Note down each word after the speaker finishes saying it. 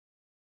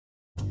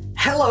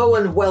Hello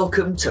and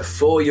welcome to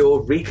For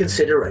Your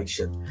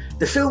Reconsideration,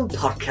 the film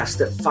podcast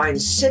that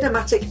finds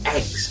cinematic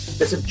eggs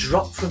that have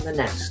dropped from the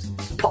nest,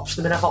 pops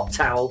them in a hot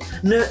towel,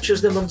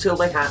 nurtures them until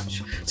they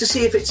hatch, to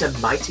see if it's a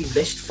mighty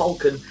missed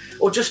falcon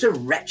or just a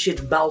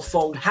wretched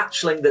malformed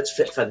hatchling that's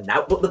fit for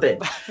naught but the bin.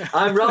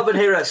 I'm Robin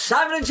here as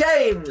Simon and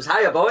James.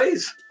 Hiya,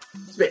 boys.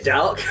 It's a bit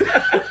dark.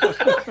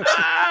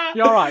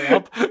 You all right,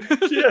 Rob?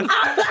 Yes.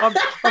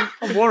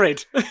 I'm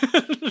worried. Yeah.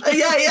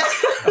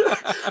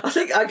 I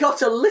think I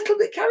got a little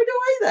bit carried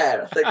away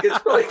there. I think it's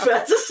probably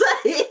fair to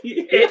say.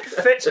 It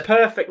fits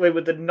perfectly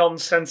with the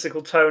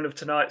nonsensical tone of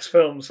tonight's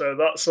film, so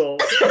that's all.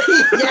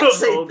 Yes,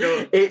 That's all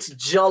good. it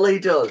jolly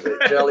does.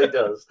 It jolly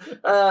does.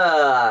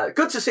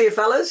 Good to see you,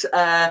 fellas.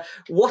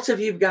 What have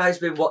you guys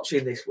been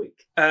watching this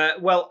week?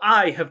 Well,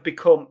 I have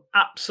become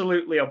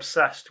absolutely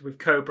obsessed with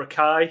Cobra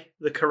Kai,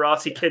 the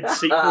Karate Kid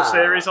sequel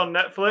series on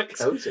Netflix.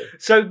 Cozy.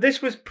 So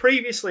this was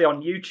previously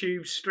on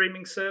YouTube's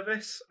streaming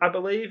service, I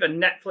believe,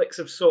 and Netflix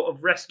have sort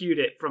of rescued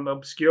it from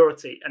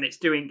obscurity, and it's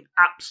doing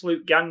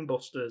absolute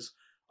gangbusters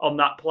on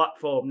that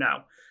platform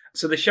now.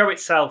 So the show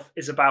itself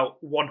is about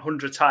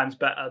 100 times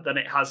better than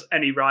it has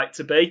any right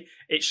to be.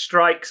 It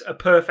strikes a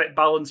perfect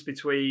balance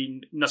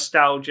between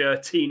nostalgia,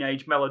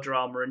 teenage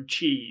melodrama, and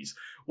cheese,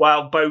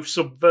 while both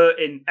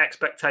subverting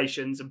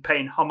expectations and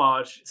paying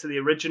homage to the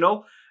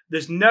original.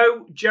 There's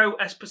no Joe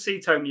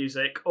Esposito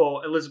music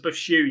or Elizabeth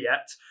Shue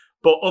yet,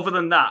 but other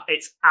than that,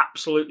 it's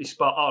absolutely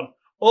spot on.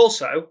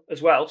 Also,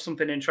 as well,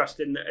 something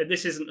interesting,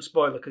 this isn't a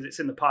spoiler because it's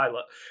in the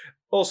pilot.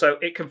 Also,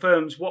 it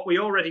confirms what we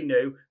already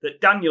knew,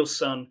 that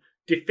Daniel-san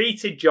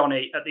defeated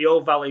Johnny at the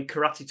All Valley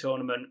Karate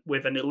Tournament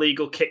with an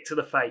illegal kick to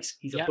the face.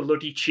 He's a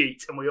bloody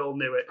cheat, and we all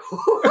knew it.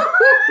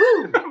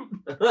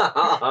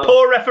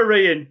 Poor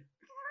refereeing.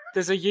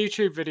 There's a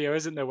YouTube video,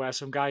 isn't there, where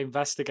some guy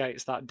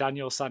investigates that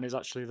Daniel-san is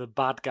actually the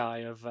bad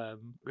guy of the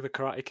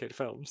Karate Kid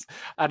films,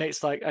 and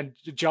it's like, and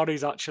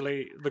Johnny's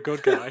actually the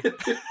good guy.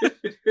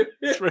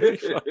 It's really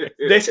funny.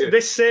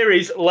 This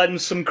series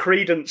lends some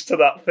credence to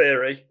that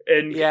theory,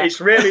 and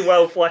it's really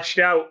well fleshed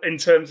out in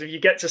terms of you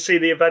get to see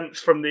the events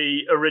from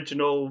the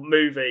original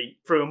movie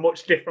through a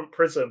much different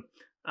prism.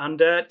 And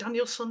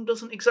Daniel-san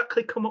doesn't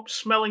exactly come up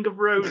smelling of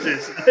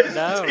roses.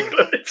 No.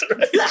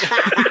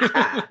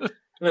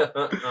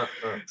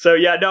 So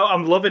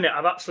I'm loving it.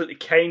 I've absolutely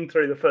caned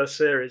through the first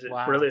series. It's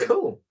brilliant.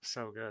 Cool.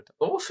 So good.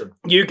 Awesome.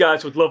 You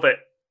guys would love it.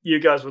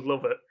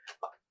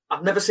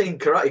 I've never seen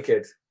Karate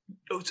Kid.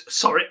 Oh,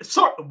 sorry,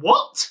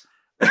 what?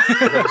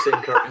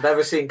 I've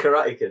never seen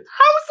Karate Kid.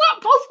 How is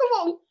that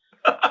possible?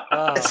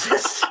 It's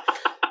just,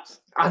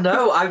 I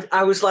know.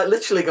 I was like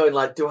literally going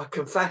like, do I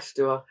confess?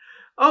 Do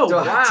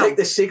I take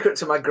this secret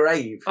to my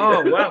grave?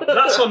 Oh wow,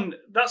 that's on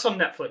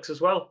Netflix as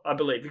well, I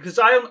believe. Because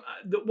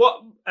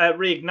what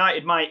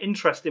reignited my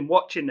interest in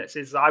watching this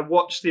is I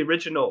watched the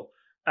original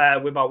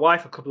with my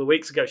wife a couple of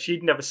weeks ago.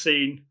 She'd never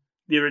seen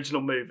the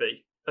original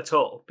movie at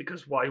all,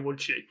 because why would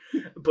she?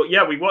 But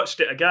yeah, we watched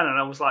it again, and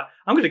I was like,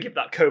 I'm going to give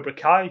that Cobra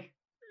Kai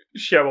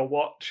show a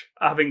watch,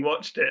 having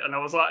watched it, and I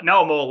was like,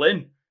 now I'm all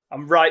in.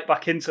 I'm right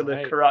back into the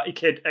Karate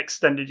Kid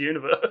extended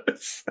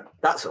universe.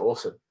 That's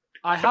awesome.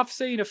 I have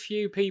seen a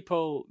few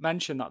people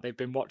mention that they've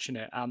been watching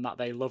it and that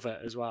they love it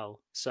as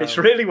well. So it's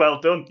really well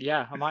done.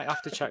 Yeah, I might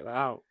have to check that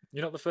out.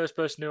 You're not the first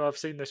person who I've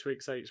seen this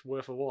week say it's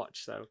worth a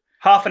watch. So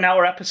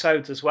half-an-hour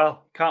episodes as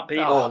well. Can't beat.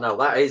 Oh no,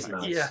 that is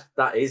nice. Yeah,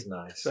 that is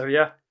nice. So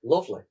yeah,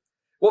 lovely.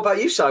 What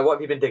about you, Si? What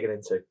have you been digging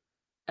into?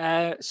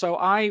 So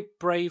I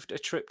braved a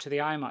trip to the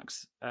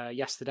IMAX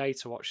yesterday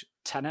to watch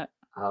Tenet.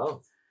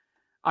 Oh.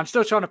 I'm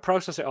still trying to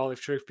process it all, if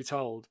truth be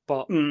told,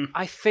 but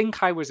I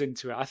think I was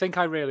into it. I think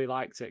I really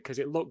liked it because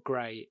it looked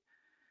great.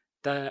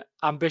 The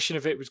ambition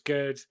of it was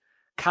good.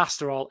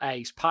 Cast are all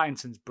ace.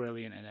 Pattinson's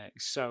brilliant in it.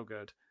 He's so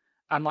good.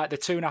 And like the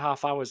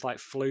 2.5 hours like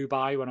flew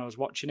by when I was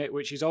watching it,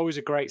 which is always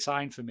a great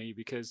sign for me,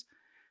 because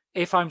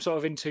if I'm sort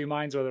of in two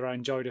minds whether I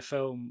enjoyed a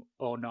film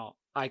or not,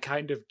 I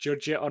kind of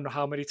judge it on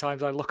how many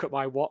times I look at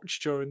my watch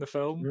during the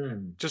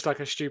film, just like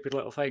a stupid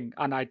little thing.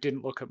 And I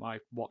didn't look at my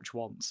watch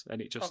once, and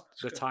it just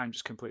time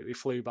just completely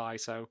flew by.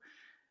 So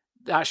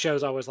that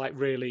shows I was like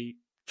really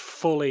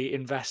fully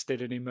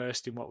invested and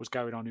immersed in what was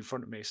going on in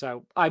front of me.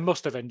 So I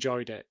must have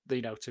enjoyed it,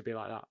 to be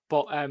like that.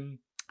 But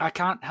I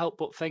can't help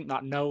but think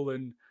that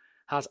Nolan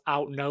has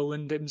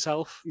out-Nolaned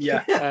himself.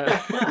 Yeah.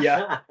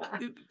 Yeah.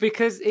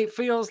 Because it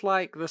feels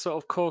like the sort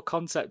of core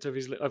concept of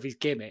his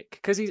gimmick,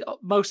 because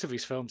most of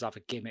his films have a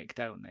gimmick,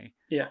 don't they?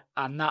 Yeah.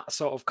 And that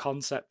sort of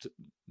concept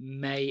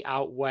may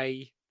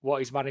outweigh what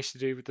he's managed to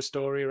do with the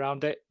story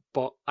around it,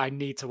 but I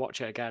need to watch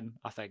it again,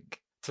 I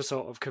think, to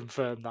sort of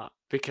confirm that,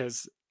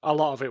 because a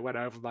lot of it went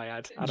over my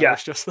head. And I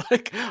was just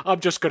like, I'm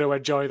just going to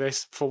enjoy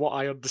this for what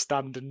I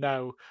understand and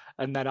know,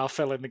 and then I'll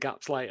fill in the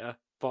gaps later.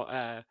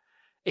 But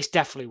it's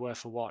definitely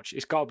worth a watch.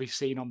 It's got to be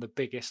seen on the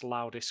biggest,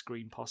 loudest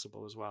screen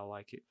possible as well.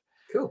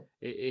 Cool.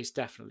 It is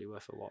definitely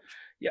worth a watch.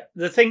 Yeah,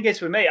 the thing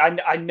is with me,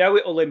 I know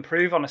it'll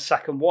improve on a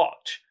second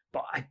watch,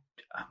 but I'm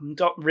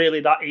not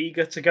really that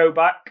eager to go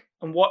back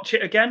and watch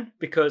it again,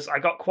 because I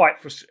got quite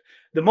frustrated.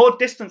 the more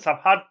distance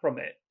I've had from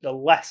it, the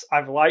less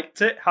I've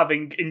liked it,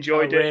 having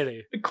enjoyed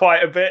really? it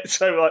quite a bit.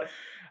 So like,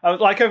 I was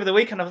like over the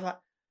weekend, I was like,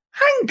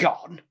 hang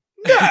on,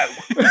 no.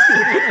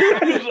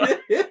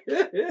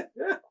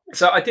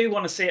 So I do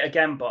want to see it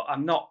again, but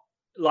I'm not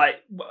like,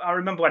 I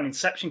remember when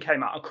Inception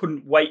came out, I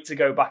couldn't wait to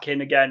go back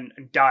in again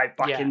and dive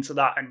back into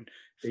that and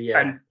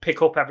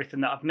pick up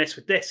everything that I've missed.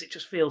 With this, it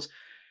just feels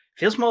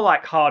more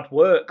like hard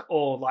work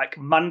or like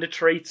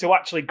mandatory to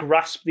actually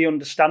grasp the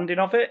understanding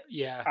of it.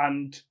 Yeah.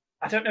 And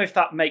I don't know if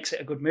that makes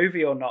it a good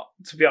movie or not,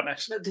 to be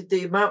honest.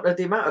 The amount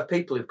of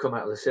people who've come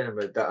out of the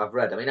cinema that I've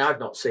read, I mean, I've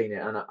not seen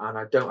it and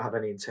I don't have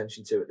any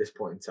intention to at this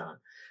point in time,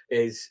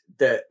 is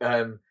that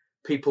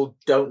people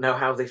don't know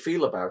how they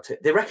feel about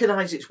it. They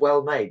recognise it's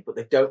well made, but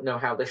they don't know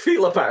how they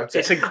feel about it.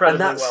 It's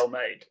incredibly well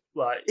made.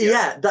 Like,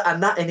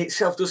 that in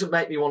itself doesn't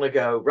make me want to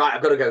go, right,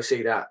 I've got to go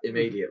see that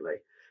immediately.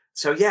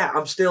 So yeah,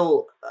 I'm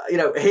still,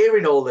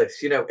 hearing all this.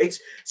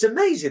 It's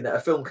amazing that a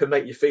film can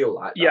make you feel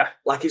like that. Yeah,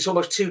 like it's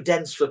almost too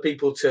dense for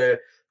people to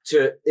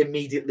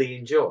immediately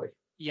enjoy.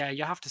 Yeah,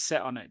 you have to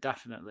sit on it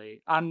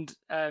definitely, and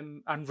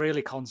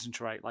really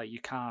concentrate. Like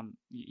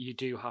you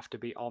do have to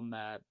be on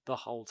there the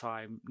whole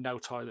time. No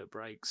toilet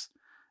breaks,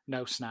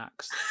 no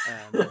snacks.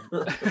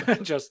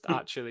 Just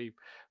actually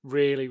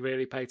really,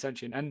 really pay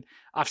attention. And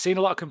I've seen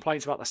a lot of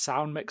complaints about the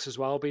sound mix as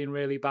well being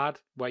really bad,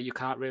 where you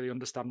can't really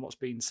understand what's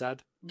being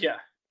said. Yeah.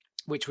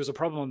 Which was a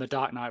problem on The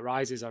Dark Knight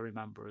Rises, I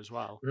remember as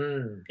well.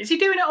 Mm. Is he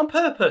doing it on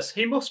purpose?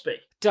 He must be.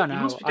 Don't know.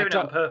 He must be doing it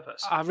on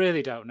purpose. I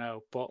really don't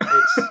know, but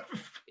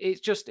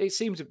it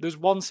seems there's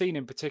one scene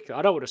in particular.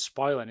 I don't want to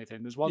spoil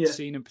anything. There's one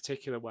scene in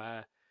particular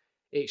where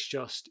it's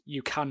just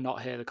you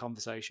cannot hear the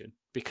conversation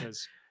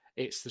because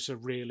it's just a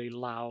really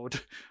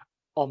loud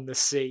on the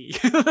sea.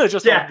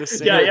 Just on the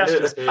sea. Yeah.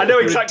 I know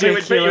exactly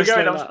which bit you're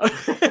going on.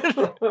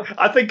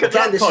 I think at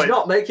that point... This is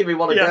not making me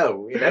want to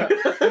go,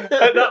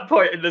 At that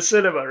point in the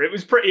cinema, it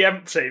was pretty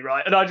empty,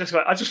 right? And I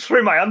just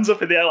threw my hands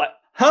up in the air like,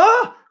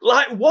 huh?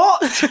 Like,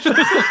 what?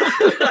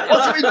 What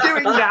are we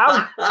doing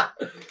now?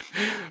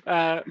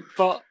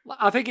 But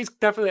I think it's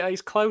definitely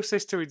his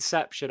closest to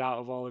Inception out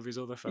of all of his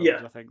other films.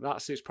 I think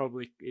that's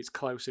probably its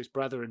closest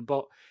brethren.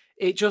 But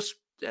it just...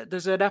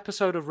 There's an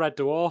episode of Red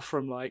Dwarf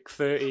from like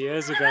 30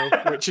 years ago,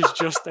 which is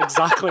just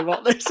exactly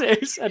what this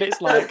is. And it's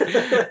like,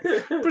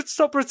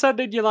 stop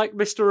pretending you're like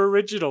Mr.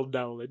 Original,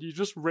 Nolan. You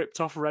just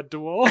ripped off Red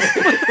Dwarf.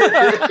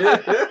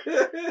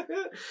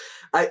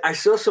 I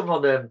saw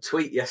someone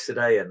tweet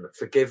yesterday, and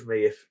forgive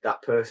me if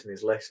that person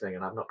is listening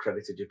and I've not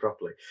credited you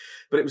properly,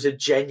 but it was a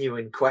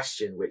genuine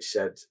question which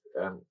said,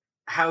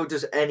 how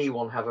does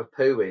anyone have a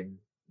poo in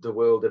the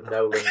world of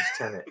Nolan's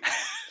Tenet?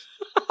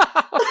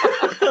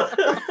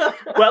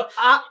 Well,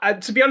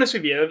 to be honest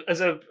with you,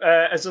 as a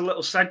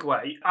little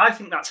segue, I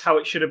think that's how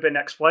it should have been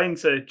explained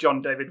to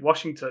John David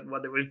Washington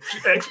when they were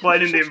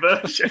explaining the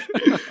inversion.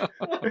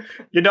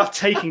 You're not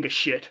taking a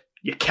shit,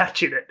 you're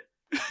catching it.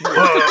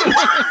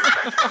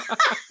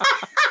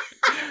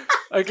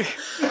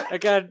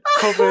 Again,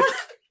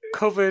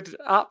 covered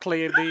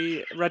aptly in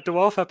the Red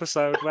Dwarf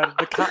episode when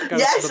the cat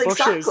goes to the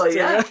bushes.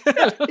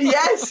 Exactly,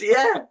 Yes,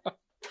 yeah.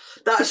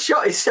 That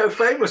shot is so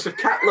famous of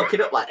Cat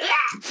looking up like,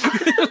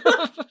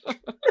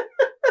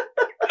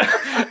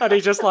 and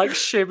he just like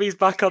shimmies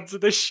back onto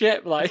the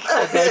ship, like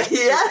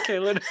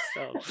killing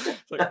himself.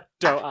 It's like,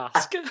 don't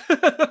ask.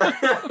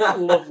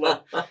 Lovely.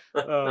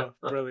 Oh,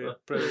 brilliant.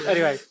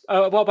 Anyway,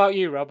 what about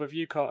you, Rob? Have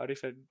you caught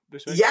anything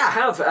this week? Yeah, I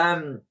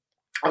have.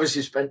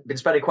 Obviously been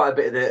spending quite a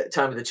bit of the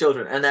time with the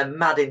children, and they're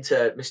mad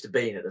into Mr.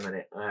 Bean at the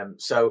minute.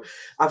 So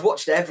I've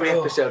watched every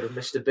episode of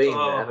Mr. Bean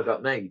that ever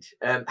got made.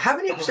 How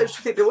many episodes do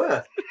you think there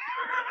were?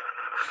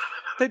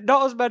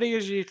 Not as many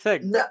as you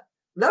think.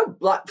 No,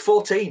 like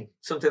 14,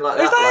 something like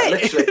that.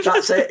 Like, literally,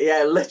 that's it.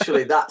 Yeah,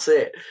 literally, that's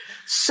it.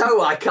 So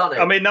iconic.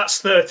 I mean,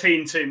 that's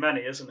 13 too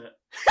many, isn't it?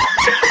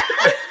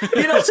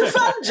 You're not a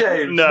fan,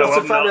 James? No, not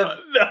I'm not.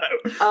 No.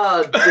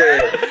 Oh,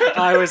 dear.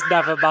 I was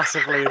never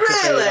massively into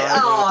Really?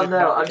 I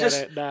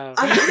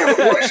I'm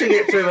watching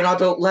it through an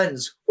adult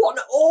lens. What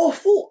an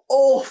awful,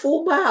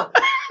 awful man.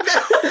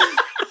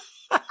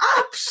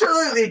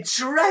 Absolutely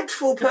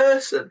dreadful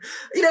person.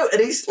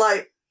 And he's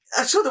like,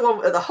 I saw the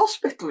one at the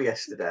hospital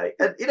yesterday,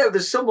 and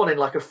there's someone in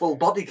like a full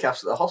body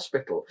cast at the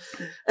hospital,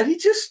 and he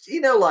just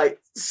like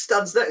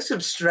stands next to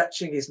him,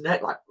 stretching his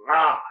neck like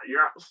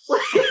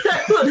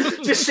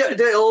just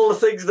doing all the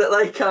things that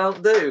they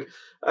can't do.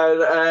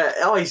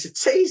 And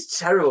he's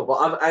terrible,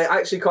 but I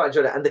actually quite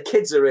enjoyed it, and the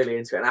kids are really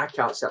into it, and I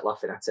can't stop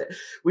laughing at it.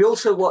 We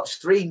also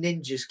watched Three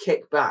Ninjas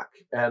Kick Back,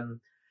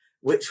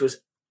 which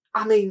was,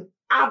 I mean,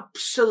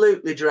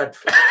 absolutely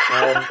dreadful.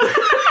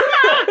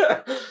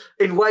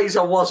 In ways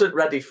I wasn't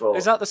ready for.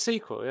 Is that the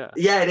sequel? Yeah.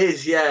 Yeah, it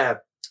is. Yeah.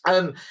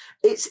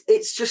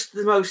 It's just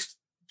the most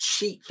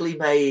cheaply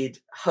made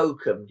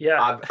hokum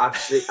I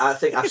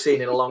think I've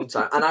seen in a long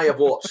time, and I have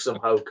watched some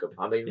hokum.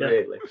 I mean,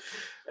 really.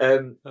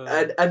 And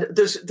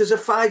there's a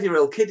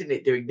 5-year-old kid in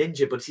it doing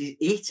ninja, but he's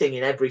eating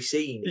in every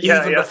scene,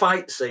 even the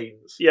fight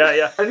scenes.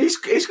 Yeah. And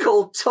he's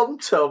called Tum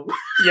Tum.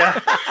 Yeah.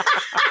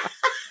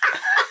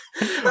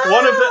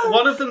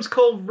 One of them's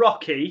called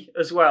Rocky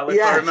as well,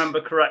 if I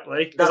remember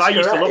correctly. Because I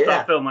used to love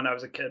that film when I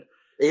was a kid.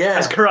 Yeah.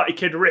 As Karate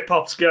Kid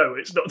rip-offs go,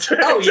 it's not too...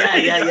 Oh, yeah.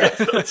 And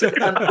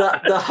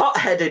the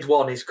hot-headed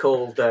one is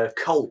called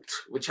Colt,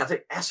 which I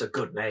think that's a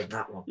good name,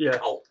 that one. Yeah.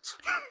 Colt.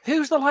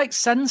 Who's the,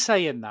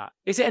 sensei in that?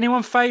 Is it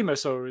anyone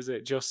famous, or is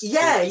it just...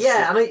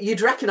 Yeah. I mean,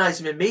 you'd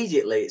recognise him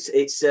immediately.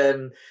 It's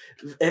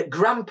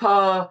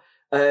Grandpa...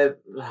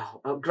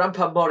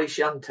 Grandpa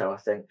Morishanto, I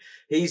think.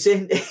 He's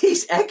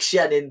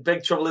Egg-Shen in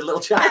Big Trouble in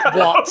Little China.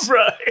 What?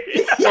 Right.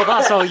 Well,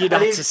 that's all you'd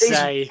have to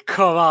say.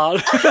 Come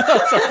on.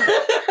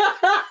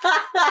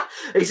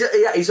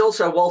 He's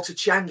also Walter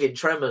Chang in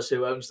Tremors,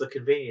 who owns the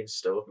convenience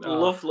store.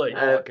 Lovely.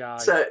 Guy.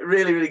 So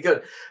really, really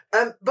good.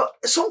 But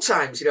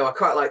sometimes, I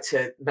quite like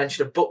to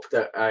mention a book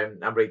that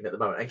I'm reading at the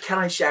moment. And can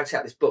I shout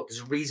out this book?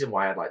 There's a reason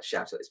why I'd like to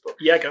shout out this book.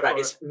 Yeah, go for it.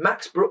 It's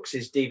Max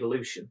Brooks'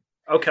 Devolution.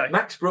 Okay.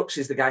 Max Brooks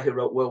is the guy who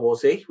wrote World War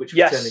Z, which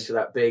turned into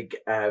that big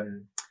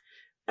Brad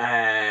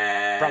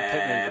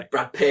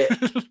Pitt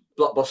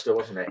blockbuster,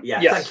 wasn't it?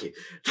 Yeah, yes. Thank you.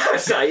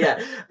 So,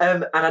 yeah.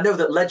 And I know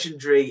that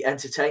Legendary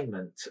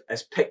Entertainment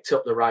has picked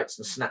up the rights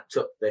and snapped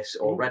up this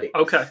already.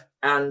 Okay.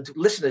 And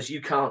listeners, you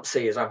can't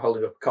see as I'm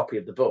holding up a copy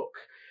of the book.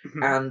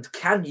 Mm-hmm. And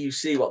can you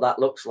see what that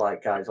looks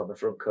like, guys, on the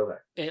front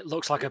cover? It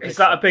looks like a Bigfoot. Is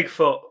that a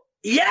Bigfoot?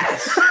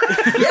 Yes!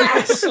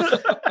 Yes!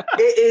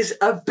 It is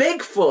a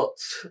Bigfoot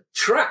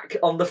track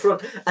on the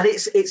front. And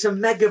it's a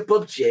mega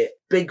budget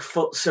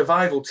Bigfoot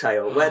survival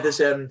tale where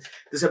there's a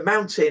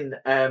mountain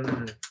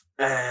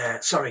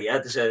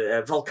there's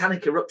a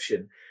volcanic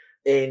eruption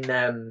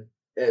in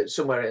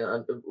somewhere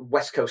on the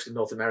west coast of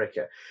North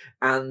America,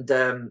 and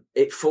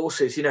it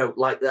forces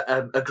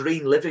a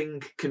green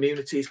living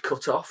community is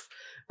cut off,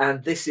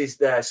 and this is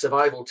their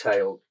survival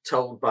tale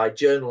told by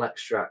journal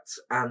extracts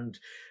and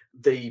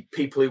the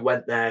people who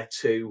went there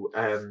to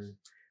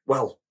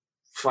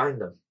find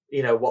them,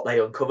 what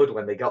they uncovered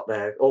when they got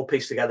there, all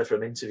pieced together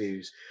from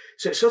interviews.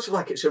 So it's sort of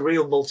like it's a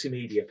real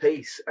multimedia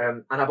piece.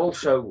 And I've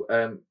also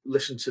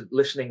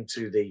listening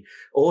to the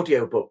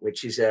audiobook,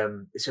 which is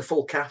it's a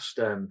full cast.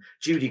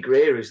 Judy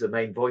Greer is the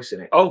main voice in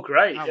it. Oh,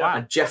 great. Oh, wow.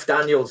 And Jeff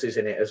Daniels is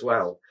in it as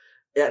well,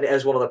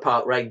 as one of the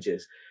park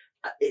rangers.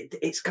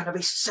 It's going to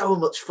be so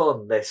much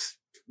fun, this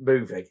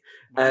movie.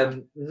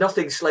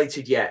 Nothing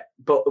slated yet,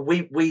 but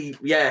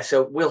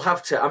so we'll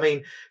have to, I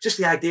mean, just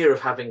the idea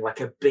of having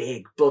like a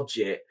big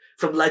budget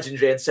from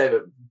Legendary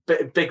Entertainment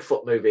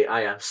Bigfoot movie,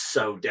 I am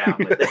so down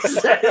with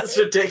this. It's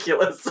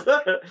ridiculous.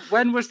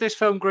 When was this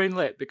film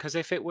greenlit? Because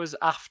if it was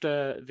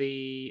after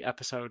the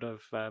episode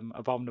of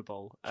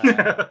Abominable,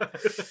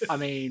 I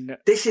mean,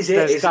 this is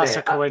it. That's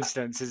a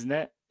coincidence, isn't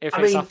it?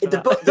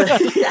 The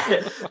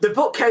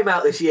book came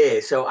out this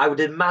year, so I would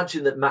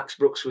imagine that Max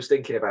Brooks was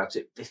thinking about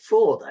it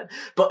before then.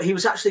 But he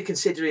was actually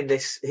considering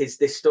this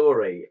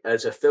story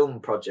as a film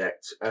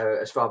project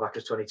as far back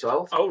as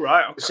 2012. Oh,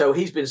 right. Okay. So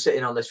he's been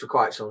sitting on this for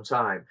quite some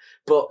time.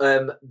 But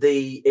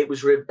it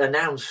was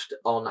announced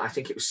on, I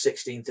think it was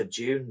 16th of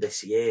June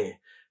this year,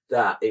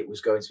 that it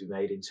was going to be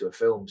made into a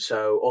film.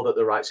 So, or that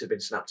the rights had been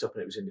snapped up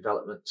and it was in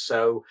development.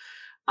 So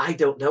I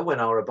don't know when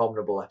our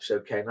Abominable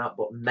episode came out,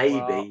 but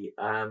maybe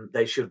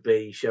they should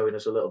be showing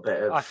us a little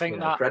bit of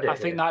credit. I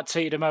think that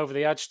teed him over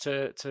the edge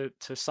to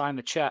sign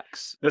the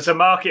checks. There's a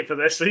market for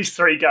this. These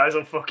three guys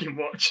will fucking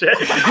watch it.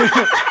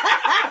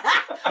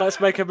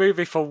 Let's make a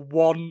movie for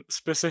one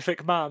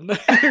specific man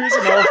who's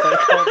an author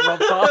called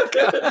Rob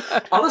Parker.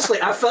 Honestly,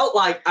 I felt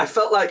like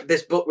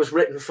this book was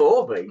written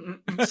for me.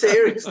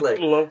 Seriously.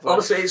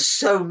 Honestly, it's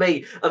so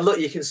me. And look,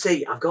 you can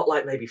see I've got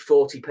like maybe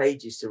 40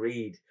 pages to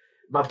read.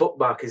 My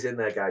bookmark is in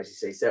there, guys, you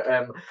see. So,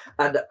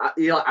 and I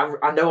know I'm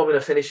going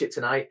to finish it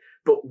tonight,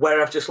 but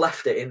where I've just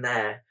left it in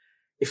there,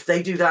 if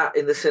they do that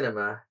in the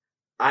cinema,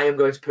 I am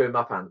going to poo in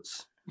my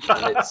pants.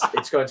 And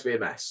it's going to be a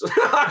mess.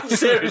 I'm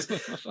serious.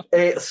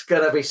 It's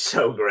going to be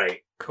so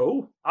great.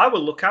 Cool. I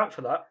will look out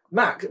for that.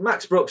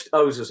 Max Brooks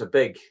owes us a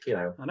big,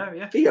 I know,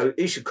 yeah.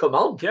 He should come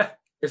on. Yeah.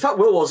 In fact,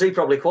 World War Z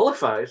probably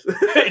qualifies.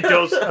 It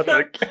does, I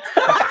think.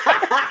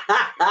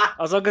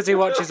 As long as he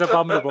watches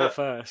Abominable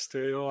first.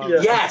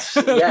 Yes.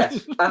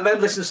 And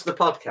then listens to the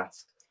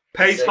podcast.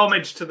 Pays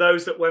homage to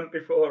those that went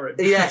before him.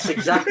 Yes,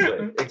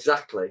 exactly.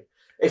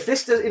 If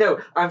this does,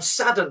 I'm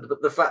saddened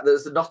at the fact that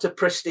there's not a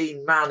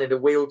pristine man in a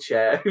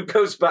wheelchair who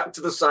goes back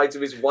to the site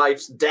of his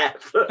wife's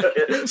death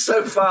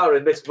so far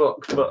in this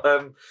book.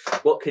 But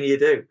what can you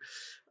do?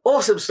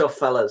 Awesome stuff,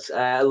 fellas.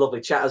 A lovely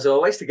chat as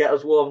always to get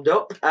us warmed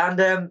up.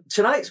 And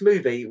tonight's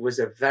movie was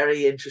a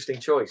very interesting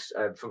choice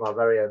from our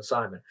very own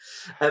Simon.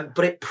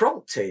 But it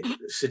prompted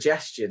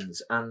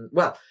suggestions of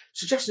a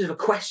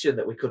question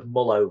that we could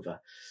mull over.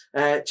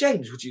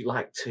 James, would you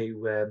like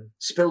to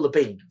spill the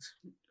beans?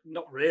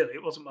 Not really.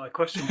 It wasn't my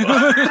question.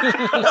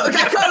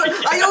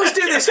 I always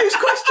do this. Whose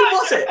question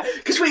was it?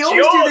 Because we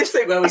always do this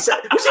thing where we say,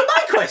 was it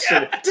my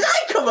question? Did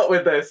I come up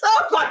with this?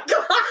 Oh, my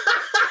God.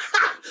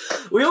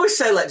 We always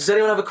say, like, does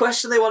anyone have a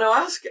question they want to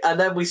ask? And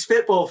then we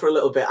spitball for a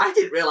little bit. I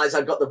didn't realise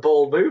I'd got the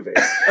ball moving.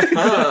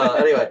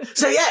 Anyway,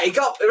 so yeah, it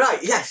got right.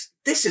 Yes,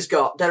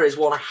 there is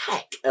one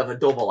heck of a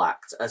double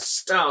act, a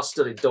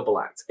star-studded double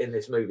act in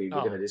this movie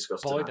we're going to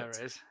discuss tonight. Boy, there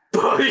is.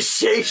 Boy,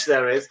 sheesh,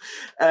 there is.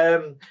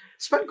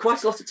 Spent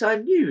quite a lot of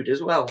time nude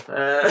as well,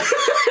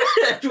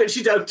 which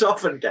you don't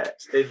often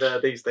get in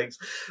these things.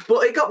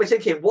 But it got me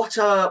thinking, what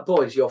are,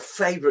 boys, your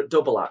favourite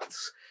double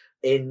acts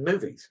in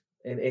movies,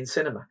 in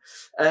cinema?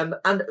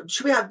 And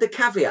should we add the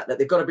caveat that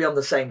they've got to be on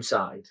the same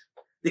side?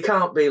 They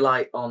can't be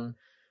like on,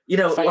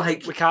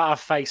 like... We can't have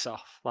Face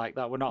Off like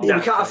that. We're not... Yeah,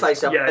 we can't have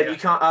Face Off, and you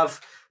can't have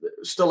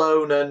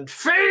Stallone and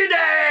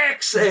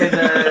Phoenix in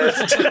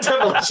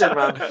Demolition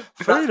Man.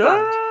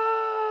 Phoenix!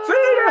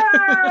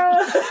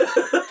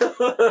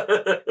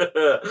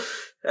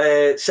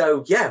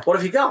 So, yeah, what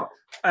have you got?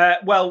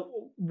 Well,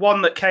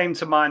 one that came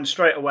to mind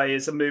straight away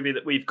is a movie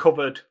that we've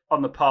covered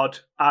on the pod,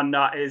 and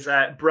that is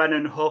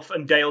Brennan Huff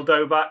and Dale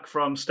Doback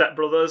from Step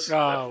Brothers.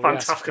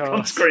 Fantastic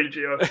on-screen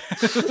duo.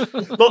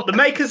 Look, the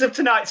makers of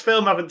tonight's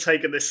film haven't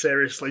taken this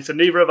seriously, so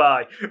neither have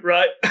I,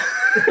 right?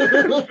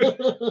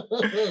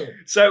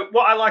 So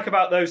what I like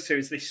about those two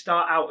is they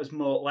start out as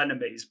mortal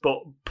enemies, but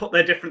put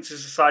their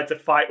differences aside to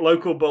fight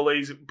local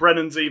bullies,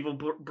 Brennan's evil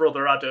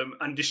brother Adam,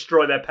 and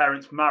destroy their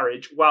parents'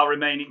 marriage while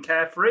remaining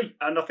carefree.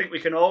 And I think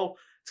we can all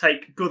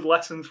take good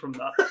lessons from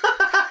that.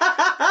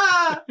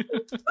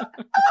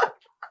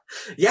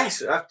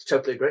 Yes, I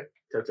totally agree.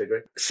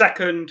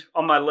 Second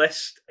on my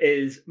list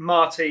is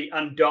Marty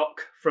and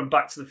Doc from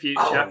Back to the Future.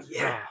 Oh,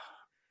 yeah.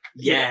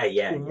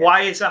 Yeah.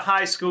 Why is a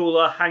high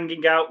schooler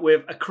hanging out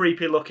with a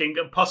creepy looking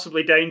and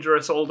possibly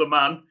dangerous older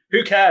man?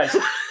 Who cares?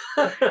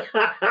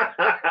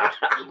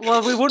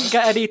 Well, we wouldn't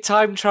get any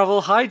time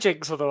travel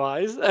hijinks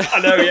otherwise.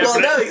 I know, yeah.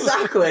 Well, no,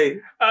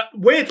 exactly.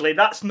 Weirdly,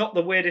 that's not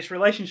the weirdest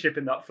relationship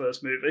in that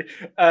first movie.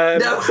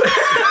 No.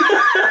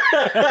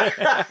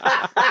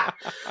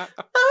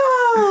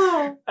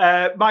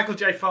 Michael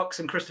J. Fox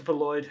and Christopher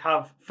Lloyd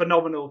have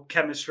phenomenal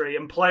chemistry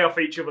and play off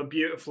each other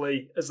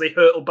beautifully as they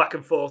hurtle back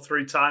and forth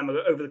through time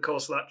over the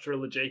course of that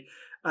trilogy.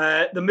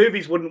 The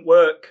movies wouldn't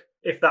work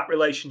if that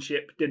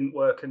relationship didn't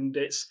work, and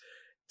it's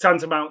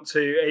testament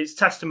to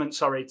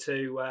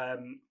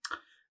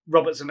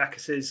Robert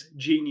Zemeckis'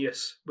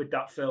 genius with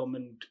that film,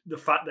 and the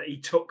fact that he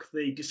took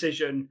the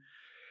decision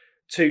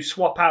to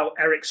swap out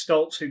Eric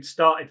Stoltz, who'd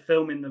started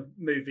filming the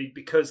movie,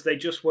 because they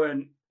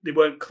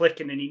weren't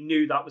clicking, and he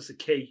knew that was the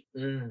key.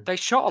 They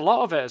shot a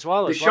lot of it as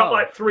well. They shot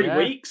like 3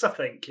 weeks, I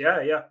think.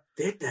 Yeah.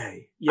 Did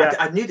they? Yeah.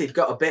 I knew they'd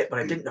got a bit, but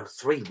I didn't know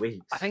 3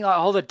 weeks. I think like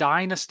all the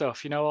diner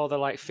stuff, all the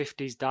like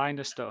 50s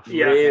diner stuff.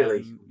 Yeah.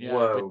 Really?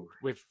 Whoa.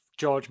 With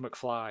George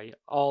McFly,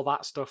 all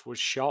that stuff was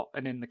shot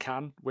and in the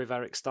can with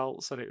Eric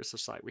Stoltz, and it was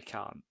just like, we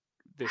can't.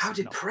 How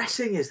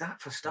depressing is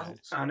that for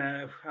Stoltz? I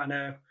know.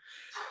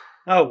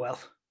 Oh, well.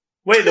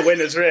 We're the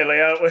winners, really,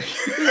 aren't we?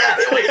 Yeah,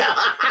 we are.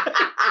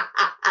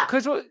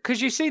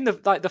 Because you've seen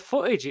the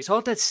footage, it's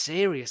all dead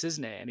serious,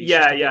 isn't it? And he's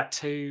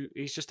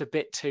he's just a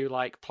bit too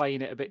like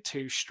playing it a bit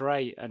too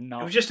straight and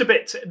not. It was just a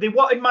bit. They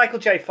wanted Michael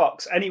J.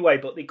 Fox anyway,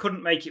 but they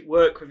couldn't make it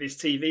work with his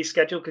TV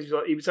schedule because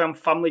he was on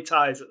Family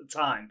Ties at the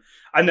time,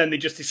 and then they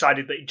just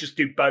decided that he'd just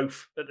do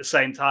both at the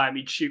same time.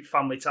 He'd shoot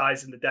Family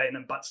Ties in the day and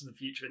then Back to the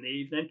Future in the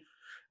evening,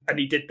 and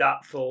he did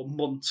that for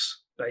months.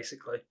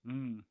 Basically.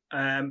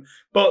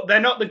 But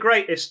they're not the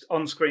greatest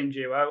on-screen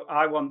duo.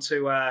 I want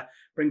to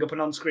bring up an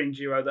on-screen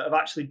duo that have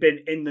actually been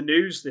in the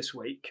news this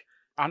week.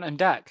 Ant and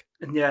Dec.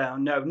 Yeah,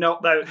 no,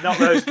 not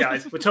those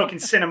guys. We're talking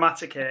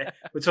cinematic here.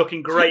 We're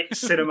talking great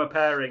cinema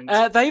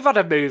pairings. They've had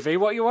a movie.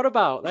 What you on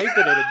about? They've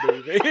been in a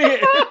movie.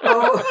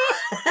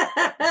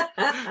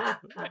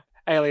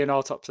 Alien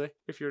Autopsy,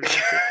 if you're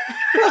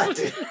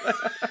interested.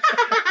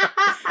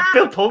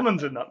 Bill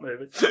Pullman's in that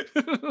movie.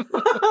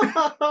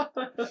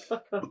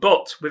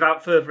 But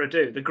without further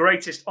ado, the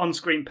greatest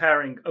on-screen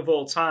pairing of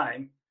all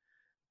time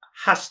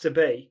has to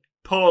be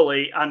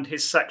Paulie and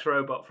his sex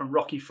robot from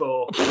Rocky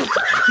IV.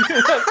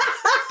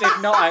 Did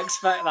not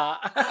expect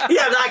that.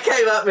 Yeah, that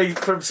came at me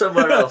from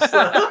somewhere else.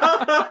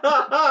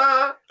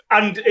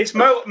 And it's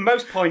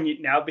most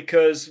poignant now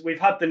because we've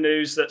had the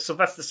news that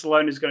Sylvester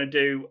Stallone is going to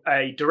do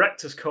a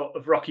director's cut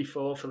of Rocky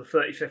IV for the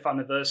 35th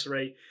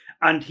anniversary,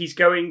 and he's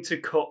going to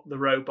cut the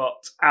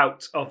robot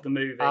out of the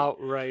movie.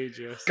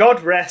 Outrageous.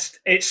 God rest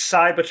its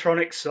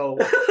Cybertronic soul.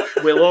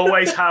 We'll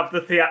always have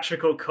the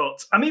theatrical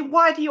cut. I mean,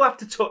 why do you have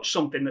to touch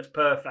something that's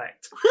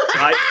perfect?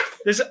 Right?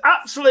 There's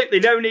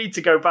absolutely no need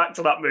to go back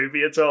to that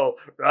movie at all,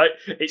 right?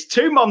 It's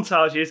 2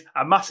 montages,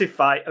 a massive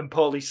fight, and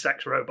Paulie's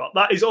sex robot.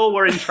 That is all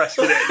we're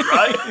interested in,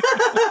 right?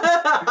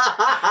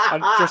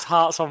 And just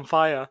Hearts on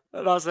Fire.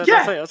 That's it.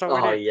 Yeah. That's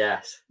what we need.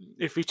 Yes.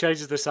 If he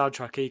changes the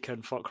soundtrack, he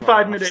can fuck right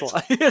 5 off. minutes.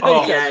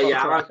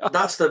 Yeah.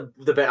 That's the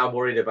bit I'm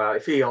worried about.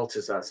 If he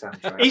alters that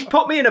soundtrack, he's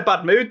put me in a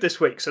bad mood this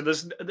week, so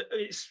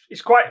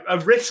it's quite a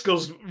risk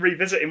us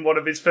revisiting one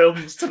of his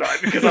films tonight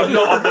because I'm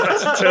not on the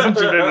best terms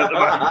with him at the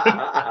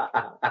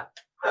moment.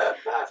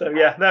 So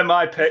yeah, they're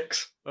my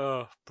picks.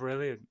 Oh,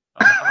 brilliant!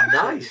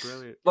 Nice.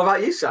 Brilliant. What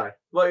about you, Si?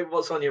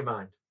 What's on your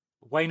mind?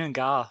 Wayne and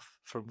Garth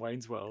from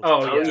Wayne's World.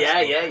 Oh, yeah.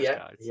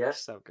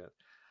 It's so good.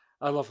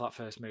 I love that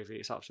first movie.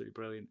 It's absolutely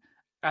brilliant.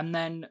 And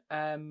then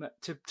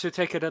to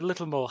take it a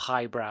little more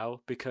highbrow,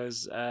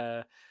 because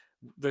you're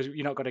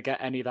not going to get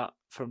any of that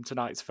from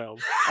tonight's film.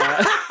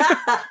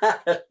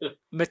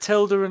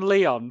 Matilda and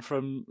Leon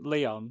from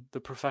Leon, the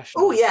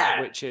Professional. Oh,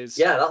 yeah. Which is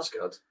that's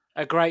good.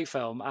 A great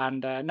film.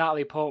 And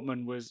Natalie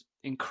Portman was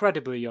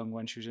incredibly young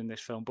when she was in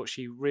this film, but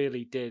she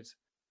really did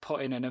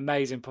put in an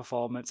amazing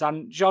performance.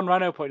 And Jean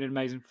Reno put in an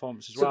amazing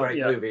performance as well. It's a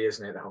great movie,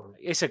 isn't it?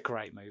 It's a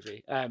great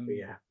movie.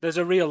 There's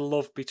a real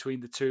love between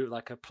the two,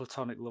 like a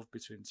platonic love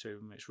between the two of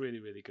them. It's really,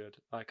 really good.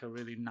 Like a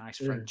really nice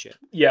friendship.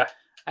 Yeah.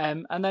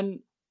 And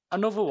then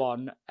another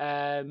one,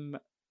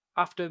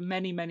 after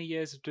many, many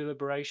years of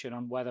deliberation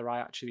on whether I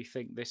actually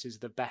think this is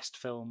the best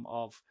film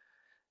of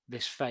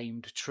this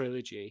famed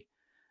trilogy,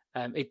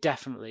 it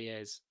definitely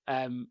is.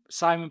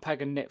 Simon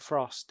Pegg and Nick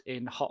Frost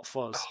in Hot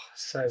Fuzz. Oh,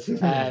 so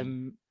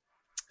good.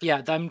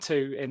 Yeah, them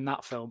two in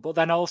that film. But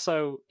then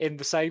also in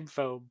the same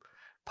film,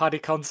 Paddy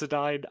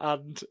Considine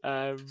and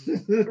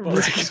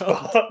Rafe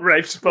Spall.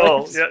 Rafe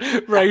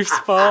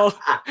Spall.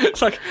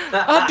 It's like,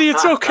 Andy,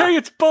 it's okay,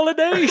 it's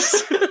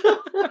bolognese.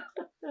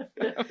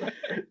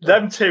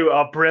 Them two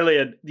are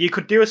brilliant. You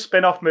could do a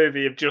spin-off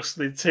movie of just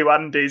the two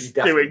Andys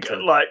doing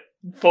like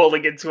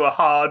falling into a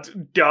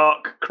hard,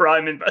 dark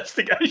crime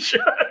investigation.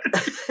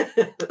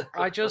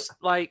 I just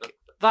like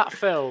that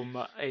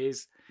film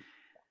is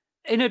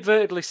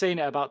inadvertently seen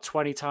it about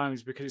 20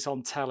 times because it's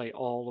on telly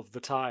all of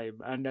the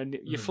time, and then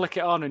you flick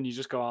it on and you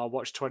just go, I'll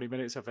watch 20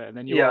 minutes of it, and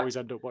then you always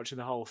end up watching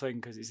the whole thing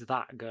because it's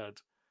that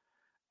good.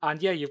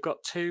 And yeah, you've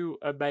got two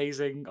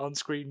amazing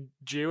on-screen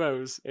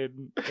duos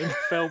in the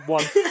film,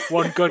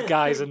 one good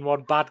guys and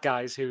one bad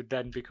guys who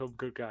then become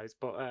good guys.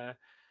 But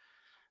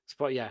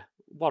yeah,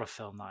 what a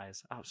film that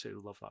is. I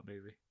absolutely love that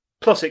movie.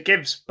 Plus, it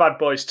gives Bad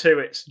Boys 2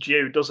 its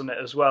due, doesn't it,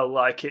 as well?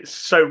 Like, it's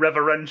so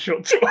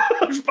reverential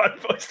towards Bad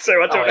Boys 2.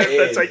 I don't know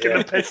if they're taking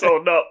the piss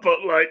or not,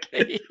 but, like,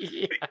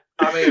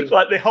 I mean,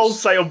 like, they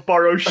wholesale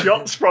borrow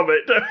shots from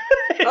it.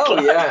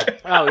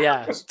 Oh,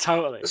 yeah,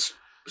 totally.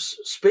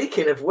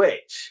 Speaking of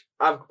which,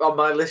 on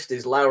my list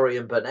is Lowry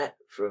and Burnett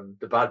from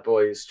the Bad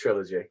Boys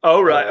trilogy.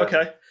 Oh, right,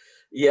 okay.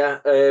 Yeah,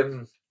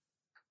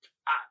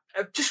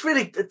 just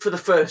really for the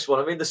first one.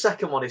 I mean, the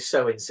second one is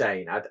so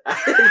insane.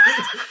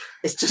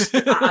 It's just,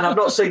 and I've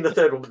not seen the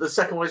third one, but the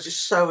second one is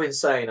just so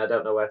insane. I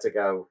don't know where to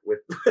go with.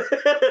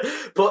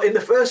 But in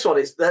the first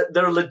one,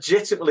 they're a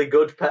legitimately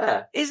good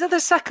pair. Isn't the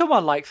second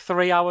one like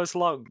 3 hours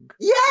long?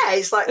 Yeah,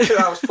 it's like 2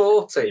 hours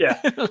 40. Yeah,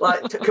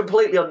 like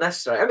completely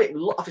unnecessary. I mean,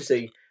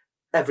 obviously,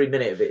 every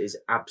minute of it is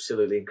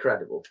absolutely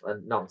incredible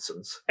and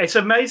nonsense. It's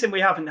amazing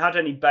we haven't had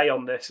any Bay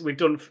on this. We've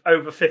done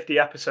over 50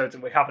 episodes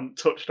and we haven't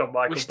touched on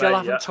Michael Bay. We still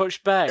haven't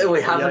touched Bay.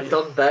 We haven't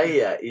done Bay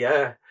yet,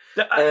 yeah.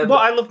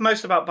 What I love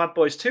most about Bad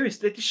Boys 2 is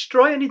they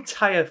destroy an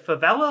entire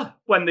favela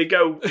when they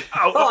go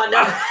out. I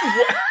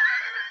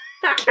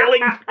know.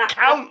 Killing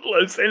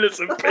countless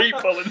innocent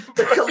people.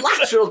 The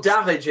collateral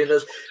damage in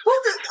us. Well,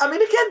 I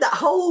mean, again, that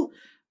whole...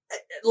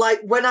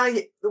 Like, when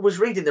I was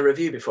reading the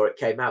review before it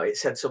came out, it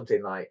said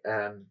something like...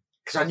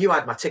 because I knew I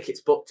had my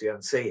tickets booked to go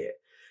and see it.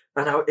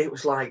 And it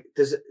was like,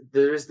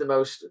 there is the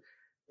most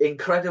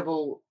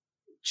incredible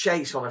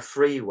chase on a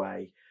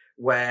freeway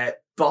where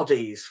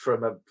bodies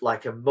from a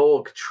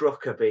morgue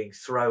truck are being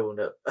thrown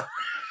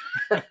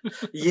at,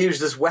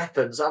 used as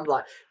weapons. I'm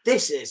like,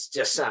 this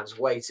just sounds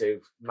way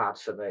too mad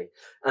for me.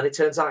 And it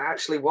turns out it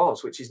actually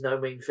was, which is no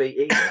mean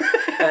feat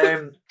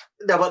either.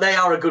 No, but they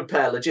are a good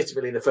pair.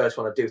 Legitimately, the first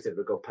one I do think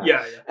they're a good pair.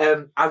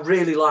 Yeah. I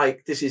really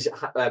like, this is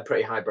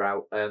pretty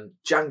highbrow,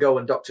 Django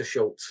and Dr.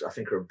 Schultz, I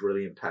think, are a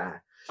brilliant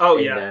pair. Oh,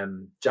 yeah.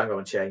 Django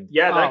Unchained.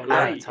 Yeah, they're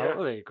great. Yeah,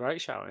 totally. Great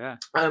show, yeah.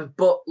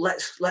 But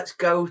let's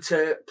go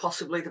to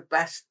possibly the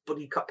best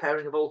buddy cop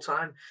pairing of all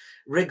time,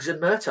 Riggs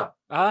and Murtaugh.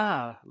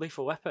 Ah,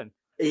 Lethal Weapon.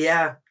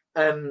 Yeah.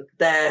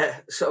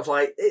 They're sort of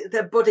like,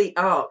 their buddy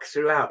arc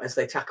throughout as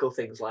they tackle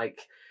things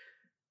like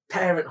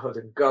parenthood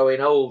and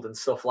growing old and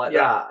stuff like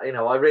that. You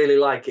know, I really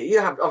like it. You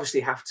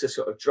obviously have to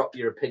sort of drop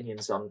your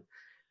opinions on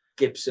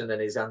Gibson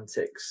and his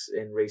antics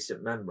in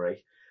recent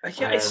memory.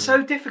 Yeah, it's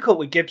so difficult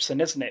with Gibson,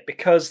 isn't it?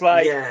 Because,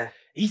 like,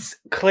 he's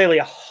clearly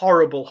a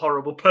horrible,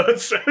 horrible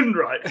person,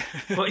 right?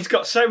 But he's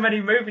got so many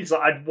movies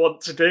that I'd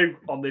want to do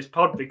on this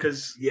pod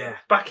because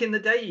back in the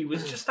day he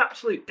was just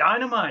absolute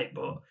dynamite,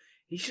 but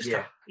he's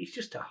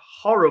just a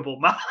horrible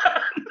man.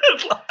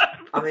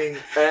 I mean,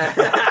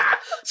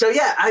 so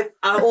yeah, I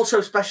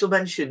also special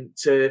mention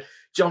to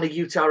Johnny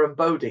Utah and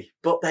Bodie,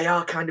 but they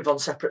are kind of on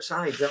separate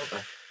sides, aren't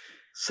they?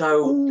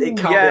 So it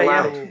can't be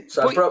allowed. Yeah.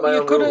 So I broke my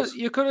own rules.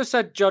 You could have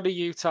said Johnny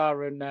Utah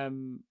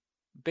and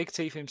Big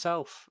Teeth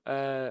himself,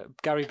 Gary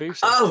Busey.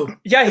 Oh,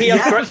 yeah, he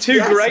had two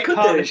great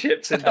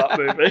partnerships in that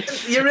movie.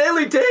 You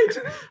really did.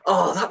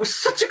 Oh, that was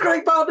such a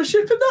great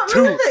partnership in that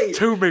movie.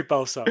 Two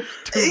meatball sauce.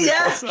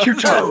 Yes,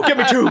 give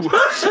me two.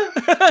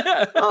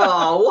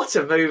 Oh, what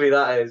a movie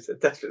that is! I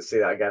definitely see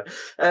that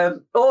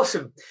again.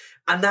 Awesome,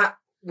 and that,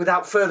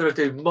 without further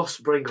ado,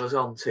 must bring us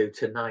on to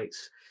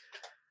tonight's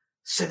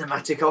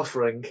cinematic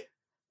offering.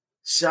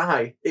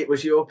 Si, it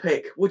was your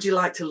pick. Would you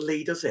like to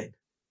lead us in?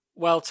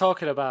 Well,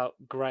 talking about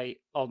great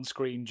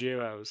on-screen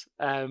duos,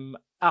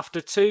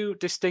 after two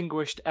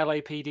distinguished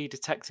LAPD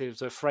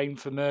detectives are framed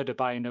for murder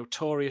by a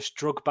notorious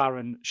drug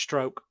baron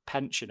stroke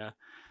pensioner,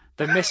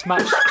 the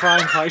mismatched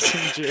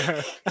crime-fighting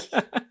duo...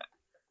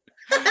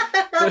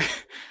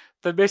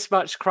 The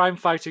mismatched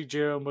crime-fighting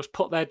duo must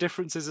put their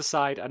differences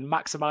aside and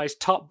maximise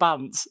top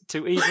bants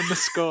to even the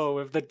score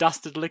with the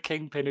dastardly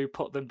kingpin who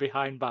put them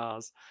behind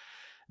bars.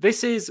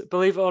 This is,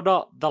 believe it or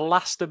not, the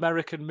last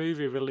American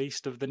movie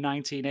released of the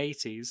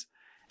 1980s.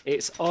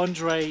 It's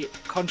Andrei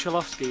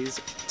Konchalovsky's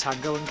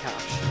Tango and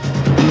Cash.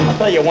 I'll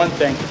tell you one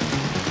thing.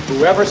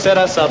 Whoever set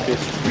us up is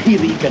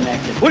really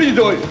connected. What are you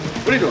doing?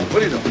 What are you doing?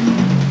 What are you doing?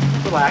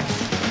 Relax.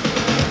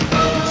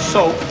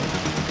 Soak.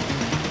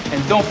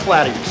 And don't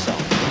flatter yourself.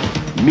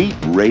 Meet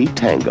Ray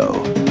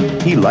Tango.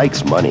 He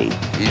likes money.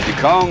 Easy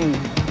come,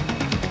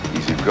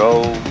 easy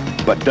go.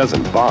 But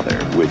doesn't bother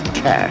with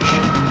cash.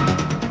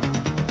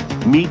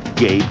 Meet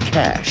Gabe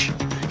Cash.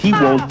 He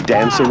won't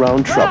dance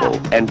around trouble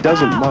and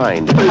doesn't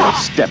mind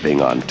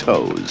stepping on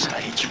toes.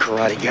 I hate you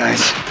karate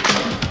guys.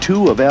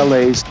 Two of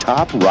LA's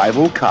top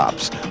rival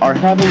cops are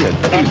having a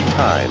tough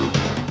time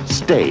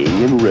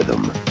staying in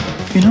rhythm.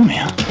 You know me,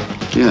 huh?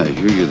 Yeah, I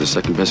hear you're the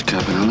second best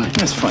cop in LA.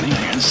 That's funny. I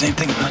hear the same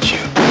thing about you.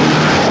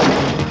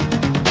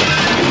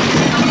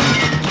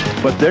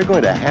 But they're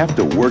going to have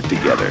to work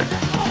together,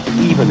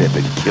 even if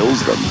it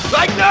kills them.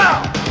 Like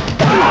now!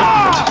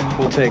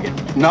 We'll take it.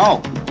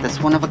 No, That's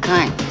one of a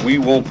kind. we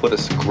won't put a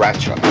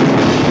scratch on it.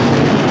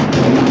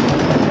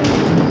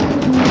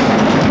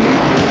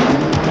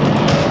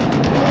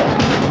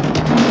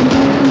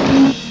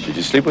 Did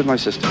you sleep with my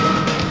sister?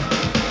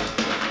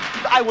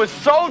 I was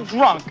so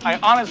drunk, I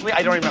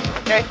don't remember,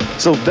 okay?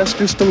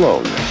 Sylvester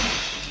Stallone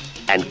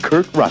and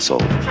Kurt Russell.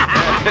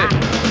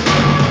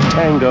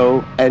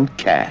 Tango and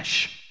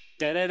Cash.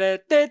 How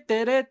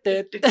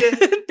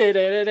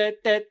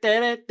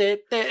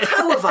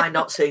have I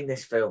not seen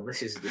this film?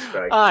 This is a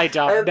disgrace. I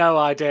have no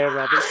idea,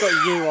 Rob. It's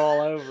got you all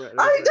over it.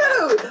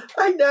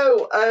 I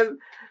know.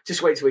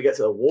 Just wait till we get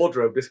to the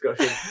wardrobe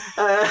discussion.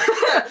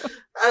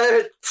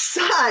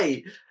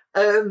 Si,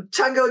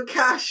 Tango and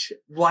Cash,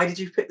 why did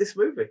you pick this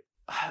movie?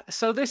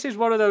 So this is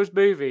one of those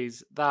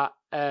movies that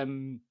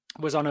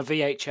was on a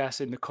VHS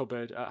in the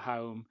cupboard at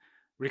home,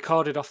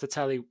 recorded off the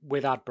telly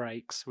with ad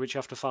breaks, which you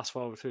have to fast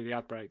forward through the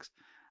ad breaks,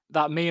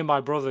 that me and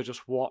my brother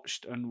just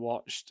watched and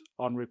watched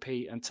on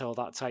repeat until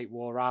that tape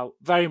wore out.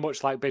 Very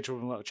much like Big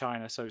Trouble in Little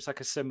China, so it's like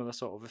a similar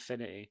sort of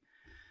affinity.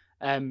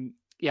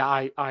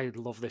 Yeah, I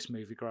love this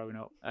movie growing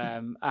up.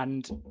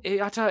 And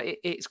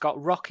it's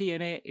got Rocky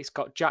in it, it's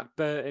got Jack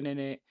Burton in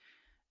it,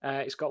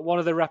 it's got one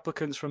of the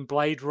replicants from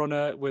Blade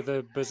Runner with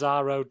a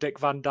bizarro Dick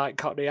Van Dyke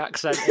Cockney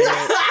accent in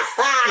it.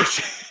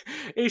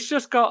 It's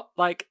just got,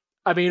 like,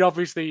 I mean,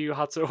 obviously you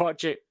had to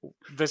watch it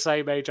the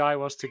same age I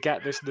was to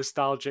get this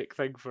nostalgic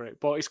thing for it,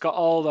 but it's got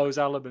all those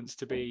elements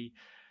to be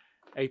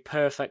a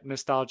perfect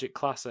nostalgic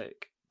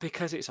classic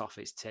because it's off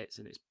its tits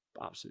and it's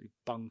absolutely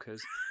bonkers.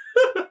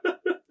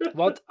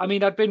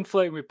 I'd been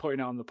flirting with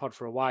putting it on the pod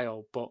for a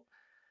while, but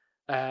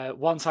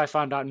once I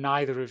found out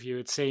neither of you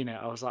had seen it,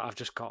 I was like, I've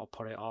just got to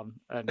put it on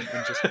and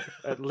just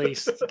at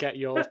least get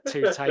your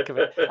take of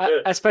it.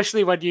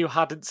 Especially when you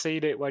hadn't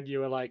seen it when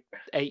you were like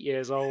 8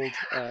 years old.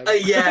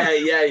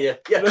 Yeah.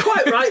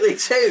 Quite rightly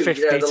too.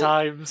 50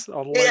 times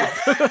on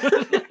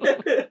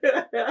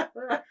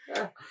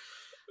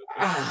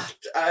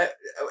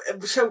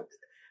So,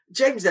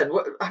 James, then,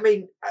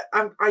 I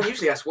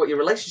usually ask what your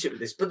relationship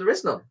with this, but there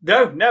is none.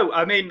 No.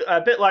 I mean,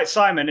 a bit like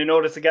Simon, in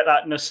order to get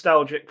that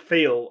nostalgic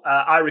feel,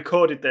 I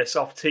recorded this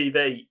off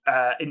TV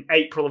in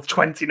April of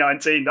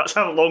 2019. That's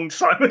how long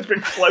Simon's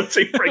been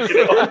floating, bringing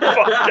it on the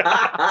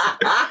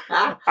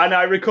podcast. And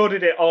I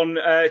recorded it on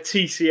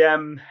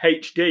TCM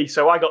HD,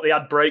 so I got the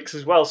ad breaks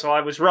as well. So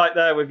I was right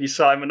there with you,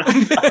 Simon, like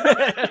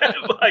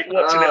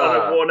watching it on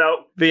a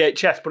worn-out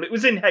VHS, but it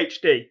was in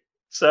HD.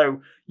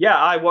 So, yeah,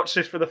 I watched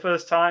this for the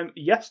first time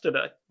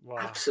yesterday. Wow.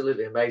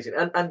 Absolutely amazing.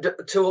 And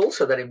to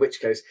also then, in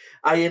which case,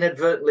 I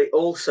inadvertently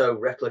also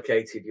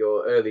replicated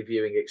your early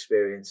viewing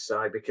experience,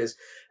 Si, because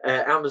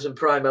Amazon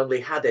Prime only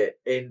had it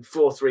in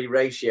 4:3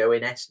 ratio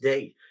in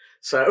SD.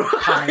 So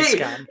I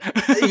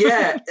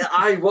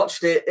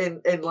watched it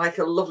in like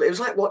a lovely. It was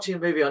like watching a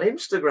movie on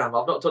Instagram.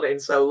 I've not done it in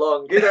so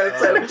long,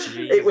 So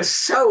it was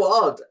so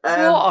odd. What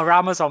are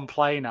Amazon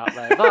playing out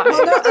there?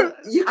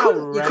 You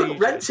couldn't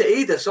rent it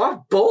either. So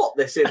I've bought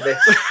this in this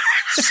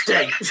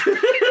state.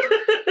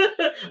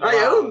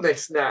 I own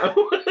this now.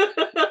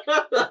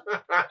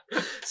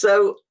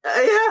 So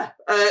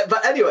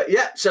but anyway,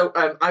 So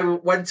I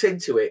went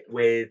into it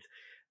with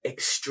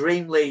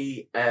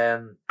extremely I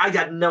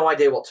had no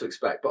idea what to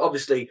expect, but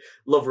obviously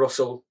love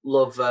Russell,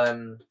 love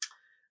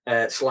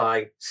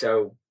Sly,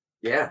 so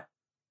yeah,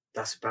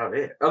 that's about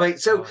it. I mean,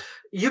 so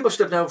you must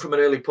have known from an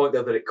early point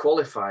though that it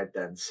qualified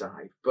then, Si,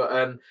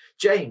 but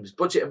James,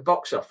 budget and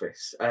box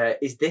office,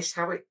 is this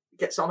how it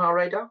gets on our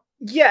radar?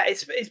 Yeah,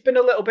 it's been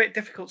a little bit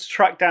difficult to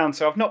track down,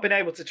 so I've not been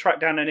able to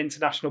track down an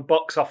international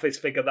box office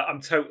figure that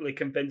I'm totally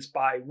convinced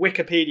by.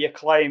 Wikipedia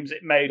claims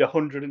it made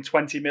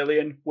 $120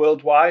 million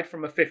worldwide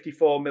from a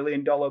 $54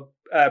 million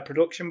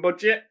production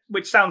budget,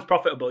 which sounds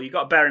profitable. You've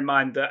got to bear in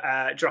mind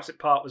that Jurassic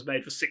Park was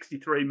made for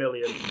 $63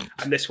 million,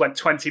 and this went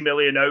 $20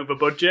 million over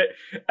budget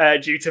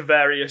due to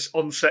various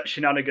on-set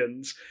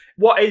shenanigans.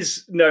 What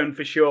is known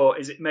for sure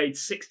is it made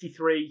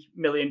 $63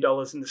 million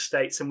in the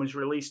States and was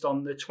released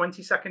on the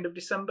 22nd of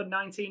December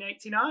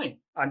 1989.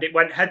 And it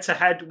went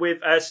head-to-head with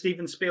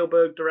Steven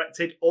Spielberg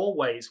directed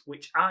Always,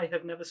 which I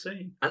have never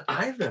seen. And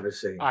I've never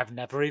seen. I've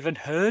never even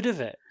heard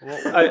of it.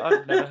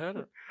 I've never heard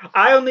of it.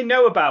 I only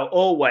know about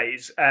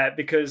Always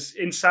because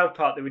in South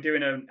Park they were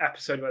doing an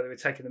episode where they were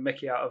taking the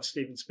mickey out of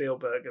Steven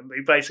Spielberg, and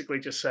they basically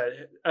just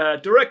said,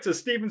 director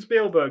Steven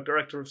Spielberg,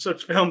 director of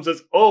such films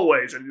as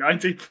Always in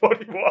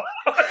 1941.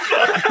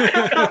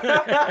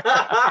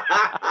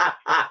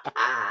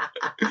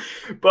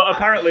 But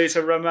apparently it's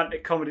a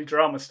romantic comedy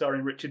drama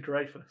starring Richard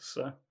Dreyfuss,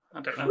 so I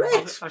don't know.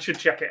 I should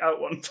check it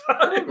out one time.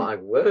 Oh my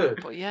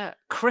word. But yeah,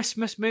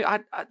 Christmas movie.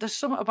 There's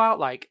something about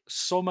like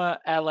summer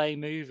LA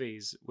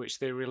movies which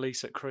they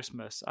release at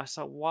Christmas. I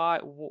thought, why?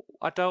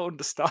 I don't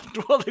understand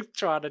what they're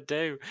trying to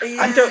do.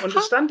 I don't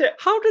understand it.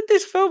 How did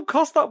this film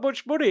cost that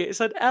much money? It's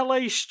an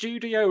LA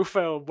studio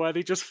film where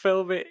they just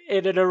film it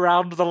in and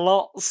around the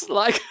lots.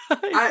 Like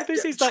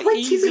this is like 20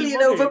 easy million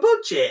money. over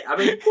budget. I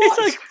mean,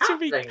 what's It's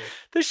happening?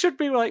 There should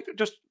be like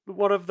just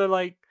one of the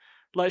like.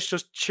 Let's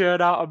just churn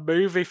out a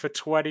movie for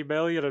 20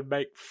 million and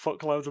make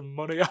fuckloads of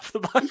money off the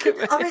back of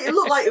it. I mean, it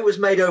looked like it was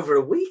made over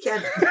a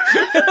weekend.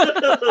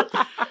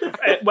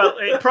 Well,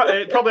 it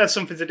probably had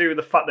something to do with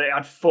the fact that it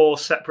had 4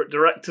 separate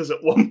directors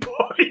at one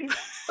point.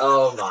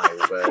 Oh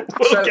my word!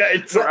 We'll get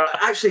into that.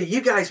 Actually, you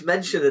guys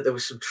mentioned that there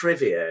was some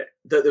trivia.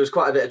 That there was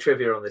quite a bit of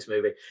trivia on this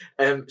movie.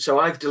 So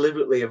I've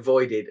deliberately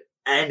avoided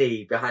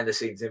any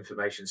behind-the-scenes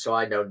information. So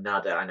I know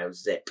nada. I know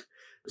zip.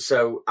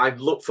 So I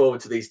look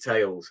forward to these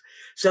tales.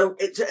 So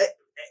it's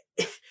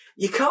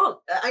you can't.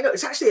 I know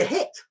it's actually a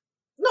hit.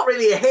 Not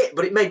really a hit,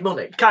 but it made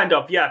money. Kind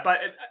of, yeah. But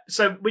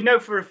so we know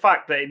for a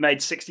fact that it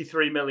made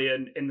 63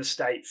 million in the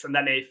States, and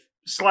then if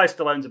Sly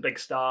Stallone's a big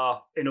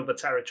star in other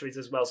territories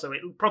as well, so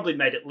it probably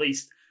made at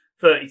least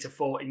 30 to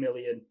 40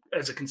 million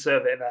as a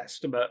conservative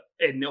estimate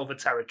in other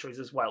territories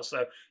as well.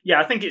 So yeah,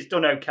 I think it's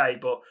done okay,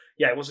 but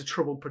yeah, it was a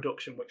troubled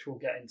production, which we'll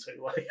get into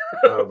later.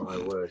 Oh my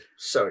word!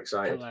 So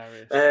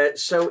excited.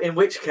 So in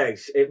which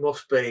case, it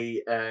must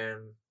be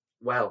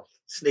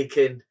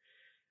sneaking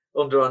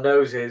under our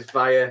noses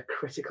via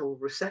critical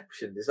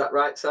reception. Is that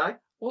right, Si?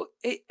 Well,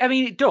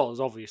 it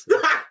does, obviously.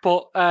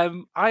 But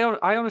I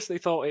honestly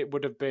thought it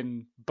would have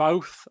been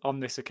both on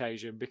this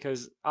occasion,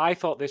 because I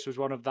thought this was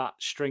one of that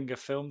string of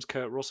films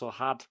Kurt Russell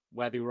had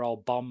where they were all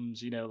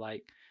bombs,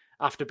 like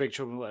After Big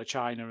Trouble in Little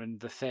China and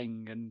The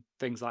Thing and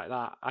things like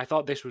that. I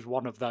thought this was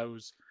one of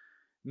those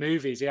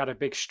movies. He had a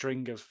big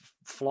string of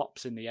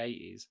flops in the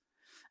 80s.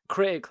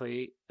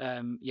 Critically,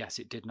 yes,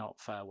 it did not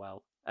fare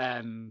well.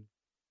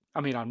 I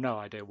mean, I have no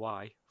idea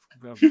why. I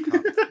don't think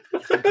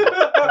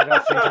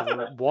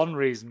of one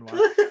reason why.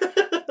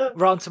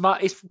 Rotten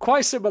Tomatoes, it's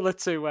quite similar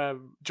to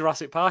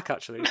Jurassic Park,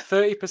 actually.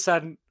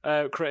 30%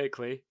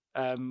 critically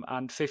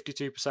and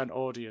 52%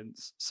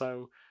 audience.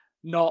 So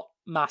not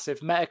massive.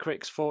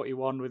 Metacritic's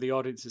 41 with the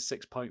audience is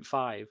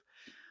 6.5.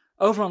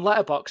 Over on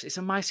Letterboxd, it's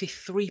a mighty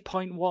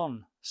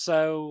 3.1.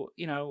 So,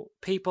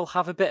 people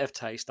have a bit of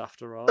taste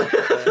after all.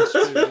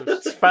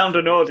 It's found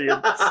an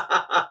audience.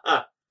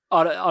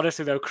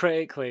 Honestly, though,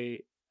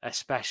 critically,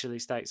 especially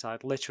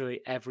stateside,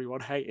 literally everyone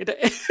hated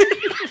it.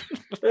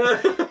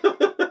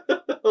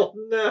 Oh,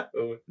 no.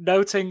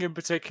 Noting in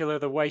particular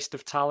the waste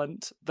of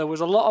talent. There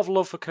was a lot of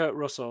love for Kurt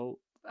Russell,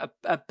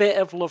 a bit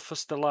of love for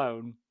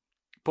Stallone,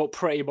 but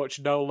pretty much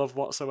no love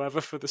whatsoever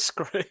for the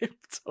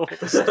script or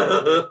the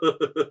story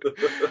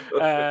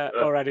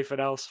or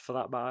anything else for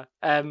that matter.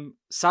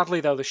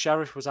 Sadly, though, the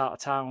sheriff was out of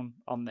town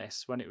on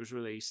this when it was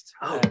released.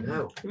 Oh,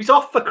 no. He was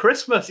off for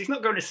Christmas. He's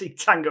not going to see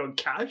Tango and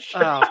Cash.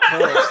 Oh, of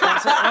course.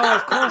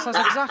 Of course,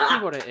 that's exactly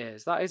what it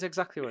is. That is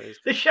exactly what it is.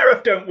 The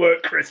sheriff don't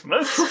work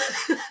Christmas.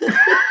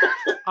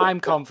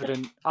 I'm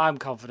confident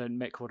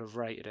Mick would have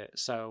rated it,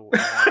 so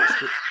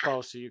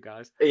balls to you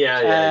guys.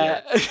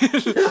 Yeah.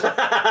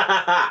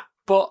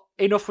 But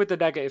enough with the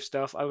negative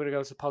stuff. I'm going to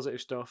go to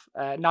positive stuff.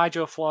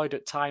 Nigel Floyd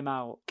at Time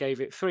Out gave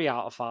it 3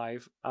 out of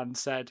 5 and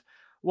said,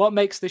 "What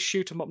makes this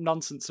shoot-'em-up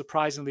nonsense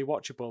surprisingly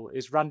watchable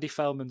is Randy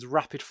Feldman's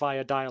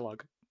rapid-fire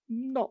dialogue."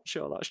 Not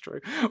sure that's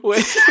true.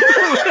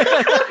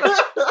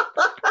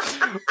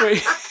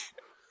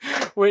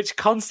 Which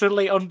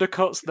constantly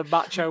undercuts the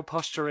macho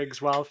posturings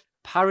while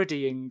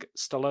parodying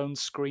Stallone's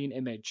screen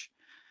image.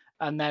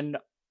 And then,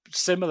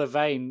 similar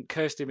vein,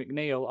 Kirsty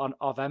McNeil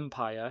of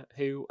Empire,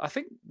 who I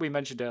think we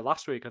mentioned her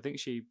last week. I think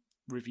she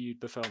reviewed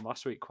the film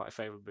last week quite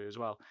favourably as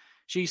well.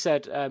 She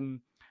said,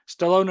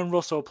 Stallone and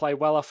Russell play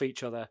well off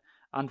each other,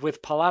 and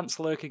with Palance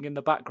lurking in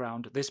the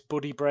background, this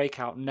buddy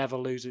breakout never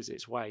loses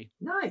its way.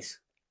 Nice.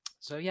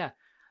 So yeah,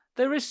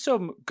 There is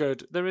some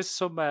good. There is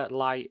some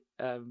light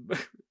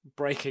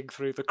breaking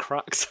through the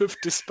cracks of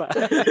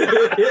despair.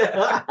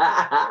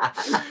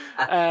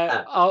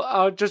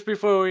 I'll just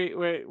before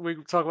we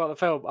talk about the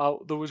film,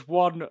 there was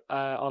one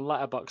on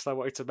Letterboxd I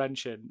wanted to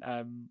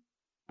mention,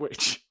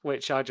 which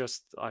I'm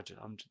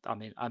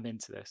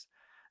into this.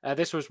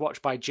 This was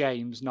watched by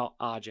James, not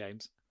our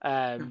James,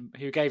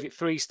 who gave it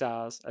 3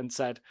 stars and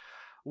said,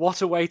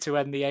 "What a way to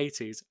end the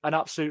 80s. An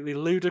absolutely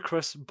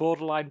ludicrous,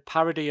 borderline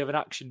parody of an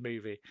action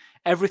movie.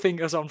 Everything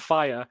is on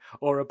fire,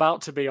 or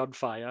about to be on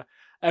fire.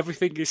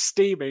 Everything is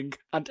steaming,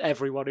 and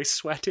everyone is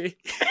sweaty."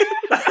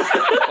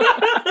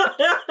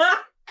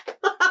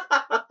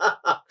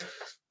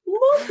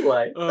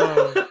 Lovely.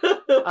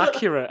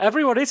 Accurate.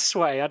 Everyone is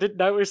sweaty. I didn't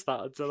notice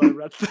that until I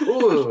read that.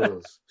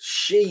 Ooh,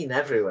 sheen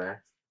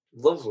everywhere.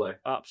 Lovely.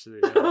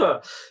 Absolutely.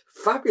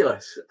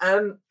 Fabulous.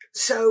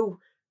 So,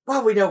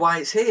 well, we know why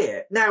it's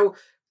here. Now,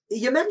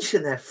 you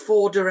mentioned there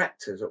 4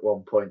 directors at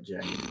one point,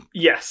 James.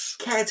 Yes.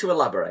 Care to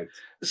elaborate?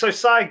 So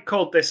Si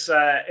called this,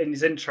 in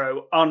his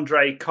intro,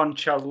 Andrei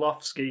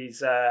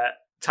Konchalovsky's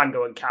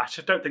Tango and Cash.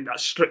 I don't think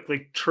that's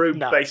strictly true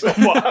based on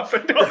what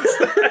happened on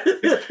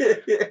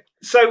set.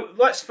 So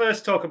let's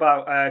first talk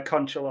about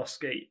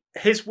Konchalovsky.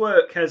 His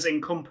work has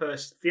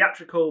encompassed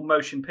theatrical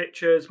motion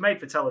pictures,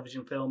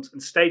 made-for-television films,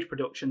 and stage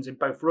productions in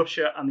both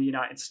Russia and the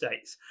United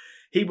States.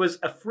 He was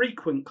a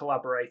frequent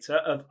collaborator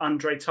of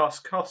Andrei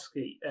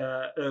Tarkovsky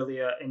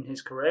earlier in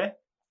his career.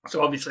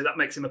 So obviously that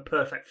makes him a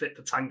perfect fit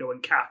for Tango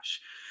and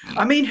Cash.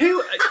 I mean,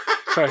 who...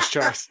 First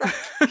choice.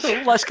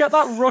 Let's get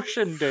that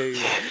Russian dude.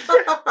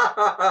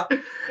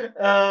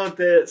 Oh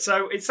dear.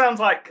 So it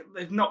sounds like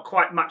they've not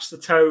quite matched the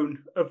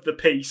tone of the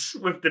piece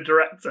with the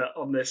director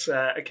on this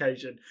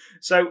occasion.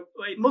 So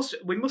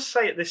we must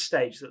say at this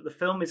stage that the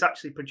film is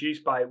actually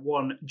produced by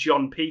one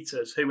John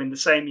Peters, who in the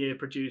same year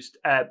produced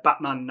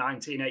Batman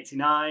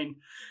 1989.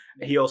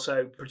 He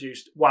also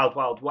produced Wild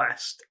Wild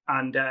West,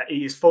 and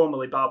he is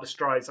formerly Barbra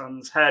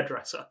Streisand's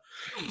hairdresser.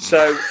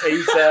 So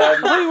he's... I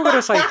thought you were going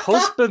to say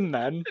husband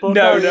then, but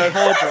no.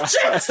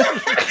 Hairdresser.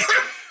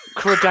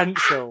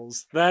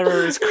 Credentials. There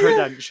are his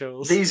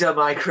credentials. These are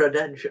my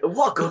credentials.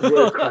 What good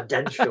word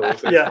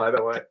credentials is, by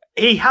the way.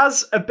 He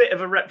has a bit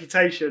of a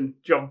reputation,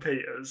 John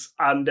Peters,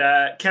 and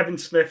Kevin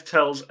Smith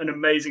tells an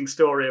amazing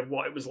story of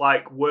what it was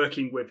like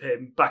working with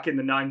him back in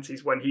the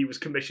 90s when he was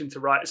commissioned to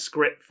write a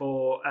script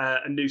for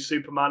a new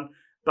Superman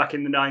back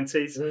in the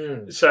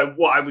 90s. So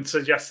what I would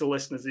suggest to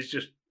listeners is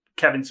just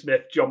Kevin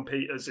Smith, John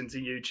Peters into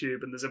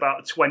YouTube, and there's about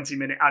a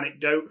 20-minute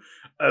anecdote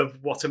of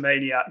what a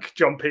maniac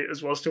John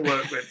Peters was to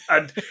work with.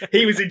 And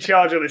he was in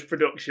charge of this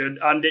production,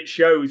 and it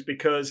shows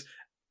because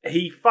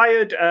he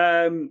fired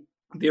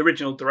the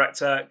original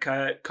director,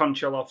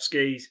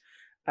 Konchalovsky,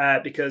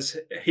 because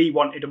he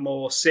wanted a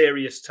more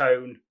serious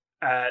tone,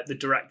 the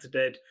director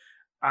did,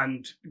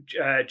 and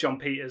John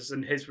Peters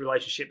and his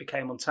relationship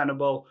became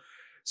untenable.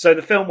 So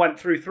the film went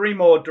through 3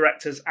 more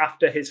directors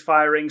after his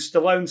firing.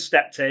 Stallone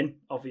stepped in,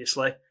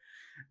 obviously.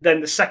 Then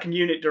the second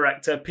unit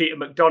director, Peter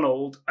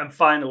McDonald, and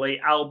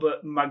finally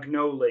Albert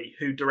Magnoli,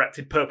 who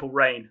directed Purple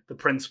Rain, the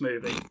Prince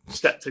movie,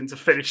 stepped in to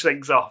finish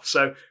things off.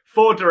 So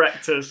 4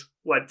 directors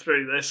went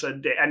through this,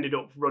 and it ended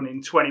up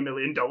running $20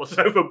 million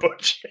over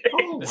budget.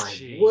 Oh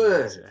my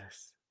word!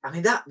 I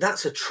mean,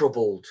 that's a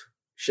troubled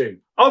shoot.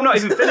 Oh, I'm not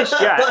even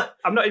finished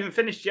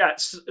yet.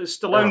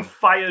 Stallone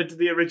fired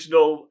the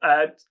original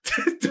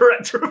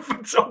director of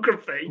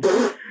photography,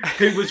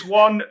 who was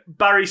one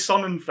Barry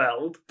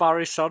Sonnenfeld.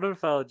 Barry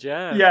Sonnenfeld,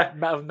 yeah. Yeah.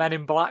 Of Men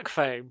in Black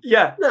fame.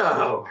 Yeah.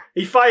 No.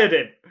 He fired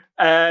him.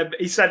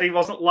 He said he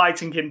wasn't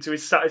lighting him to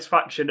his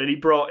satisfaction, and he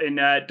brought in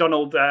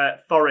Donald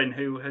Thorin,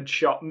 who had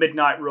shot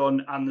Midnight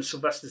Run and the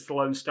Sylvester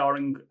Stallone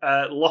starring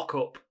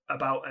Lock-Up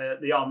about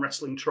the arm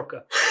wrestling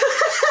trucker.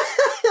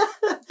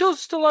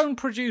 Does Stallone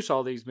produce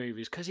all these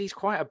movies? Because he's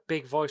quite a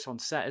big voice on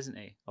set, isn't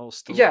he?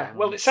 Yeah,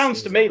 well, it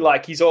sounds to me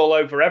like he's all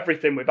over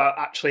everything without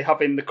actually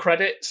having the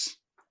credits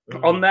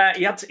on there.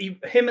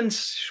 Him and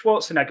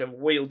Schwarzenegger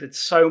wielded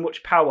so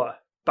much power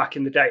back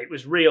in the day. It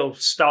was real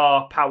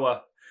star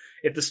power.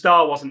 If the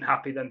star wasn't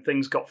happy, then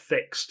things got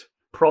fixed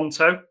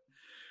pronto.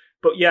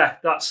 But yeah,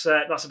 that's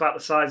about the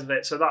size of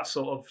it. So that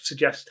sort of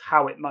suggests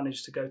how it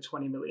managed to go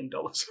 $20 million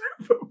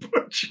over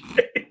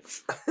budget.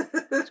 It's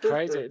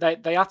crazy.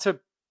 They had to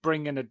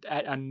bring in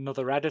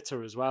another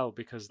editor as well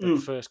because the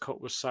first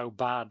cut was so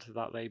bad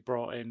that they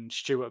brought in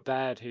Stuart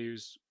Baird,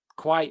 who's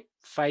quite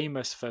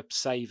famous for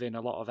saving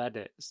a lot of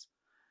edits.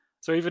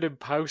 So even in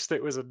post,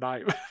 it was a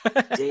nightmare.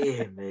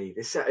 Dear me,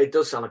 it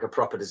does sound like a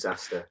proper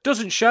disaster.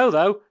 Doesn't show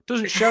though,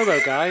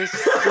 guys.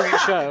 Doesn't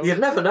show. You'd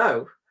never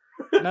know.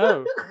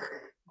 No.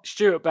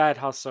 Stuart Baird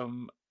has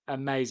some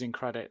amazing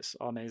credits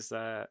on his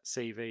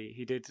CV.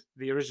 He did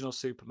the original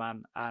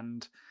Superman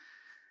and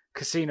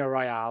Casino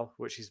Royale,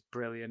 which is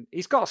brilliant.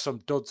 He's got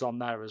some duds on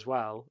there as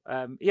well.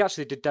 He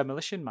actually did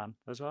Demolition Man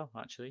as well,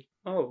 actually.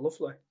 Oh,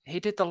 lovely. He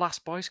did The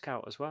Last Boy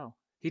Scout as well.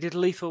 He did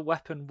Lethal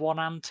Weapon 1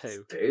 and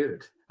 2.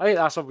 Dude. I think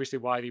that's obviously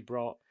why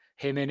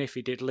him in if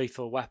he did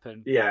Lethal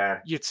Weapon. Yeah.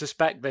 You'd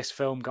suspect this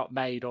film got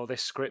made or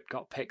this script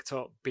got picked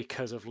up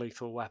because of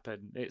Lethal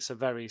Weapon. It's a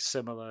very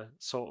similar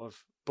sort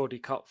of buddy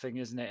cop thing,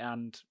 isn't it?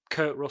 And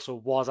Kurt Russell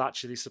was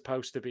actually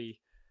supposed to be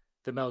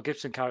the Mel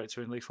Gibson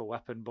character in Lethal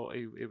Weapon, but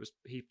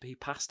he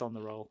passed on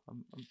the role. I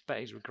bet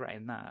he's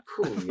regretting that.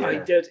 Ooh, yeah. He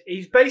did.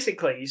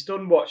 He's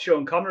done what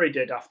Sean Connery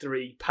did after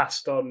he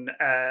passed on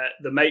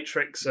The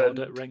Matrix Lord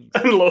of the Rings.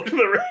 and Lord of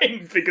the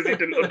Rings because he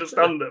didn't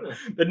understand them.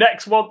 The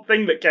next one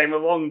thing that came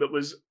along that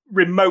was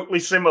remotely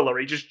similar,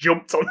 he just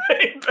jumped on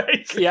it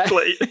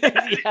basically.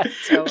 Yeah,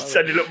 totally.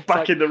 Said he looked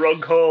back in the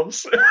wrong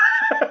horse.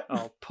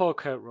 Oh, poor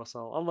Kurt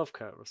Russell. I love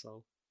Kurt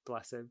Russell.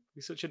 Bless him.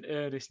 He's such an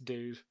earnest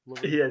dude.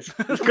 Love him. He is.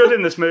 He's good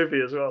in this movie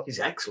as well. He's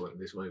excellent in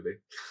this movie.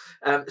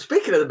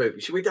 Speaking of the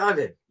movie, should we dive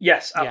in?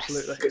 Yes,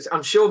 absolutely. Because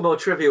I'm sure more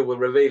trivia will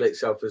reveal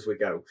itself as we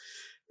go.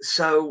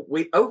 So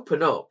we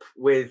open up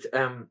with,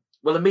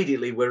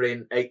 immediately we're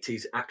in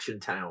 80s action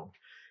town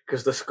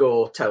because the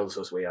score tells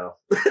us we are.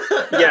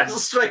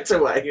 Yes. Straight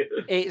away.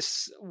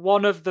 It's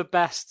one of the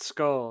best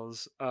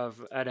scores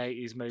of an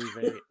 80s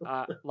movie.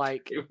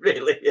 It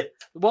really is.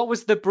 What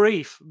was the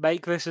brief?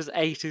 Make this as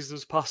 80s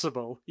as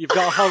possible. You've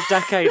got a whole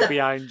decade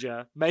behind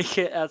you. Make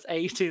it as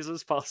 80s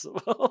as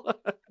possible.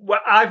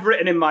 Well, I've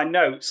written in my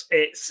notes,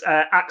 it's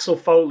Axel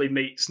Foley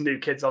meets New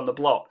Kids on the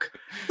Block.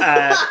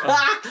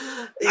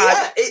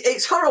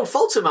 It's Harold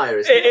Faltermeyer,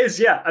 isn't it? It is,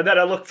 yeah. And then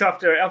I looked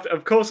after it.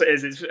 Of course it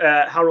is. It's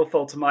Harold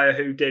Faltermeyer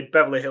who did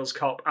Beverly Hills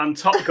Cop and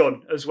Top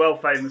Gun as well,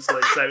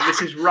 famously. So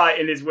this is right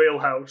in his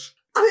wheelhouse.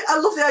 I mean, I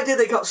love the idea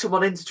they got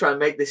someone in to try and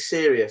make this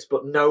serious,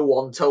 but no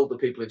one told the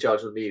people in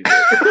charge of the music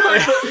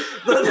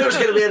that there was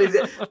going to be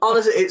anything.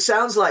 Honestly, it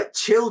sounds like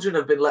children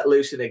have been let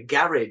loose in a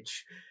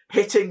garage,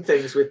 hitting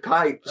things with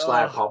pipes.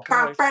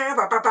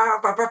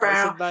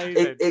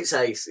 It's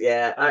ace,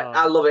 yeah.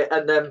 I love it.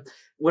 And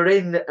we're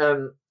in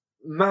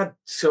mad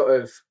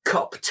sort of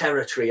cop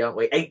territory, aren't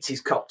we?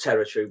 80s cop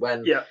territory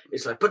when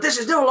it's like, but this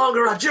is no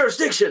longer our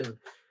jurisdiction.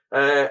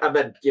 And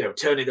then,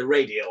 turning the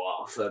radio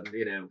off and,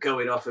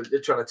 going off and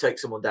trying to take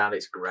someone down.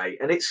 It's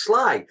great. And it's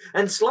Sly.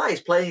 And Sly is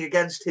playing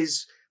against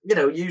his,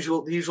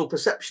 usual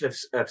perception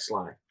of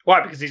Sly.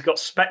 Why? Because he's got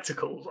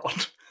spectacles on.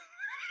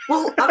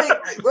 Well, I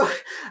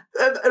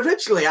mean,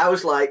 originally I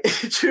was like,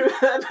 do you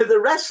remember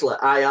the wrestler,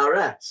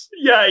 IRS?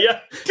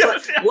 Yeah.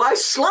 Like, why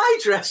Sly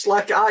dressed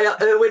like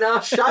Erwin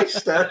R.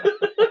 Shyster?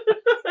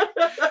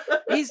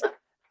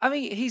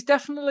 He's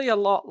definitely a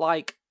lot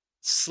like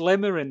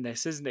slimmer in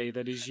this, isn't he?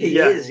 Than he's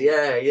usual. He is,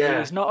 yeah.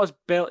 He's not as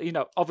built.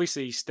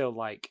 Obviously he's still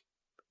like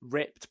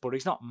ripped, but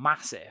he's not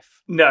massive.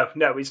 No,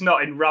 he's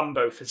not in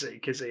Rambo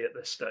physique, is he, at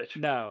this stage?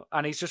 No,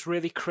 and he's just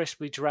really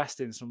crisply dressed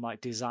in some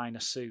like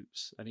designer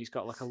suits, and he's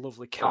got like a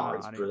lovely car.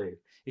 It's brilliant.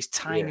 His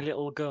tiny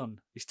little gun,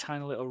 his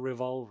tiny little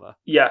revolver.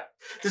 Yeah.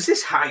 There's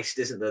this heist,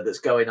 isn't there, that's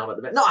going on at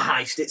the minute? Not a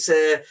heist.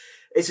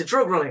 It's a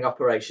drug running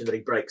operation that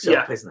he breaks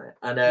up, isn't it?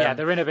 And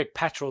they're in a big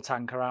petrol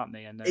tanker, aren't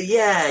they? And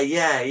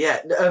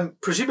yeah.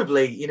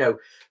 Presumably,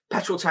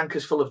 petrol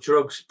tankers full of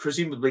drugs,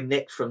 presumably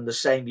nicked from the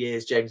same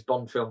year's James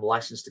Bond film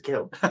License to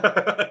Kill.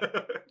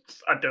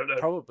 I don't know.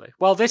 Probably.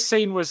 Well, this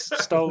scene was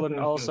stolen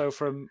also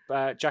from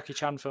Jackie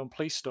Chan film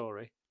Police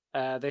Story.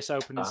 This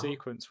opening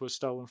sequence was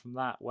stolen from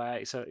that, where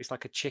it's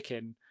like a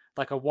chicken,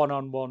 like a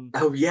one-on-one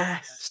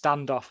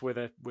standoff with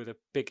a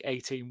big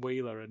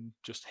 18-wheeler and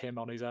just him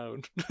on his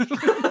own.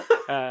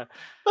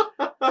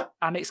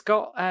 And it's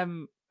got...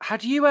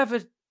 had you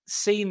ever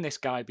seen this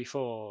guy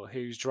before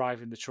who's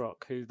driving the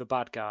truck, who's the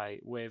bad guy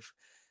with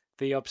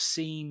the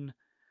obscene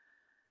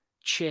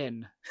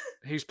chin,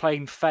 who's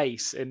playing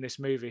Face in this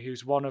movie,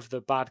 who's one of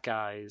the bad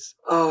guys?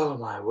 Oh,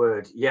 my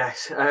word,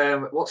 yes.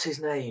 What's his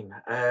name?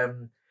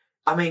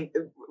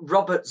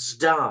 Robert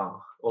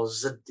Zdar, or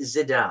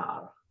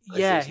Zidar.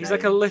 Yeah, he's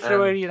like a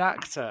Lithuanian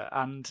actor,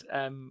 and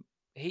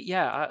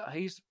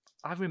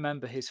I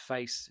remember his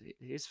face.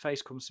 His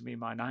face comes to me in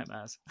my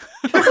nightmares.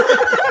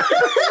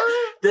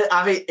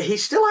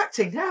 He's still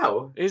acting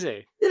now. Is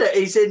he?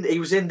 He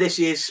was in this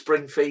year's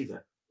Spring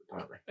Fever,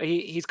 apparently.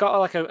 He's got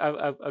like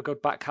a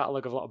good back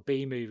catalogue of a lot of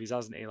B movies,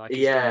 hasn't he? Like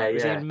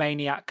he's in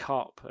Maniac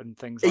Cop and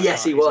things like that.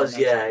 Yes, he was.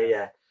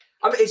 Yeah.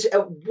 It's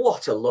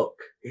what a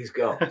look he's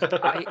got.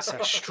 It's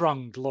a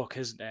strong look,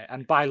 isn't it?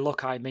 And by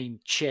look, I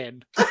mean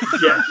chin.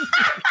 Yeah.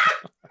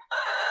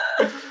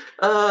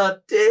 Oh,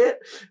 dear.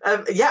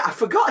 I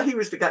forgot he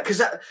was the guy,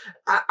 because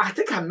I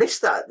think I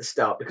missed that at the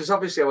start, because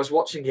obviously I was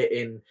watching it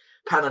in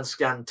Pan and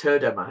Scan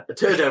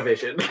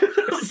Turdovision,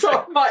 so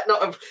I might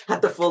not have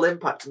had the full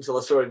impact until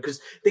I saw him,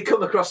 because they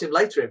come across him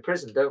later in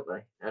prison, don't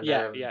they? And,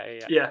 yeah.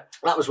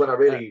 That was when I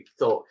really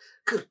thought,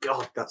 good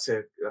God, that's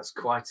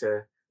quite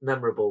a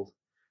memorable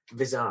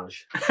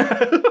visage.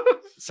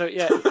 So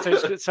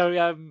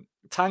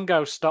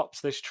Tango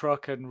stops this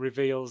truck and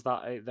reveals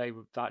that they've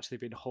actually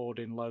been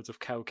hoarding loads of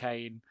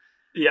cocaine.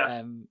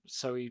 Yeah.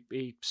 So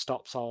he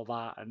stops all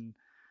that and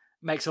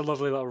makes a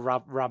lovely little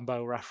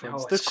Rambo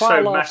reference. Oh, there's quite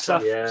a lot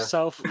of meta.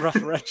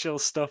 self-referential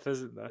stuff,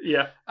 isn't there?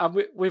 Yeah. And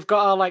we've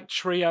got our like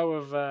trio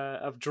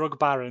of drug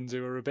barons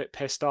who are a bit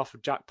pissed off.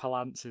 Jack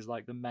Palance is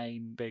like the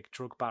main big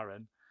drug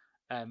baron.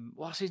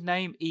 what's his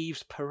name?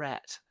 Yves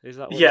Perret. Is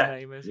that what Yeah.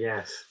 his name is?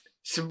 Yes.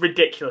 It's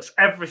ridiculous.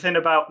 Everything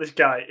about this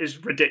guy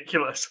is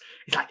ridiculous.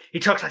 He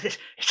talks like this.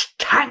 It's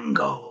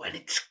tango and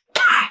it's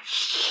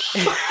cash.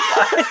 He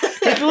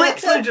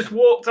literally just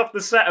walked off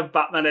the set of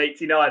Batman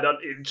 89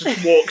 and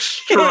just walked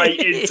straight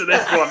into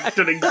this one,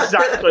 done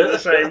exactly the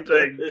same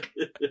thing.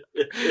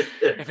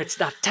 If it's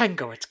not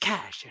tango, it's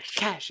cash. If it's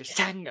cash, it's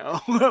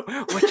tango.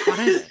 Which one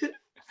is it?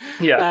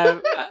 Yeah.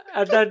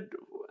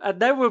 And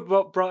then we're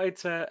brought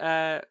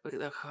into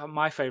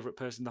my favourite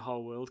person in the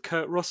whole world,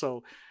 Kurt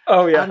Russell.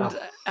 Oh, yeah. And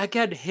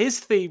again, his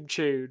theme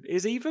tune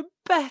is even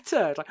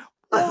better. It's like,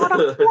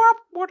 it's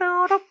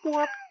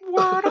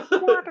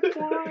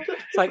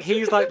like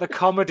he's like the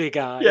comedy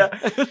guy. Yeah.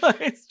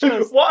 It's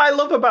just... What I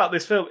love about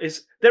this film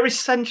is they're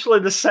essentially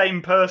the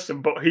same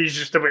person, but he's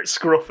just a bit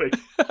scruffy.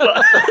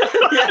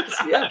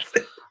 Yes.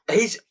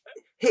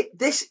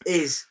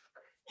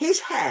 His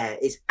hair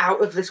is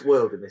out of this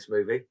world in this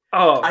movie.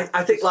 Oh,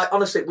 I think, like,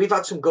 honestly, we've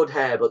had some good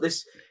hair, but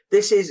this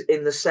is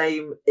in the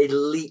same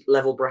elite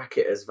level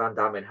bracket as Van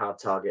Damme in Hard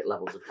Target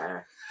levels of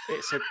hair.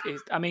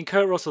 I mean,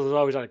 Kurt Russell has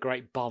always had a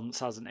great bonce,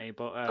 hasn't he?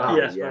 But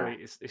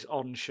it's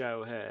on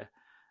show here.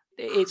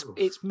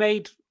 It's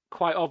made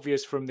quite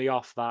obvious from the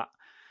off that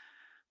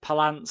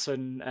Palance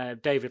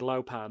and David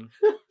Lopan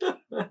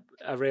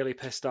are really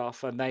pissed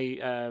off, and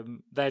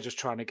they're just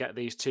trying to get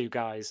these two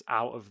guys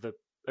out of the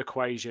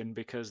equation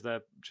because they're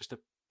just a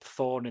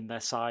thorn in their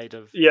side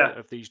of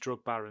these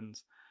drug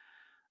barons.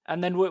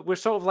 And then we're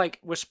sort of like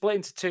we're split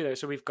into two though.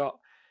 So we've got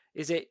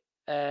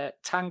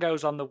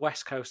Tango's on the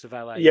west coast of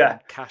LA, and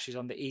Cash is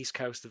on the east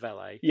coast of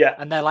LA. Yeah,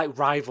 and they're like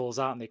rivals,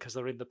 aren't they? Because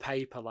they're in the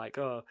paper. Like,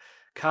 oh,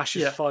 Cash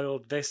has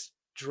foiled this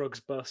drugs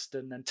bust,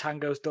 and then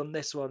Tango's done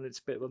this one. It's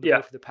a bit of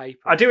the paper.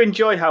 I do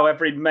enjoy how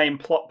every main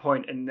plot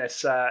point in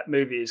this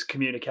movie is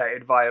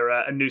communicated via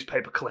a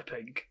newspaper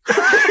clipping.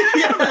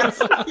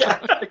 Yes, yeah.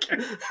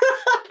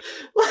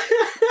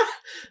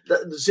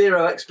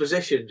 Zero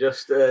exposition,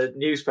 just a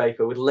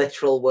newspaper with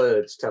literal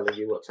words telling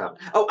you what's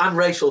happening. Oh, and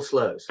racial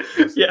slurs.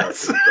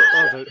 Yes.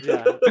 Oh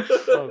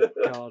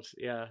God,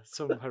 yeah,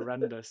 some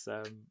horrendous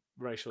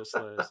racial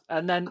slurs.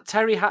 And then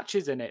Terry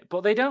Hatcher's in it,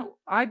 but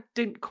I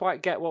didn't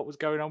quite get what was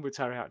going on with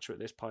Terry Hatcher at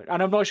this point,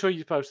 and I'm not sure you're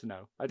supposed to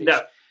know.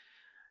 No,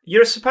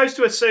 you're supposed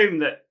to assume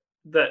that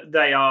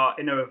they are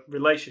in a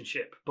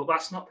relationship, but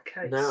that's not the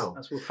case. No,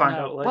 as we'll find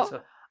out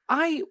later.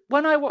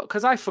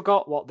 Because I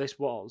forgot what this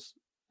was.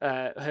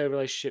 Her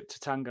relationship to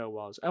Tango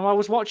was, and I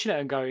was watching it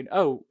and going,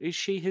 "Oh, is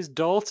she his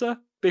daughter?"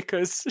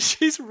 Because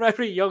she's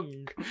very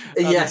young.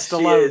 Yes, she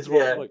is.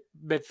 Like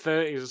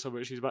mid-30s or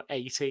something. She's about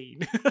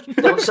 18.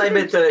 Don't say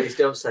mid-30s.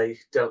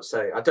 Don't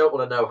say. I don't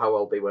want to know how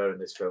old they were in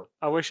this film.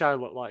 I wish I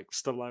looked like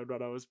Stallone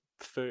when I was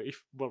 30.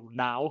 Well,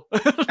 now.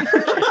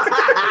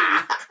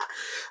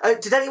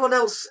 Did anyone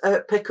else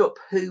pick up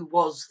who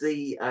was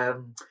the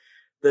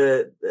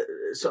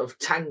sort of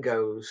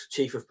Tango's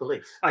chief of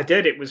police? I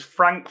did. It was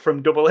Frank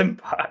from Double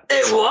Impact.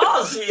 It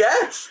was,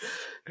 yes.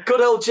 Good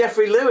old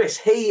Jeffrey Lewis.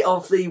 He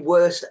of the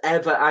worst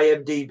ever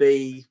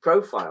IMDb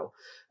profile.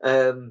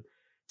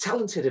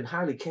 Talented and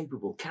highly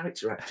capable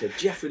character actor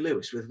Jeffrey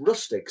Lewis with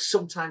rustic,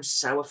 sometimes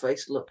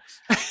sour-faced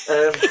looks.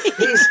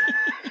 He's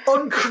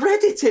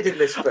uncredited in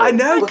this film. I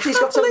know, but he's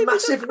got a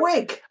massive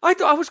wig. I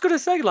was going to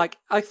say, like,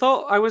 I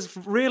thought I was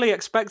really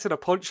expecting a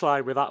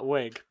punchline with that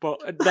wig, but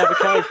it never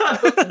came.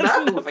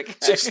 No,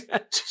 just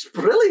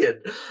brilliant.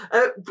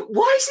 But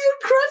why is he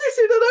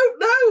uncredited? I don't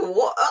know.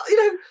 What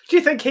Do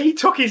you think he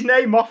took his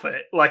name off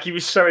it? Like he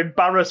was so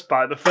embarrassed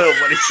by the film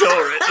when he saw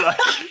it.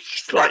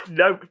 Like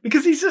no,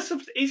 because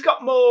he's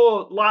got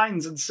more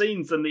lines and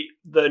scenes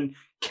than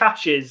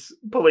Cash's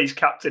police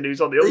captain,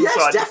 who's on the other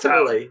side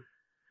definitely. of town.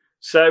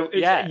 So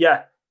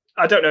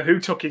I don't know who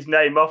took his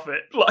name off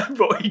it,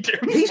 but he did.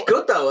 He's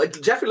good though.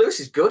 Jeffrey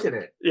Lewis is good in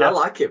it. Yeah. I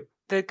like him.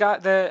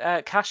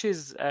 The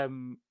Cash's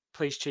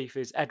police chief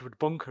is Edward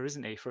Bunker,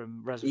 isn't he,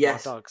 from Reservoir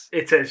Dogs?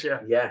 It is,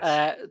 yeah.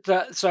 Yes.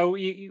 So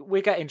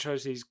we get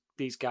intros to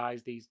these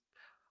guys, these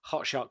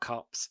hotshot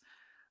cops,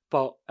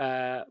 but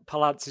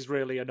Palance is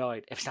really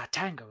annoyed. If it's not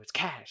Tango, it's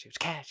Cash. If it's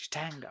Cash, it's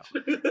Tango.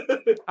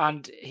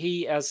 And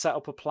he has set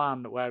up a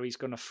plan where he's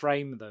going to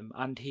frame them,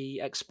 and he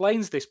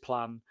explains this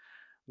plan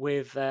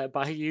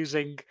by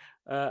using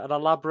an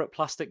elaborate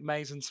plastic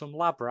maze and some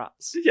lab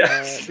rats.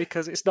 Yes.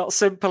 Because it's not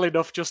simple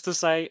enough just to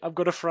say, I'm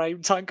going to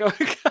frame Tango.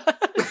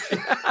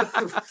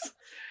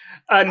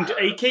 And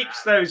he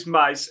keeps those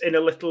mice in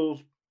a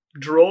little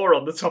drawer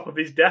on the top of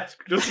his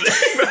desk, doesn't he?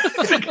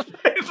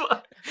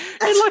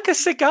 In like a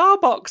cigar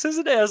box,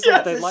 isn't it? Or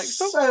something? Yeah,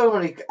 so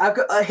many. I've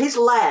got his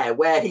lair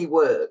where he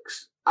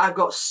works. I've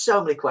got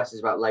so many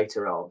questions about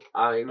later on.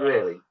 I mean,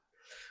 really.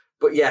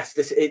 But yes,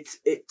 it's.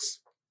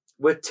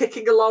 We're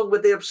ticking along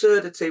with the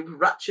absurdity,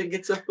 ratcheting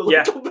it up a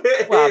little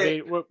bit.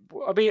 Well,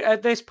 I mean,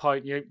 at this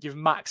point, you've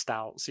maxed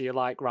out, so you're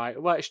like, right,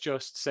 let's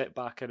just sit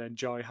back and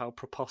enjoy how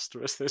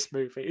preposterous this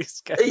movie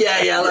is.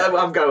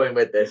 I'm going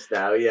with this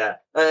now. Yeah,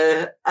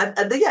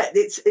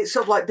 it's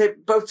sort of like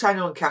both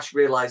Tango and Cash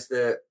realise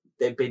that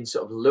they've been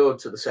sort of lured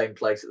to the same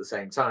place at the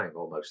same time.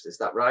 Almost, is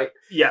that right?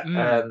 Yeah.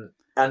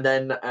 And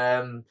then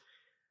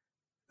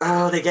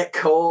they get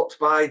caught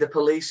by the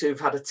police who've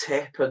had a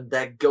tip, and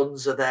their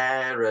guns are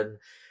there, and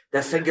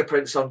their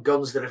fingerprints on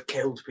guns that have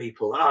killed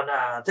people. Oh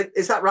no,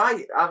 is that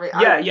right? I mean,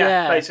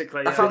 yeah,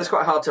 basically. I found this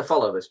quite hard to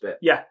follow, this bit.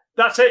 Yeah,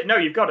 that's it. No,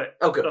 you've got it.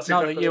 Oh, good.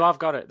 No, you have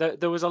got it.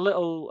 There was a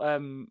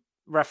little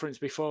reference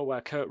before where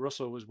Kurt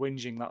Russell was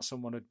whinging that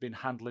someone had been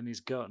handling his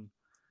gun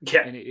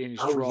in his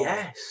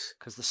drawer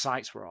because the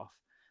sights were off.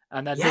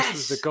 And then this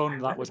was the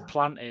gun that was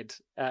planted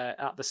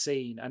at the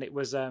scene, and it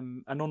was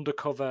an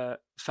undercover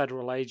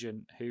federal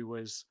agent who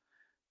was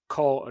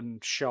caught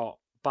and shot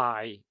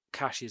by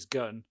Cash's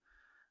gun.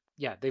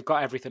 Yeah, they've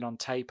got everything on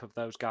tape of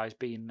those guys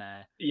being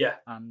there. Yeah.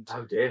 And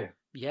oh dear.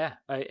 Yeah,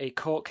 a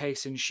court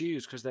case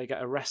ensues because they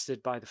get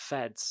arrested by the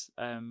feds,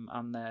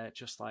 and they're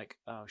just like,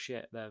 oh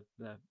shit, they're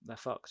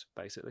fucked,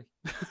 basically.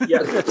 Yeah,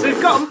 so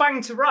they've got them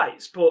banged to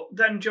rights, but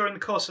then during the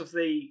course of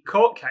the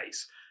court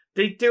case,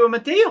 they do them a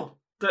deal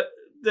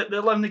that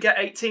they'll only get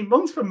 18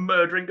 months for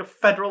murdering a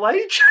federal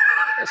agent.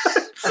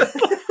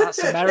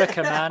 That's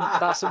America, man.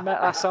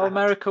 That's how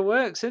America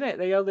works, isn't it?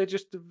 They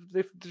just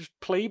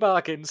plea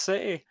bargain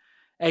city.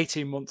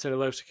 18 months in a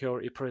low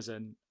security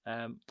prison.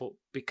 But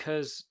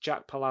because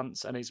Jack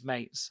Palance and his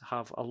mates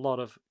have a lot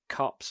of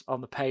cops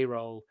on the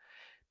payroll,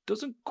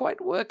 doesn't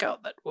quite work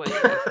out that way.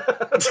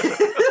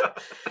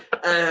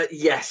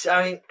 Yes,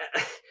 I mean,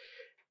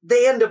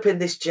 they end up in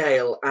this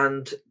jail,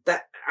 and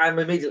that I'm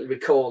immediately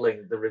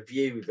recalling the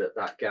review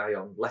that guy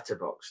on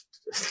Letterboxd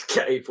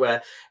gave,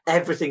 where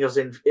everything is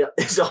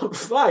on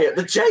fire.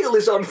 The jail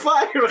is on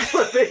fire as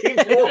they're being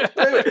walked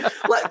through it.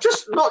 Like,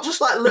 not just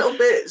like little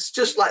bits,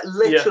 just like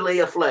literally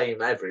a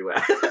flame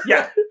everywhere.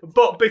 Yeah,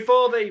 but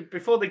before they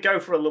go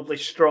for a lovely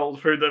stroll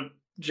through the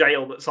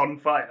jail that's on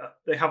fire,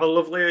 they have a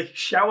lovely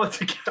shower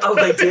together. Oh,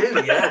 they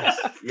do.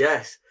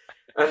 Yes.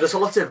 And there's a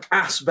lot of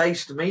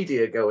ass-based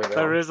media going on.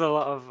 There is a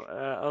lot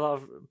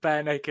of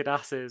bare naked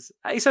asses.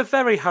 It's a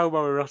very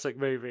homoerotic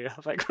movie, I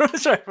think.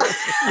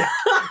 Yeah.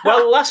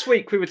 Well, last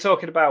week we were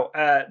talking about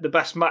the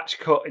best match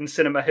cut in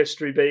cinema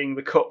history being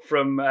the cut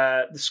from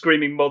the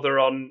Screaming Mother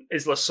on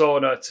Isla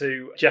Sorna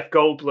to Jeff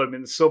Goldblum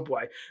in the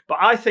subway. But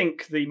I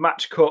think the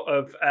match cut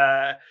of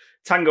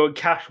Tango and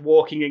Cash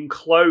walking in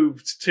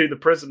clothed to the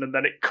prison and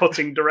then it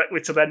cutting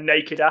directly to their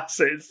naked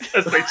asses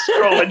as they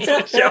stroll into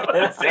the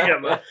shower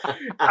together.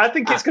 I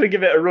think it's going to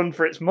give it a run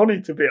for its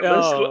money, to be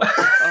honest.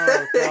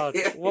 Oh God,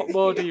 what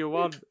more do you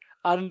want?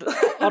 And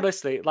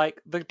honestly, like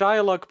the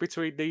dialogue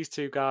between these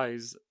two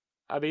guys,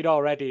 I mean,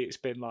 already it's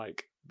been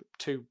like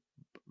two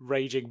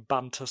raging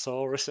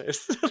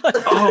bantersauruses.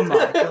 Oh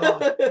my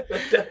God.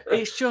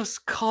 It's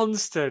just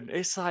constant.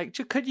 It's like,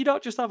 could you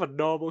not just have a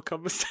normal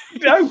conversation?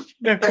 No,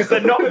 because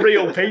they're not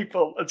real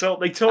people at all.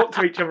 They talk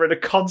to each other in a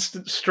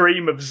constant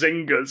stream of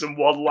zingers and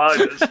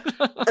one-liners.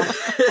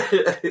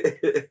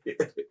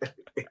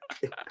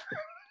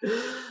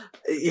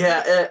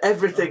 Yeah,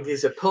 everything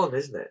is a pun,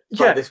 isn't it?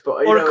 Yeah,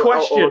 or a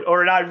question,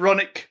 or an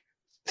ironic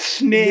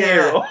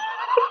sneer. Yeah.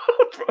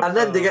 And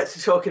then they get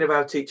to talking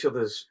about each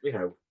other's,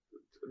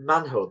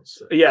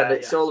 manhoods. Yeah, and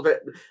it's all a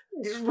bit.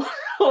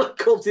 What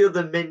called the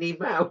other Minnie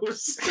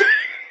Mouse?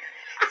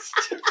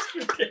 It's just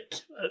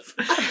ridiculous.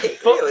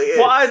 But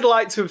what I'd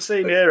like to have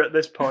seen here at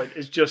this point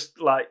is just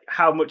like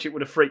how much it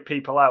would have freaked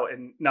people out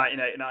in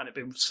 1989. It'd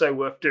been so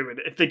worth doing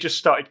it if they just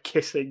started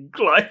kissing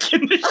like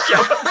in the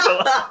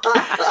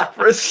shower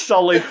for a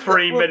solid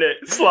 3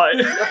 minutes. Like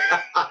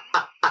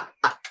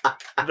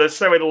they're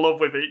so in love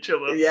with each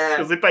other,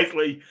 because they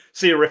basically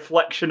see a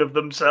reflection of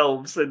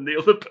themselves in the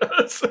other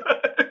person.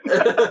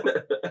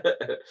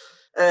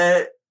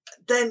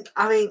 Then,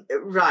 I mean,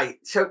 right,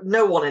 so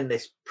no one in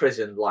this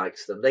prison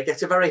likes them. They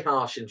get a very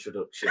harsh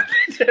introduction.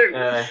 They do.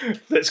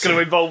 That's going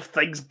to involve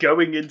things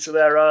going into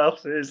their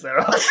arses.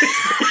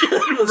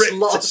 There's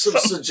lots of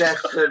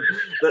suggestion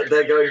that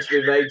they're going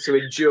to be made to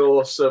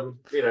endure some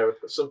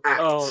acts.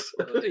 Oh,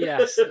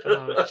 yes.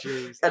 Oh,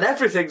 jeez. And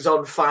everything's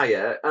on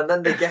fire, and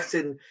then they get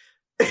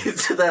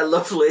into their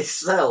lovely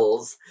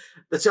cells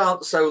that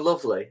aren't so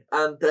lovely.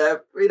 And,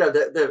 they're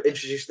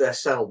introduced to their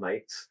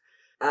cellmates.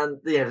 And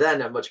they're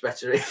not much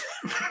better either.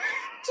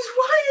 Just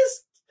why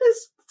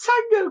has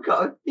Tango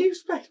got a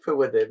newspaper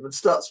with him and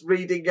starts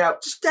reading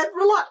out, just dead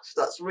relaxed,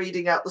 starts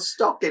reading out the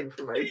stock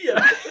information.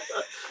 Yeah.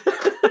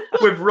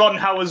 With Ron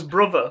Howard's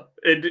brother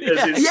as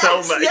his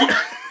cellmate. Yeah.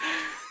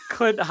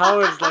 Clint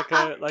Howard's like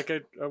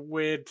a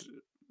weird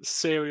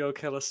serial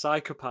killer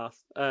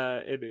psychopath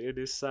in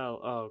his cell.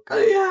 Oh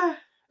god. Yeah.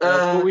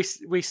 But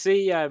we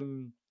see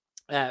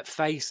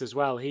Face as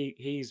well.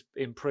 He's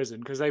in prison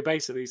because they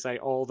basically say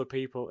all the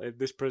people in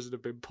this prison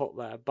have been put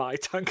there by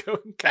Tango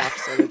and Cash.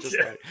 So they're just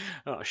like,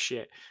 oh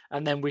shit.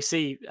 And then we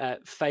see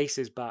Face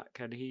is back,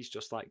 and he's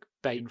just like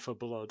bane for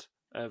blood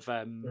of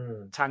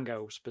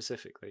Tango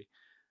specifically.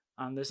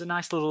 And there's a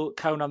nice little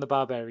Conan the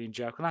Barbarian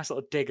joke, a nice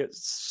little dig at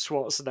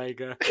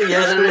Schwarzenegger.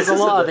 Yeah, there's a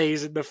lot of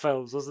these in the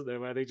films, wasn't there,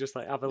 where they just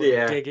like have a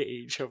little dig at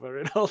each other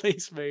in all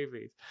these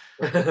movies.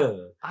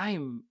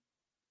 I'm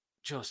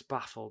just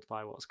baffled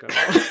by what's going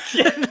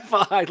on.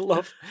 But I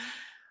love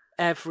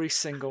every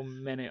single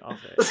minute of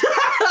it.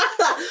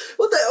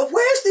 Well,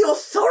 where's the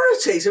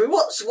authorities? I mean,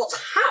 what's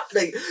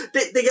happening?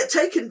 They get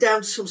taken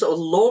down to some sort of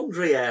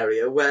laundry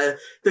area where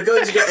they're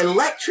going to get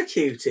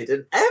electrocuted,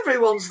 and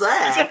everyone's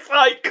there. It's a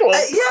fight club.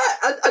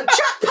 And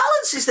Jack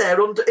Palance is there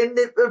in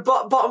the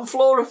bottom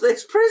floor of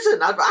this prison.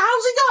 How's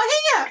he got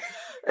here?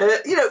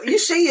 You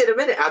see in a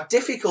minute how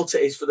difficult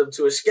it is for them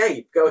to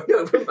escape going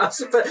over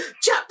massive. But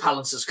Jack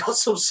Palance has got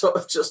some sort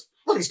of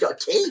he's got a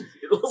key.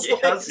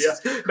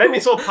 Maybe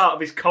it's all part of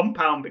his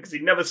compound because he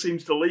never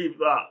seems to leave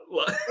that.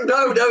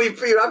 No,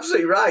 you're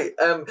absolutely right.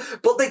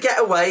 But they get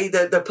away.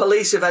 The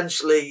police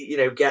eventually,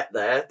 get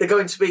there. They're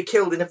going to be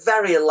killed in a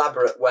very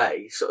elaborate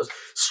way, sort of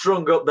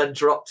strung up, then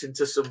dropped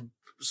into some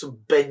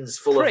bins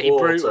full pretty of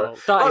water. Brutal.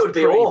 That would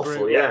be awful.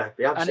 Brutal. Yeah, it'd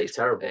be absolutely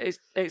terrible.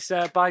 It's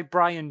by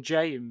Brian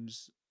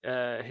James.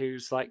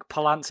 Who's like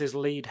Palance's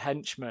lead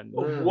henchman.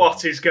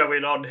 What is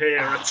going on here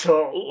at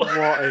all?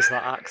 What is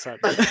that accent?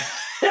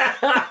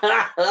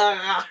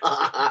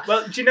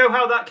 Well, do you know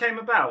how that came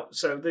about?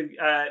 So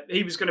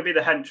he was going to be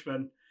the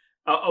henchman.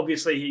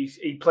 Obviously,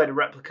 he played a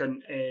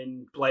replicant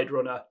in Blade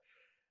Runner,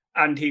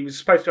 and he was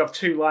supposed to have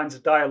 2 lines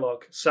of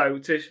dialogue. So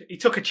he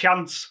took a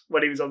chance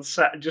when he was on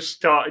set and just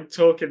started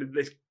talking in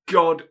this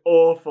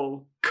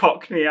god-awful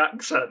Cockney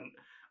accent.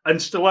 And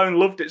Stallone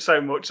loved it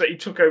so much that he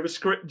took over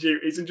script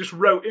duties and just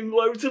wrote him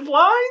loads of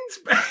lines,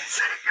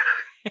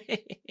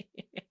 basically.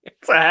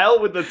 To hell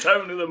with the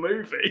tone of the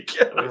movie.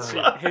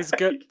 He's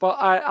good. But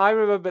I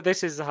remember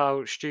this is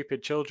how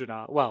stupid children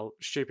are. Well,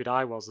 stupid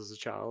I was as a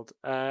child.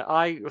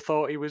 I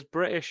thought he was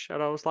British,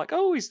 and I was like,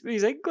 oh, he's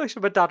English.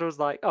 And my dad was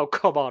like, oh,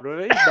 come on,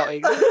 he's not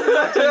English.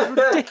 It's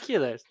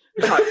ridiculous.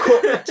 He's like,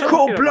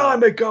 call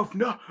blimey,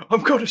 governor.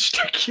 I'm going to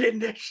stick you in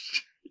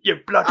this. You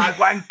bloody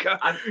wanker.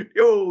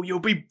 You'll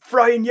be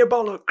frying your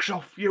bollocks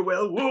off, you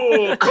will.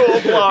 Oh,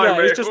 cool,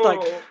 blimey. It's just like,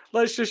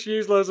 let's just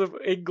use loads of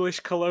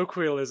English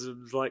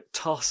colloquialisms like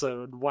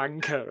tosser and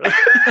wanker.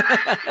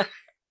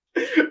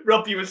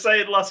 Rob, you were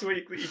saying last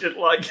week that you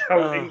didn't like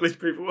how English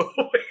people were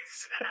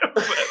always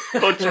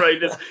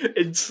portrayed as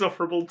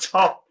insufferable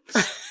tops.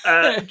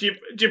 Do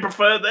you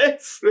prefer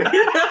this?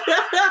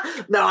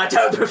 No, I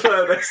don't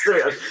prefer this.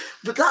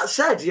 But that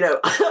said,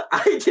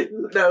 I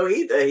didn't know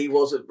either he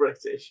wasn't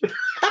British.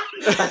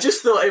 I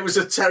just thought it was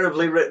a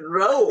terribly written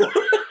role.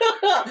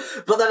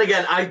 But then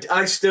again,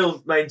 I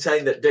still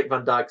maintain that Dick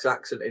Van Dyke's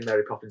accent in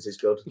Mary Poppins is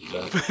good.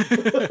 So.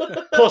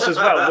 Plus, as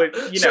well,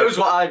 shows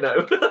what I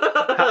know.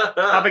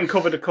 Having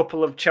covered a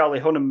couple of Charlie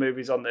Hunnam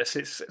movies on this,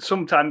 it's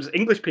sometimes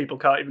English people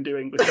can't even do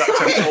English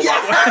accents all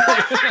that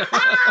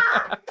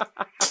way.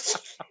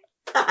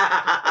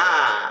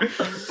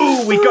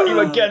 Ooh, we got you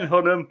again,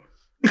 Hunnam.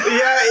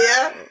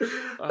 Yeah.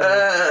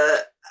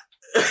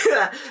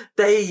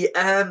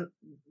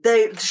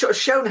 They sort of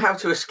shown how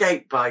to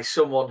escape by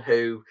someone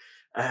who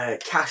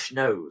Cash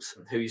knows,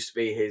 who used to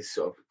be his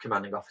sort of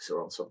commanding officer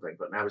on something,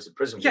 but now is a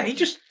prison. Yeah, he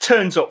just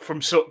turns up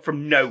from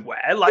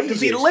nowhere. Like, does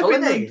he live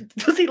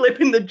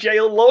in the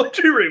jail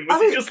laundry room?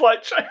 Was he just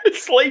like trying to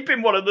sleep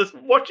in one of the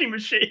washing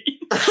machines?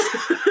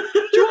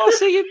 Do you want to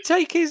see him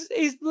take his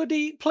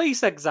bloody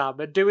police exam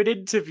and do an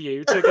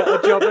interview to get a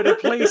job in a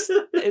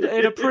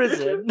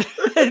prison?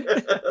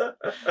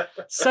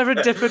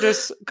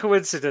 Serendipitous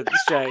coincidence,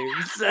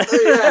 James.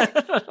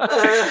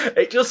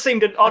 It just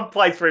seemed an odd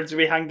place for him to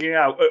be hanging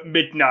out at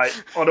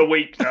midnight on a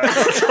weeknight.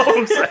 That's all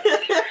I'm saying.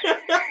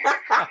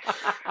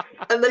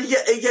 And then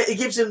he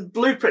gives him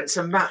blueprints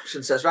and maps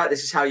and says, right,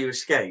 this is how you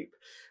escape.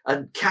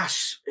 And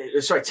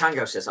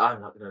Tango says,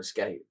 I'm not going to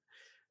escape.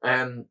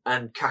 And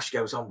Cash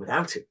goes on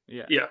without him.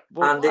 Yeah.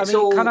 Well, and it's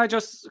all... Can I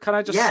just?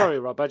 Yeah. Sorry,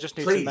 Rob. I just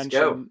need Please, to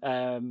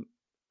mention,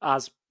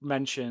 as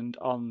mentioned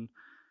on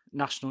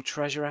National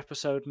Treasure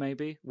episode,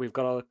 maybe we've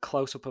got a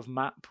close up of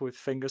map with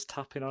fingers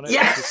tapping on it.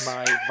 Yes! This is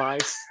my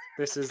vice.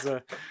 This is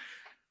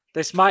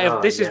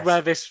is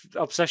where this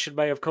obsession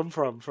may have come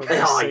from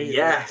this scene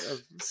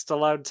of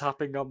Stallone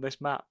tapping on this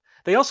map.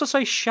 They also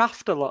say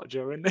shaft a lot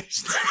during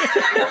this.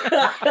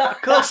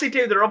 Of course they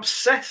do. They're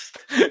obsessed.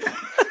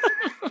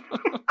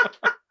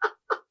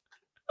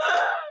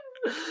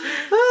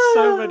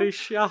 So many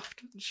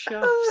shafts.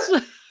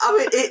 I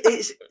mean,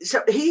 it's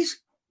so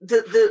he's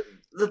the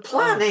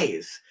plan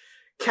is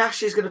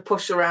Cash is going to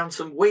push around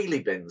some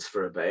wheelie bins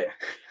for a bit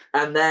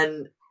and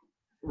then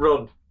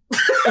run.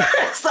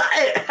 Is that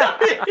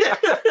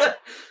it?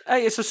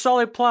 Hey, it's a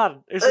solid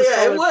plan.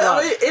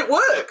 It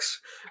works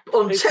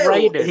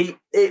until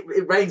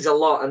it rains a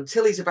lot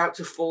until he's about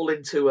to fall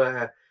into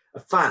a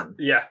fan.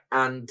 Yeah,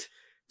 and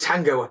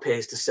Tango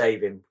appears to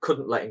save him.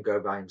 Couldn't let him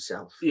go by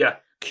himself. Yeah.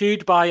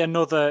 Cued by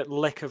another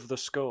lick of the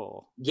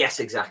score. Yes,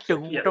 exactly.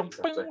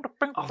 Exactly.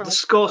 Oh, the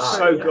score's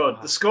so good.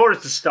 The score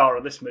is the star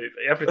of this movie.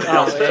 Everything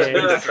else is. It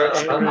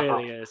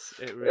really is.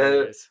 It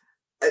really is.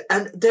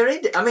 And they're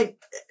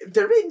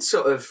in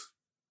sort of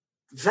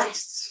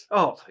vests.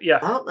 Oh, yeah.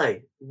 Aren't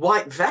they?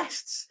 White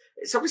vests.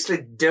 It's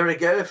obviously de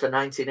rigueur for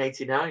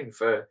 1989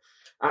 for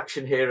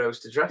action heroes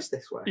to dress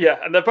this way. Yeah,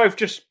 and they're both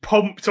just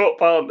pumped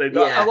up, aren't they?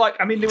 Yeah.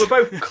 They were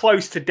both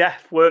close to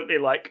death, weren't they?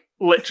 Like,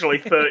 literally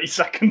 30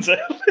 seconds early.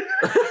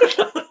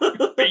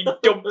 being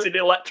dumped in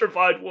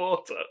electrified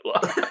water.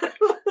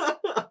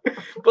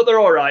 But they're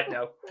all right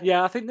now.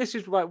 Yeah, I think this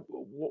is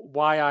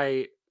why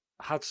I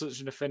had such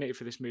an affinity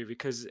for this movie,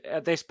 because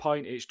at this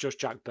point it's just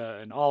Jack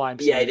Burton. All I'm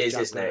seeing it is,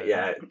 Jack isn't Burton it?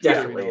 Yeah,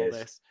 definitely doing all is.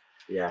 this.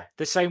 Yeah.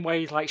 The same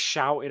way he's like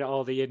shouting at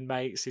all the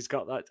inmates. He's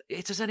got that.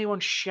 Does anyone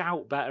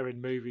shout better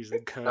in movies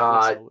than Kurt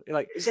Russell?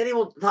 Like, is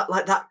anyone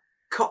that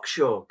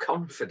cocksure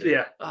confident?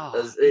 Yeah.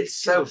 It's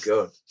so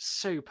good.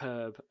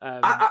 Superb.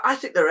 I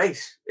think they're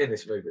ace in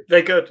this movie.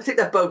 They're good. I think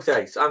they're both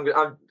ace.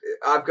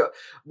 I've got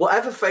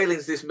whatever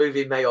failings this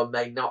movie may or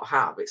may not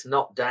have. It's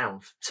not down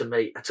to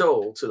me at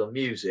all to the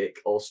music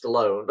or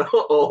Stallone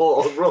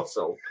or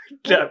Russell.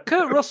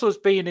 Kurt Russell's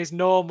being his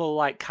normal,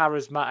 like,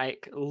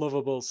 charismatic,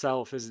 lovable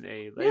self, isn't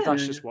he? Like,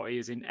 that's just what he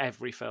is in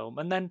every film.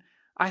 And then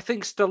I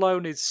think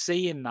Stallone is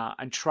seeing that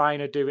and trying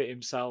to do it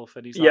himself,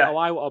 and he's like, "Oh,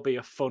 I want to be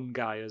a fun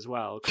guy as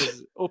well."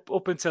 Because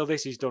up until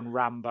this, he's done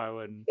Rambo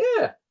and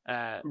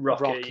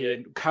Rocky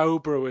and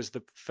Cobra was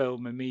the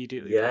film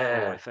immediately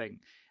before, I think,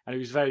 and he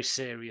was very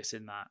serious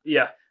in that.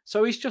 Yeah.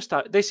 So he's just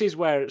this is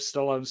where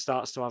Stallone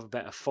starts to have a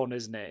bit of fun,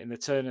 isn't it? In the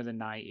turn of the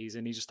 90s,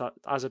 and he just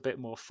has a bit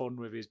more fun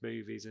with his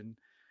movies. And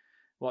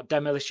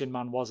Demolition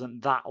Man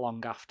wasn't that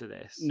long after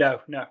this. No.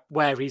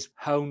 Where he's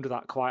honed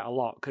that quite a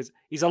lot, because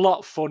he's a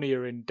lot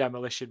funnier in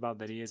Demolition Man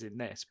than he is in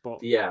this.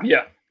 But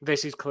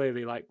this is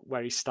clearly like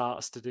where he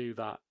starts to do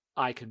that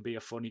I can be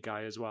a funny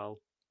guy as well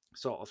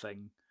sort of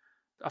thing.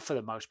 For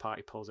the most part,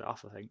 he pulls it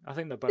off, I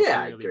think they're both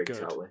really good.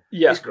 Totally.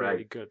 Yeah, it's great.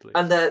 Really good.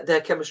 And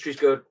their chemistry's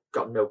good.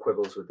 Got no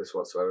quibbles with this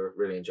whatsoever.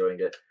 Really enjoying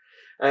it.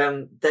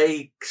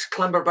 They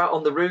clamber about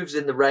on the roofs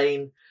in the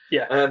rain.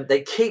 Yeah.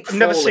 They keep I've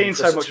never seen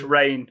so much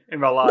rain in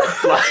my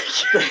life.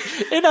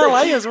 In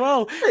LA as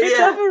well. It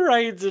never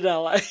rains in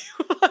LA.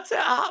 It's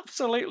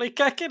absolutely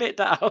kicking it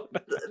down.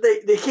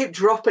 They keep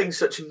dropping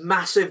such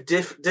massive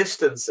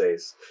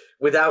distances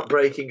without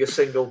breaking a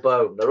single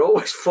bone. They're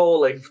always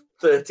falling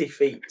 30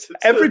 feet.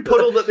 Every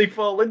puddle that they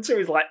fall into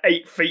is like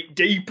 8 feet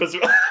deep as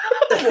well.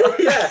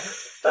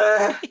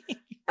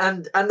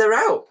 And they're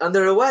out and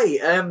they're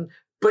away.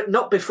 But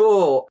not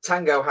before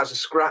Tango has a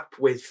scrap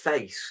with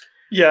Face.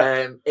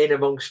 Yeah. In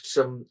amongst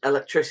some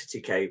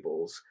electricity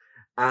cables,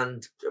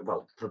 and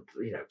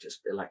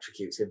just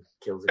electrocutes him,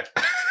 kills him.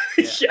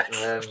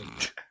 Yes.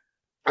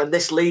 And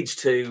this leads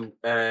to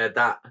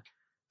that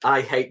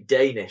 "I hate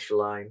Danish"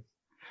 line,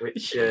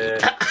 which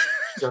is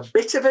a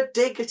bit of a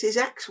dig at his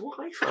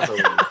ex-wife, I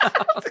believe.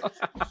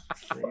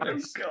 Oh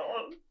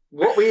God!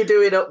 What were you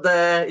doing up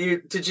there?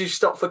 Did you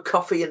stop for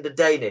coffee and a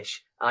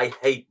Danish? I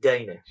hate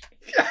Danish.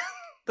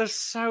 There's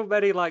so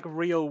many like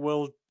real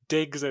world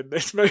digs in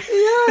this movie,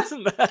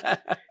 isn't there?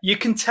 You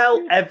can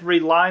tell every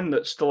line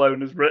that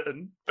Stallone has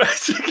written,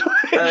 basically.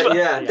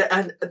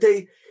 And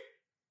they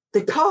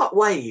part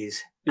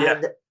ways. Yeah.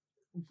 And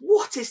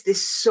what is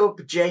this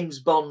sub James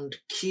Bond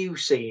Q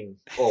scene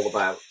all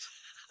about?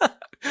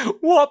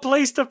 What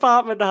police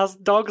department has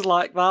dogs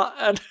like that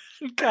and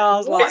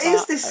cars like that?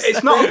 What is this?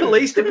 It's not a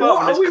police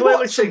department. It's clearly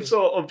watching? some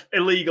sort of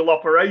illegal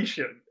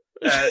operation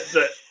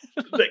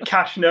that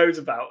Cash knows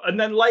about. And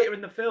then later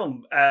in the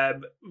film,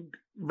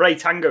 Ray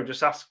Tango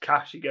just asks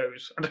Cash, he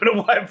goes, I don't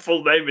know why I'm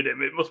full naming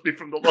him, it must be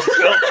from the Lost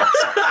Girl.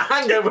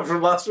 Hangover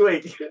from last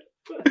week.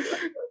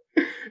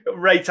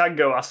 Ray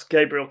Tango asks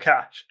Gabriel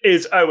Cash,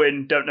 is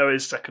Owen, don't know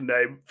his second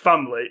name,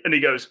 family? And he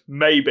goes,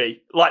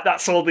 maybe. Like,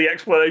 that's all the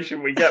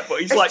explanation we get,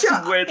 but he's like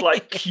some weird,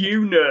 like,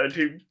 Q nerd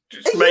who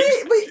just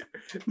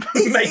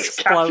makes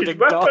exploding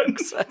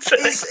dogs.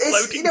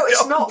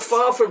 It's not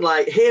far from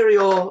like, here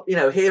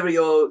are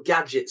your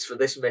gadgets for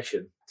this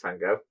mission,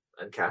 Tango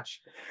and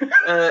Cash.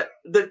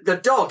 The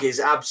dog is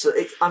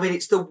absolutely. I mean,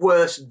 it's the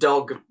worst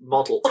dog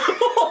model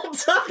of all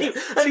time.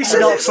 And he says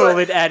not it's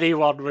fooling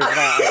anyone with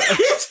that.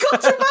 It's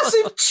got a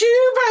massive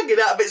tube hanging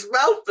out of its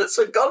mouth that's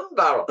a gun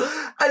barrel,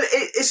 and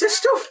it's a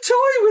stuffed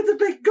toy with a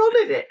big gun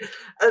in it.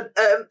 And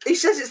he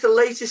says it's the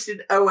latest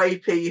in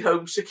OAP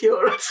home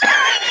security.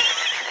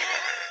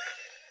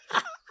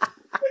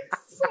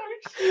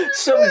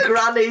 Some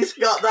granny's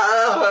got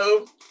that at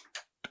home.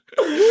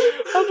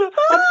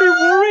 I'd be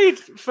worried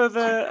for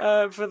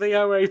the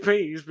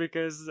OAPs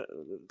because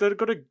they're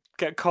going to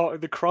get caught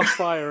in the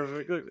crossfire of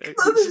an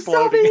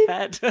exploding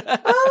head.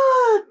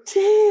 Oh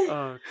dear!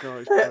 Oh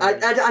god!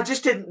 I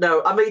just didn't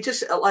know. I mean,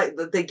 just like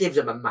they give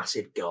him a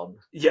massive gun.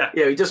 Yeah,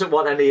 he doesn't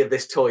want any of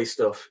this toy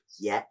stuff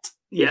yet.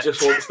 He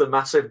just wants the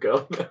massive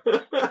gun.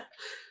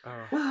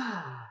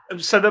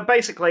 So they're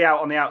basically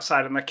out on the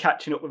outside and they're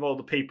catching up with all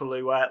the people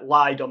who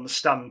lied on the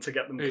stand to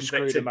get them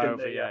convicted.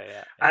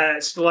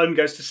 Stallone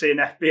goes to see an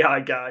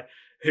FBI guy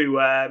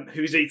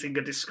who's eating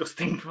a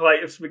disgusting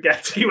plate of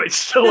spaghetti, which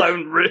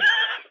Stallone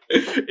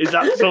is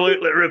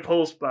absolutely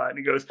repulsed by. And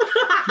he goes,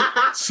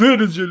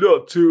 "Soon as you're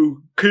not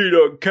too keen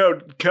on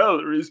counting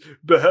calories,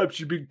 perhaps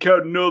you've been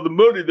counting all the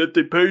money that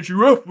they paid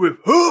you off with."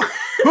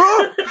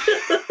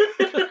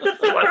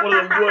 It's like one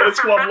of the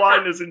worst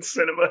one-liners in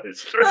cinema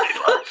history.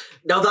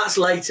 No, that's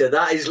later.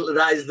 There's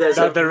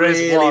a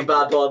really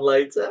bad one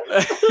later.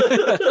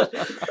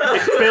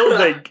 It's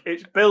building.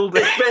 It's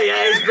building.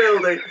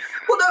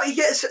 Well, no,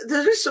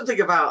 there is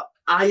something about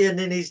iron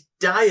in his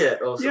diet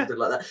or something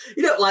like that.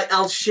 You know, like,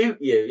 I'll shoot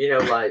you, you know,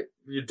 like,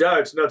 your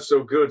diet's not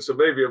so good, so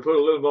maybe I'll put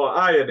a little more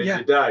iron in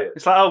your diet.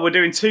 It's like, oh, we're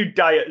doing 2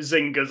 diet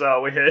zingers,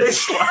 are we here?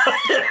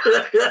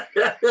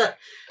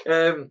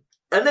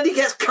 And then he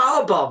gets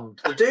car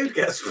bombed. The dude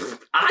gets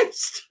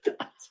iced.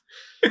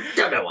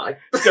 Don't know why.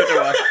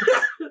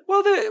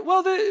 Well,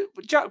 the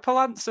Jack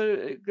Palance,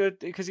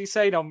 because he's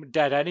saying I'm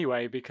dead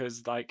anyway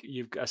because like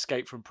you've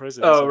escaped from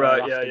prison. Oh so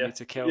right, they're after me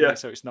to kill me,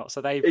 so it's not.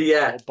 So they put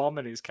a bomb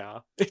in his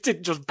car. It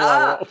didn't just blow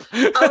up.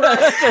 It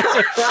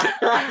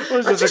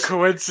was just a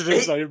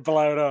coincidence that it blew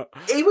up.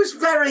 He was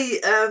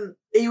very.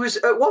 He was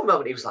at one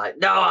moment. He was like,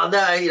 "No, I'll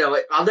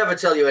never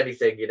tell you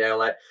anything." You know,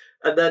 like.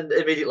 And then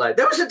immediately, like,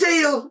 there was a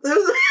deal.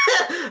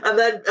 And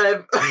then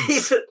he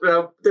said,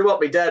 "Well, they want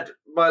me dead.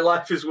 My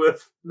life is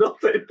worth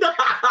nothing.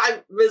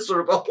 I'm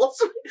miserable."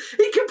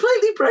 He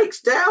completely breaks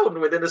down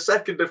within a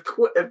second of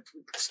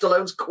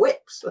Stallone's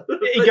quips.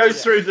 He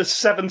goes through the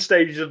 7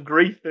 stages of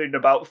grief in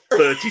about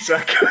 30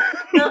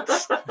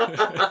 seconds.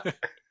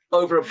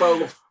 Over a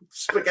bowl of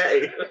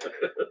spaghetti.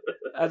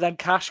 And then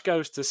Cash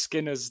goes to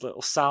Skinner's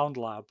little sound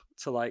lab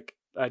to, like,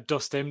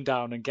 dust him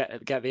down and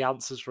get the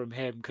answers from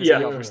him because he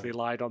obviously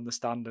lied on the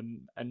stand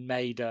and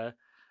made a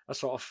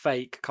sort of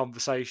fake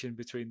conversation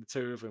between the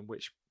two of them,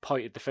 which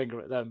pointed the finger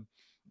at them.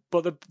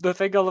 But the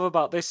thing I love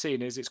about this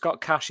scene is it's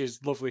got Cash's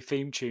lovely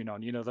theme tune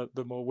on, you know,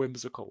 the more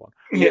whimsical one.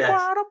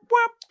 Yeah.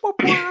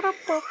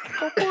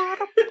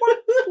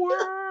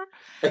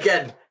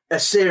 Again, a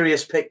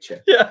serious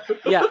picture. Yeah,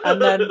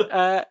 and then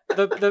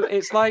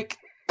it's like.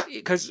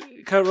 Because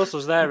Kurt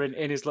Russell's there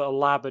in his little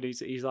lab and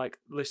he's like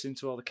listening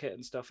to all the kit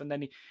and stuff, and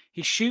then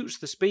he shoots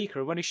the speaker,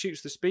 and when he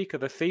shoots the speaker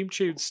the theme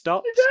tune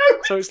stops.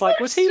 So it's like,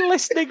 was he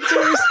listening to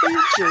his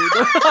theme tune?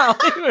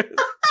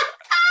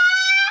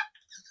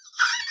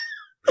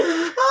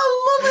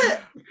 I love it.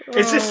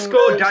 Is this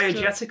score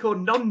diegetic or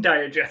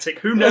non-diegetic?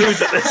 Who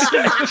knows at this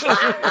stage?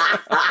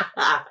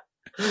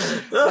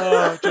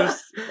 I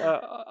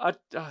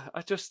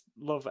just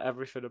love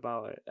everything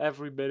about it.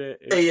 Every minute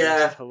is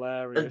just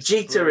hilarious. And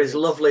Jeter is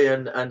lovely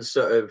and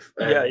sort of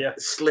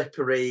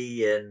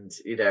slippery, and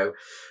you know,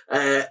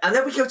 and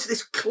then we go to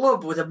this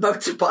club with a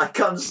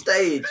motorbike on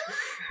stage.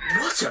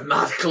 What a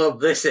mad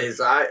club this is!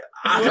 I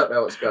don't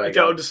know what's going on. I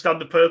don't understand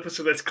the purpose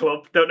of this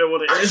club. Don't know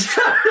what it is.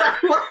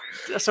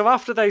 So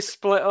after they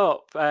split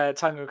up,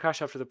 Tango and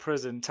Cash after the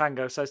prison,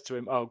 Tango says to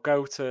him, "Oh,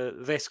 go to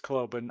this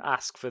club and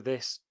ask for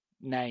this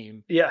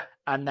name,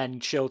 and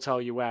then she'll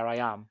tell you where I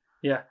am."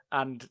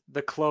 And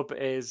the club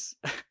is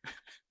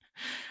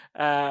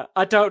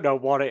I don't know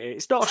what it is.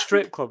 It's not a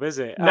strip club, is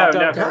it? No.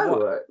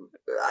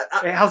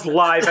 It has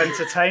live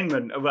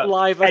entertainment.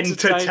 Live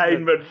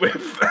entertainment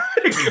with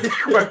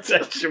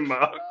quotation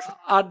marks.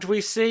 And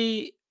we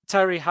see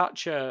Terry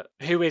Hatcher,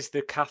 who is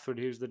the Catherine,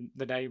 who's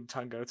the name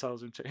Tango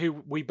tells him to,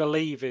 who we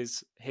believe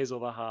is his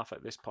other half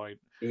at this point.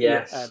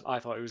 Yes. I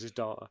thought it was his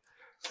daughter.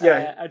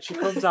 And she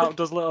comes out and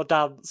does a little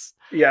dance.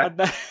 And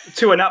then...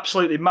 to an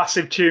absolutely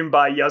massive tune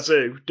by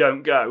Yazoo,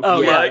 Don't Go.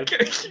 Oh,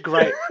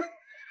 great.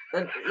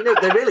 And, you know,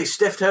 they really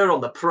stiffed her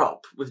on the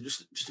prop with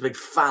just a big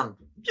fan.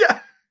 Yeah.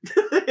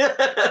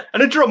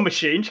 And a drum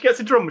machine. She gets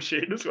a drum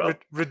machine as well.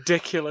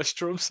 Ridiculous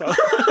drum sound.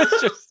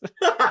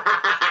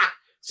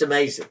 It's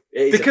amazing.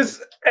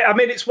 Because, I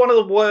mean, it's one of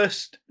the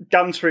worst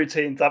dance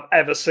routines I've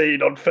ever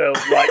seen on film.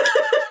 Like...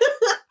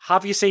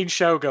 Have you seen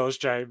Showgirls,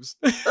 James?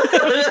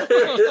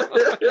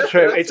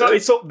 True.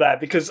 It's up there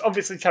because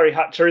obviously Terry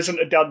Hatcher isn't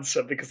a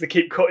dancer because they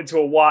keep cutting to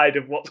a wide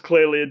of what's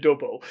clearly a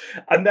double,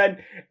 and then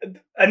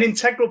an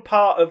integral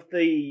part of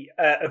the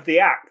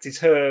act is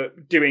her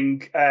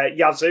doing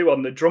Yazoo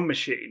on the drum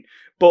machine.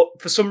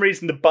 But for some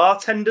reason, the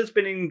bartender's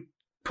been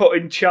put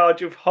in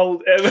charge of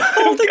holding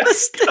her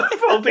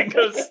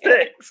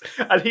sticks,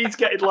 and he's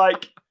getting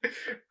like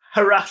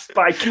harassed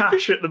by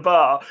Cash at the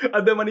bar,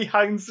 and then when he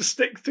hangs the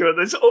sticks to her,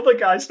 this other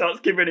guy starts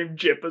giving him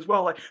jip as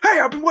well, like, "Hey,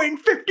 I've been waiting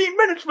 15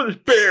 minutes for this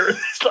beer." And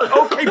it's like,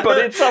 "Okay, but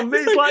it's on me."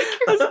 It's like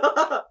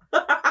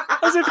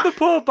as if the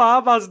poor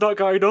barman's not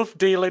got enough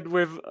dealing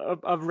with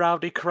a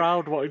rowdy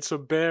crowd wanting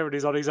some beer, and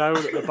he's on his own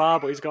at the bar,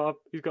 but he's got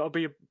to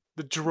be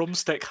the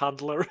drumstick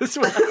handler as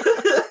well.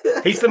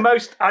 He's the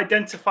most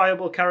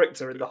identifiable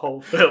character in the whole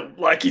film.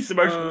 Like, he's the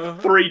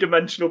most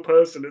three-dimensional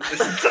person in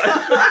this entire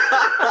film.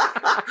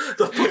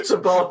 The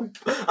Butterbomb.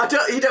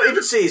 You don't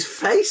even see his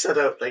face, I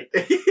don't think.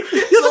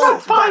 He's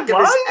about 5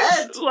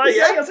 lines. Like, he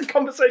has a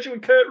conversation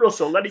with Kurt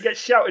Russell, then he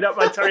gets shouted at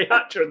by Terry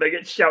Hatcher, and they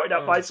get shouted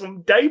at by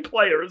some day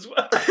player as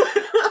well.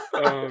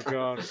 Oh,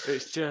 God.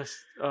 It's just...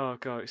 Oh,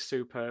 God, it's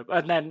superb.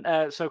 And then,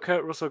 so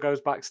Kurt Russell goes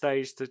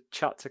backstage to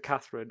chat to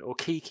Catherine, or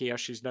Kiki, as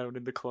she's known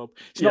in the club.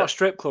 It's not a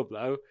strip club,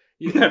 though.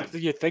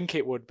 You'd think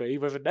it would be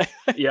with a name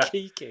like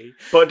Kiki.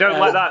 But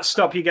don't let that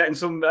stop you getting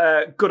some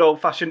good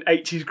old-fashioned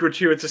 80s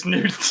gratuitous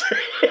nudity.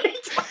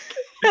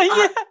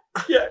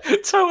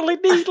 Totally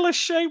needless,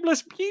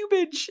 shameless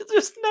pubage.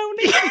 There's no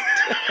need.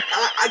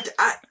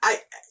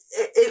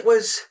 It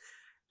was...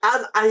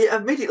 And I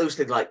immediately was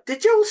thinking, like, did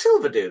Joel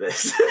Silver do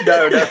this?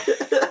 No.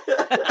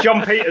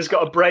 John Peters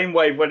got a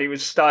brainwave when he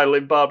was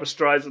styling Barbra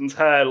Streisand's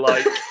hair,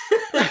 like...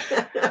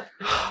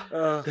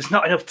 There's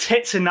not enough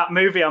tits in that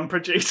movie I'm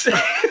producing.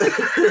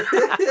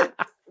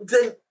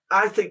 Then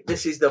I think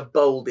this is the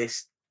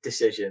boldest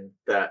decision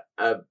that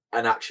an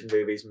action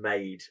movie's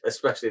made,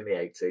 especially in the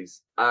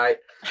 80s. I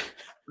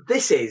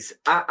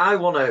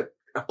want to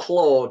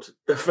applaud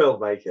the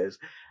filmmakers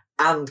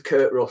and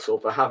Kurt Russell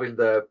for having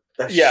the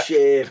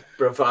sheer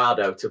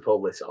bravado to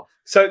pull this off.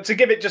 So to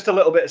give it just a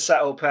little bit of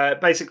setup,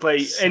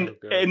 basically in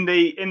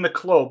the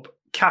club,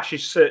 Cash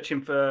is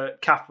searching for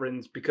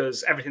Catherine's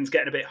because everything's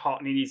getting a bit hot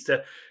and he needs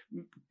to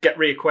get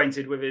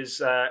reacquainted with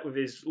his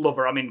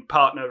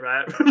partner,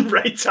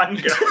 Ray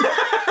Tango.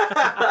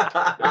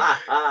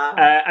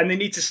 And they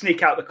need to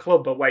sneak out the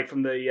club away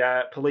from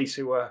the police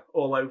who are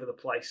all over the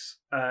place.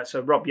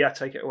 So Rob,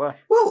 take it away.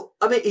 Well,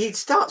 I mean, he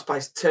starts by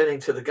turning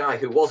to the guy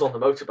who was on the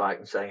motorbike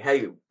and saying,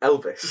 "Hey,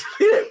 Elvis,"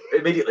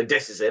 immediately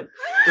disses him.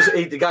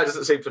 The guy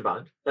doesn't seem to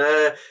mind.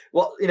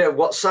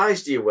 What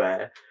size do you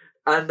wear?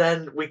 And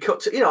then we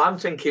cut to, I'm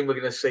thinking we're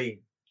going to see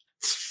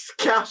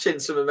Cash in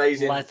some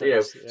amazing,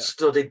 leathers,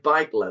 studded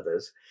bike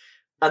leathers.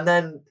 And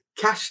then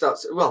Cash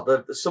starts, a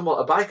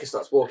biker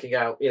starts walking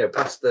out,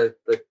 past the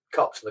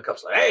cops, and the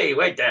cops are like, "Hey,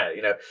 wait there,"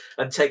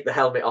 and take the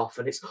helmet off.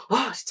 And it's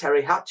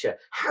Terry Hatcher.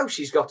 How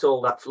she's got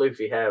all that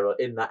floofy hair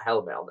in that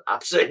helmet on,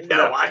 absolutely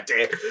no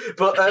idea.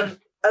 But,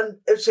 and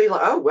so you're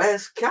like, "Oh,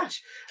 where's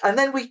Cash?" And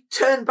then we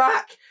turn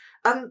back.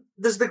 And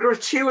there's the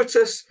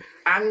gratuitous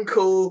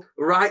ankle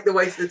right the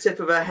way to the tip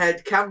of her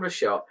head camera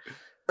shot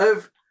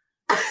of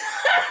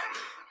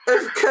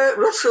Kurt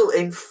Russell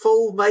in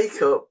full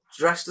makeup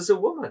dressed as a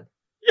woman.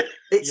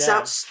 It's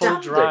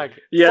outstanding. Full drag.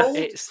 Yeah,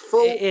 it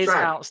is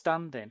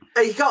outstanding.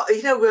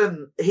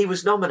 He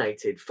was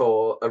nominated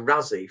for a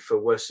Razzie for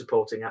Worst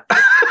Supporting Actor.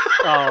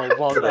 Oh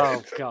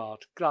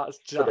God, that's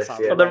well,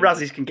 the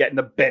Razzies can get in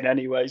the bin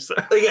anyway. So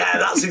yeah,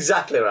 that's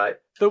exactly right.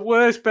 The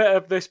worst bit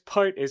of this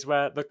point is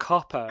where the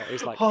copper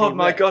is like, "Oh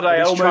my God,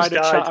 I almost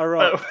died." Chat her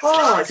up.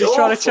 He's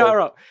trying to chat her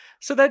up.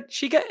 So then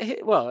she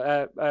Kurt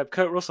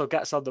Russell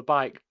gets on the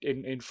bike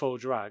in full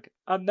drag,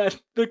 and then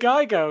the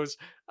guy goes,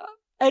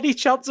 "Any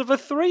chance of a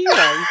three-way?"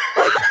 Why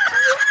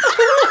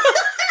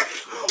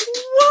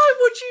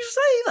would you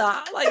say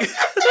that?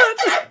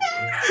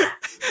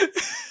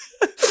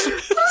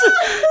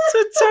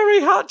 To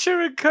Terry Hatcher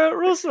and Kurt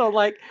Russell,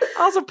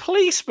 as a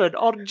policeman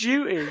on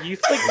duty, you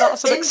think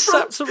that's an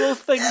acceptable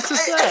thing to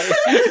say?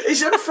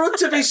 He's in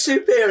front of his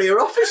superior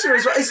officer.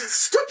 He's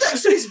stood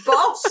next to his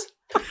boss.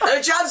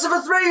 A chance of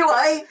a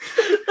three-way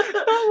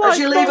as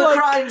you leave a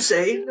crime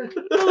scene.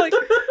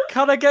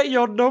 Can I get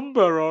your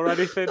number or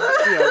anything?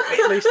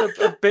 At least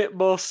a bit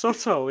more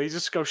subtle. He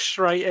just goes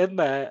straight in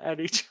there, and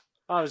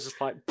I was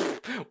just like,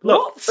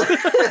 "What?"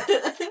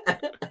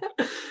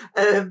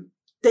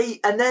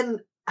 And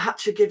then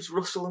Hatcher gives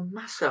Russell a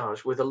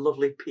massage with a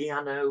lovely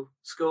piano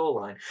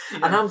scoreline. Yeah.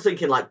 And I'm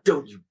thinking,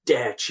 don't you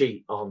dare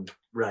cheat on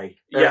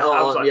Ray.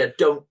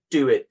 Don't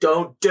do it.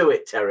 Don't do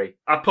it, Terry.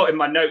 I put in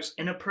my notes,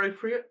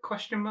 inappropriate, ?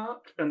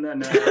 And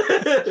then...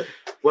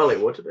 well, it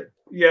would have been.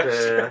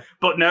 Yes.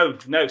 But no,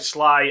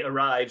 Sly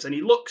arrives, and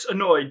he looks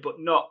annoyed, but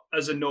not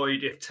as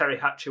annoyed if Terry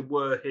Hatcher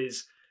were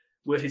his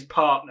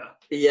partner.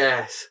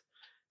 Yes.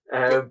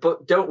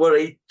 But don't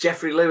worry,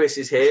 Jeffrey Lewis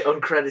is here,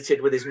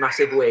 uncredited with his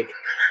massive wig.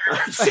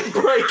 To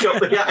break up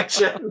the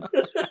action.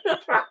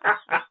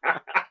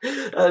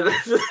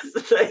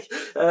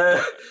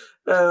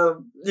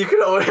 You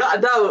can always,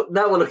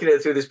 now we're looking at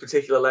it through this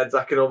particular lens.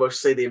 I can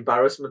almost see the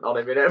embarrassment on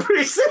him in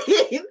every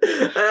scene.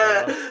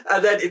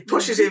 And then it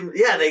pushes him.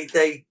 Yeah,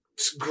 they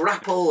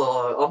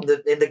grapple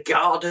in the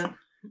garden.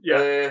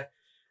 Yeah,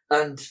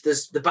 and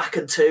there's the back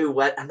and two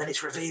and then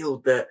it's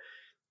revealed that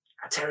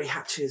Terry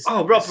Hatcher's...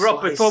 Oh,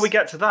 Rob, before we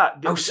get to that...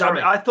 Oh,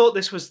 sorry. I thought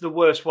this was the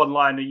worst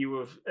one-liner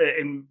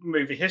in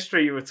movie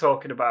history you were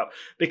talking about.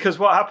 Because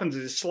what happens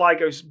is Sly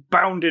goes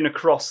bounding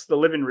across the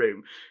living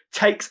room,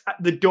 takes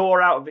the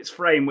door out of its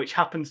frame, which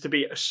happens to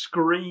be a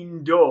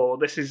screen door,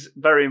 this is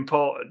very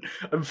important,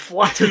 and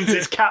flattens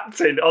his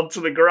captain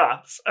onto the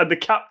grass. And the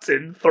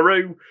captain,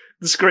 through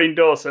the screen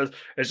door, says,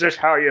 "Is this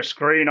how you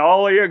screen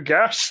all of your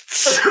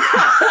guests?"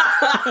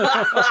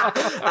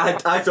 I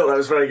thought that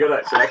was very good,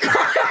 actually.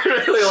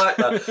 I really like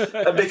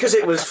that. And because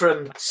it was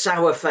from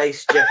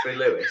sour-faced Jeffrey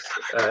Lewis,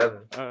 I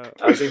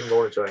was even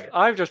more enjoying it.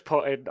 I've just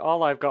put in,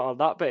 all I've got on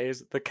that bit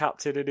is the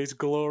captain in his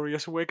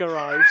glorious wig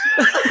arrives.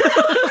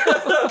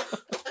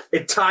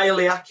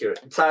 Entirely accurate.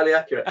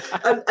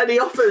 And he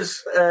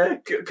offers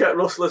Kurt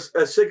Russell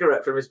a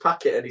cigarette from his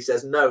packet, and he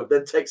says no,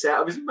 then takes it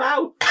out of his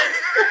mouth.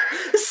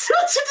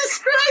 Such a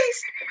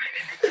disgrace.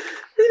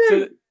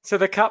 So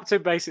the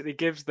captain basically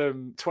gives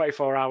them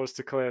 24 hours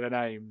to clear their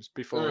names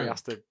before he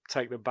has to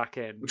take them back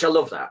in. Which I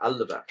love that.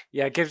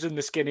 Yeah, gives them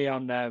the skinny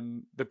on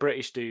the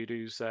British dude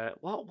who's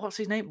what's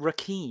his name?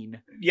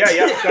 Rakeen.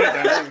 Yeah.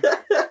 Got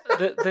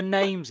it. The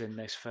names in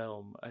this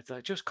film,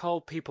 they just call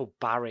people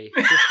Barry.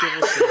 Just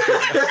give us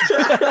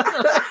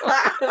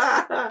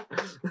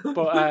something.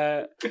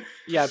 But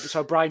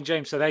so Brian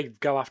James, so they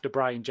go after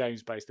Brian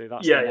James basically.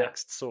 That's the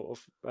next sort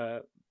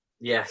of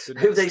Yes, So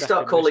who they step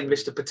start in calling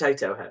this Mr.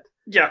 Potato Head.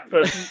 Yeah,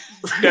 for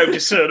no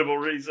discernible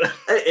reason.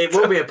 It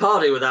won't be a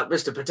party without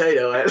Mr.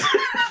 Potato Head.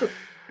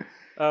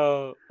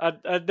 Oh,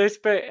 and this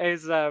bit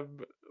is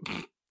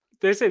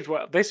this is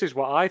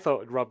what I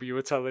thought, Rob, you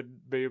were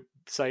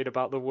saying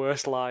about the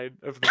worst line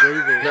of the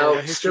movie. No,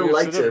 the history still of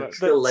later, cinema.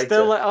 still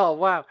later. Oh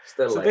wow!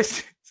 Still so later.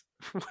 this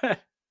is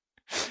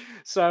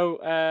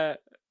so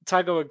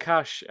Tango and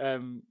Cash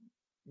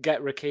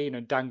get Rakeen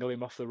and dangle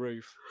him off the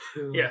roof.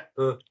 Yeah.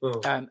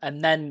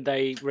 And then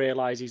they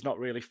realise he's not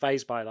really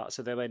fazed by that,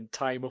 so they then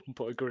tie him up and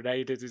put a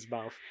grenade in his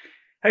mouth.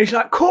 And he's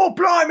like, "Call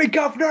blimey,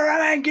 governor,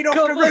 I'm hanging off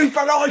the roof,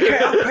 I like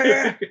it up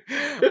here."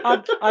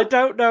 I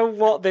don't know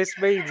what this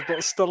means, but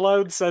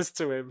Stallone says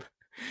to him,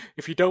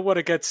 if you don't want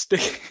to get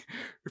sticky,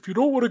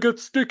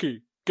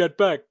 get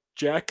back,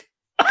 Jack.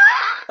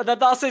 And then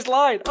that's his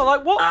line. I'm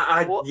like,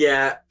 what? What?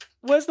 Yeah.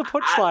 Where's the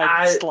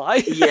punchline,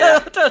 Sly?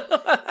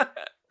 Yeah.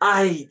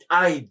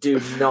 I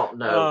do not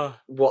know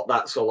what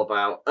that's all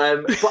about.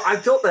 But I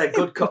thought their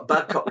good cop,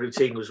 bad cop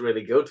routine was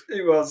really good.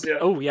 It was, yeah.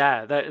 Oh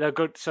yeah, they're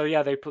good. So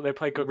yeah, they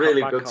play good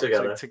really cop, bad good cop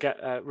together to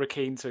get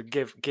Rakeen to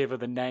give her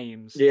the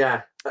names.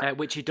 Yeah,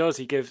 which he does.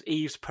 He gives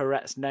Yves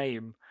Perret's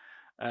name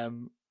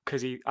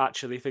because he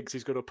actually thinks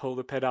he's going to pull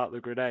the pin out of the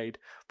grenade,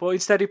 but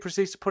instead he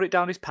proceeds to put it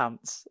down his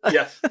pants.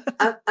 Yes,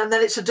 and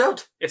then it's a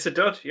dud. It's a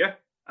dud, yeah.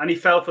 And he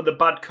fell for the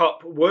bad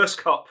cop, worst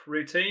cop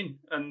routine.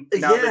 And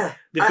now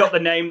they've got the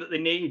name that they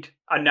need.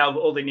 And now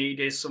all they need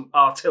is some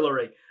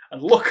artillery.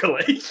 And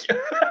luckily,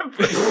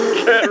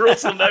 Kurt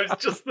Russell knows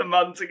just the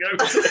man to go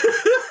to.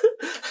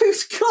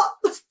 Who's got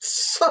the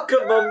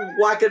Sucker Mum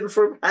wagon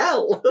from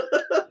hell?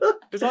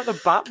 It's like the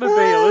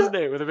Batmobile, isn't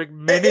it? With a big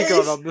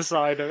minigun on the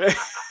side of it.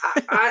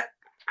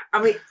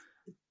 I mean,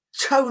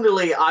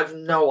 tonally, I've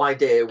no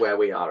idea where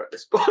we are at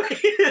this point.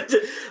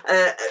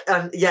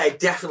 And yeah, it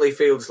definitely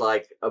feels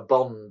like a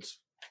Bond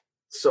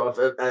sort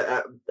of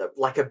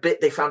like a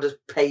bit. They found a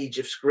page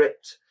of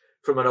script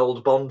from an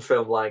old Bond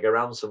film lying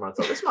around somewhere. I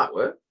thought this might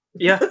work.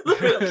 Yeah,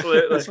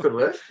 absolutely, this could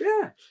work.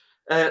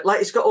 Yeah,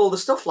 like it's got all the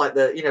stuff like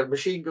the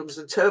machine guns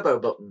and turbo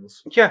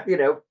buttons. Yeah,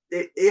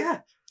 yeah.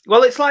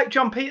 Well, it's like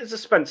John Peters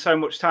has spent so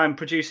much time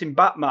producing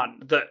Batman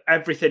that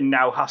everything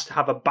now has to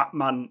have a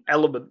Batman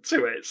element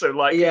to it. So,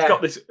 like, they've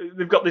got this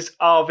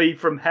RV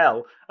from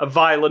hell, a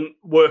violent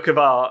work of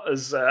art,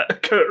 as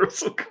Kurt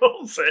Russell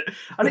calls it,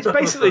 and it's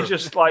basically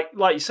just like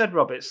you said,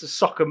 Rob. It's a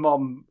soccer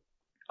mom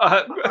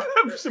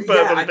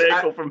suburban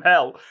vehicle from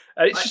hell.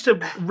 It's just a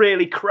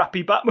really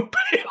crappy Batmobile.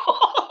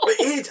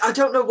 I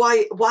don't know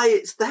why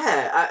it's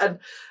there,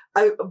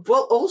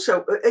 well,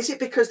 also, is it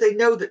because they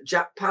know that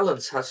Jack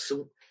Palance has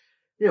some?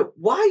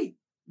 Why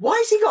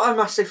has he got a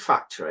massive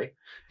factory?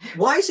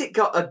 Why has it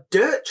got a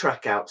dirt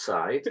track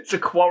outside? It's a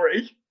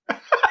quarry.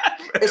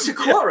 It's a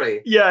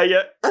quarry?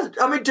 Yeah.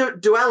 I mean,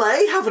 do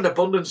LA have an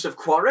abundance of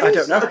quarries? I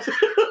don't know.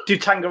 Do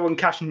Tango and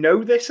Cash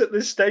know this at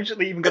this stage? That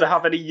they're even going to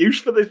have any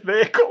use for this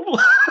vehicle?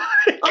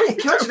 I mean,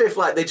 can you imagine if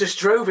they just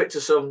drove it to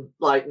some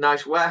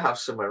nice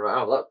warehouse somewhere?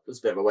 Right? Oh, that was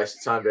a bit of a waste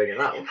of time bringing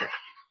that one.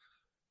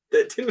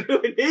 They didn't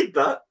really need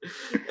that.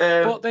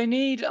 But they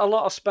need a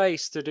lot of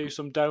space to do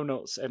some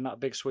donuts in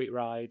that big sweet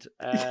ride.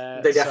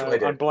 They definitely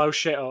do. And blow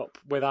shit up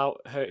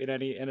without hurting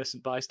any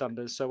innocent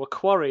bystanders. So a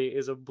quarry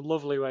is a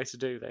lovely way to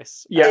do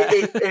this. Yeah,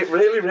 it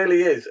really,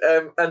 really is.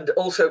 And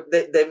also,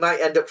 they might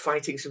end up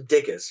fighting some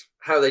diggers.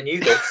 How they knew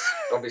this,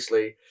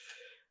 obviously,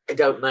 I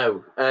don't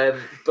know.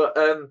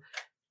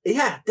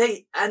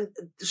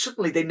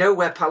 Suddenly they know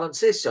where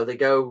Palance is, so they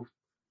go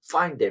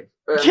find him.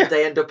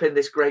 They end up in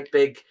this great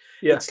big.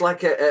 Yeah. It's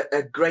like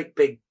a great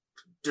big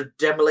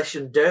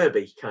demolition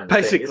derby kind of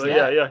basically, thing.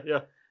 Basically, yeah.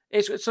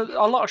 It's a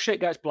lot of shit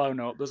gets blown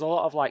up. There's a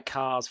lot of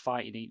cars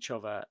fighting each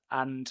other,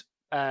 and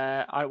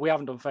we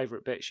haven't done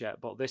favourite bits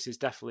yet, but this is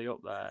definitely up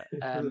there.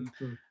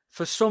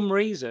 For some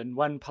reason,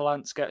 when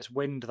Palance gets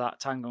wind that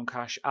Tango and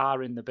Cash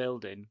are in the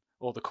building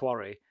or the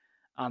quarry,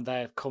 and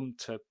they've come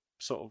to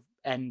sort of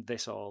end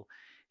this all,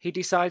 he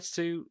decides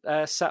to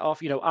set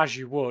off, as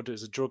you would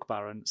as a drug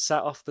baron,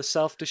 set off the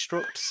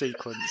self-destruct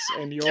sequence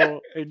in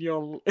your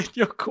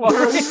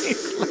quarry.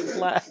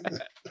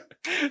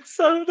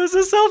 So there's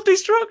a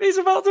self-destruct. He's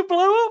about to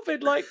blow up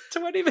in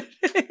 20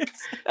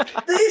 minutes.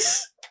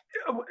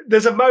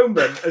 There's a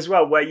moment as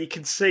well where you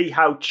can see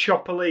how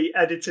choppily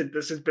edited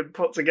this has been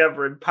put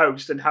together in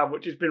post and how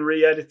much has been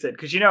re-edited.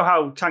 Because you know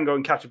how Tango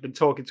and Cash have been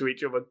talking to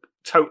each other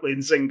totally in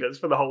zingers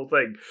for the whole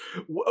thing.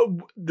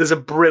 There's a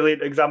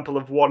brilliant example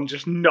of one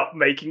just not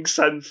making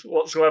sense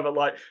whatsoever.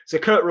 So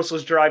Kurt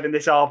Russell's driving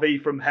this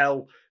RV from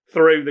hell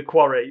through the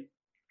quarry,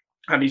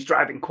 and he's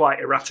driving quite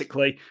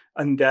erratically.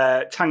 And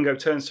Tango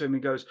turns to him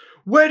and goes,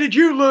 "Where did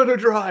you learn to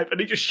drive?" And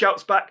he just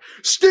shouts back,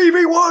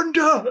 "Stevie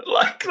Wonder!"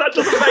 That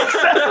doesn't make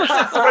sense.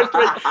 It's supposed to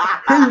be,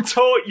 who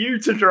taught you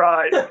to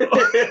drive?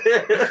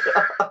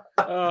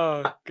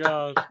 Oh,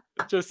 God.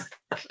 Just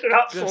an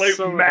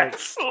absolute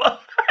mess.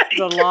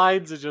 The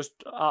lines are just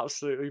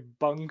absolutely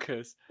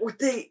bonkers.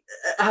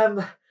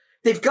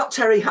 They've got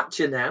Terry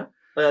Hatcher now.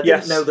 I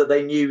didn't know that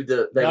they knew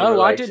that they were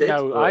related. I didn't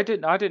know. But...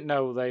 I didn't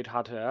know they'd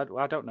had her.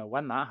 I don't know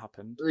when that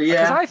happened.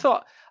 Yeah,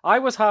 because I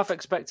was half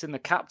expecting the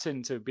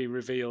captain to be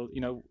revealed.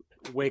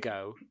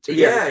 Wiggo to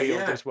be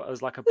revealed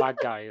as like a bad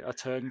guy, a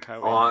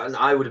turncoat. Oh, and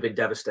I would have been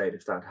devastated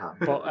if that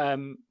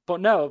happened.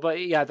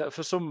 But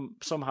for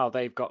somehow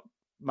they've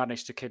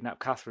managed to kidnap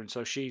Catherine,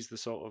 so she's the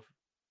sort of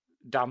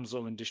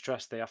damsel in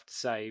distress they have to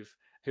save.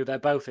 Who they're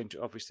both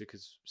into, obviously,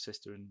 because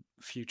sister and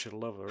future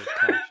lover. Of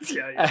course.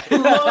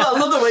 I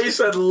love the way you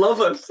said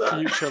lover.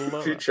 Future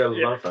lover. Future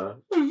lover.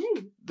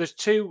 There's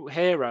 2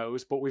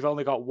 heroes, but we've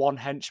only got 1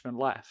 henchman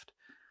left.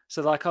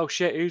 So they're like, oh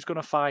shit, who's going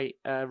to fight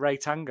Ray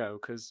Tango?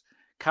 Because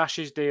Cash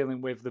is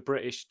dealing with the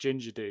British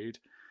ginger dude.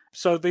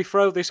 So they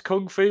throw this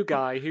kung fu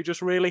guy who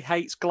just really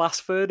hates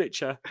glass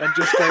furniture and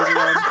just goes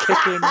around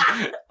kicking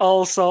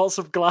all sorts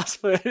of glass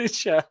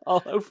furniture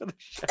all over the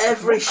shelf.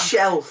 Every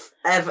shelf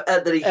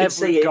that he can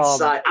see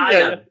inside. I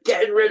am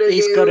getting rid of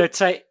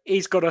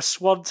He's gonna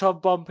swanton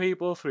bomb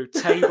people through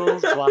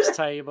tables, glass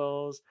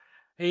tables.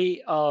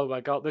 Oh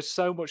my god, there's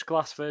so much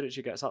glass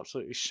furniture gets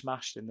absolutely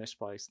smashed in this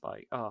place.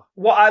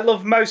 What I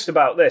love most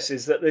about this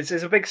is that there's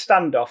a big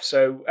standoff.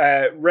 So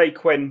Ray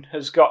Quinn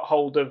has got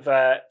hold of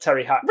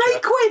Terry Hatcher. Ray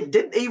Quinn,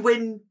 didn't he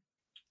win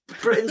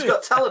Britain's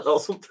Got Talent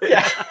or something?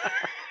 Yeah.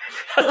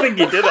 I think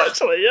he did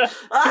actually. Yeah.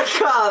 I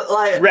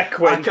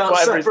can't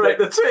separate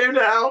the two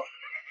now.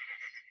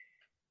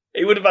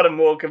 He would have had a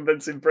more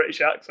convincing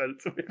British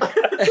accent. To be fair.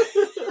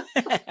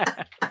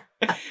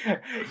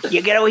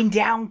 You're going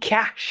down,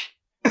 Cash.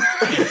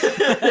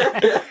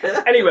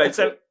 Anyway,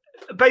 so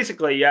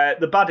basically,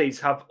 the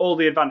baddies have all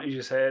the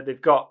advantages here. They've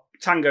got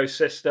Tango's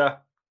sister,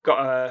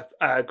 got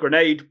a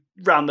grenade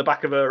round the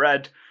back of her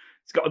head.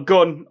 It's got a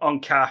gun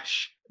on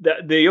Cash.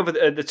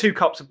 The 2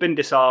 cops have been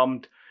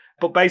disarmed,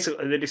 but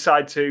basically they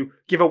decide to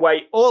give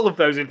away all of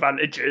those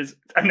advantages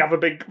and have a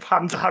big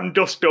hand-to-hand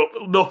dust-up,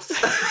 thus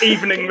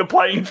evening the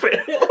playing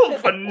field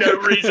for no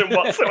reason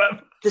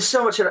whatsoever. There's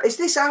so much. Is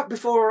this out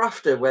before or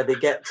after where they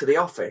get to the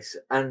office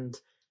and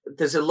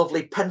there's a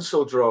lovely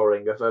pencil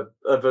drawing of an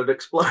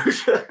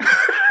explosion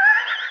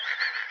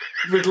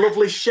with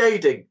lovely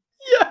shading?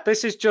 Yeah,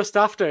 this is just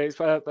after. It's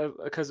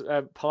because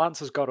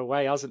Palanca's got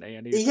away, hasn't he?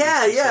 And he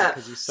set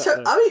the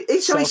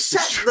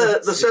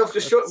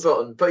self-destruct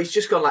button, but he's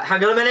just gone like,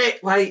 hang on a minute,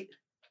 wait.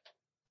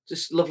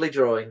 Just lovely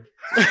drawing.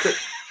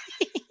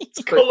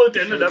 It's coloured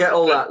in and get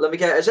all that. Let me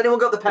get. Has anyone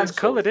got the pencil? It's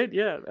coloured in,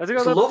 yeah. Has it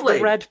got the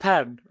red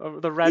pen?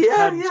 The red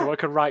pen, so I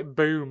can write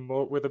boom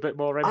with a bit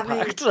more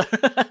impact.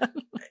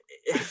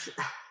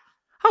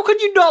 How can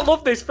you not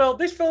love this film?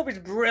 This film is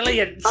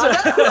brilliant.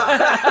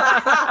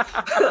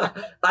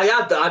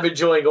 I'm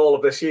enjoying all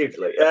of this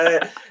hugely.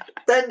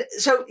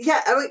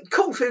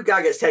 Kung Fu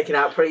guy gets taken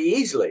out pretty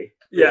easily.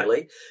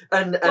 Really.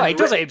 And he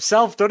does it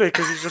himself, doesn't he?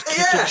 Because he's just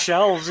kicking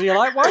shelves. And you're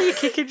like, why are you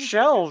kicking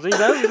shelves? He's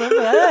over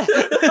there.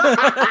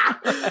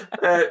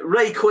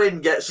 Ray Quinn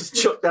gets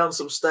chucked down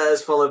some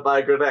stairs followed by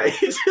a grenade.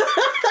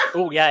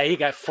 Oh, yeah, he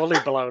gets fully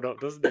blown up,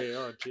 doesn't he?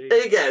 Oh,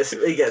 geez.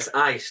 He gets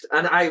iced.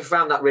 And I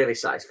found that really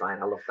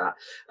satisfying. I love that.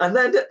 And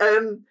then,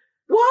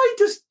 why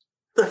does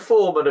the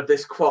foreman of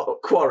this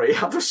quarry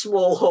have a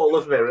small hall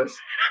of mirrors?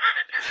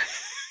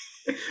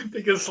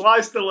 Because Sly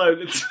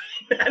Stallone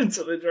had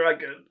Enter the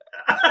Dragon.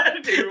 I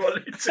do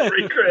want it to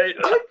recreate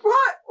that.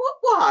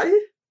 Why?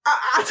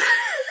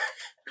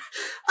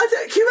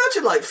 Can you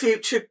imagine, like,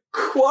 future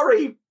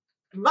quarry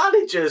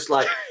managers,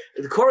 like,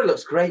 the quarry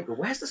looks great, but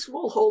where's the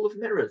small hole of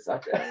mirrors?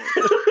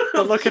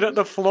 They're looking at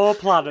the floor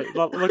plan.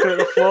 Yeah. Like,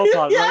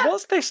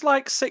 what's this,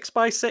 like,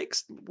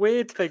 6x6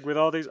 weird thing with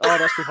all these? Oh,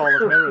 that's the hole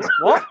of mirrors.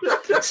 What?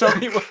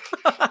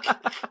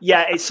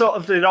 Yeah, it's sort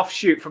of an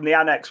offshoot from the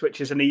Annex, which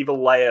is an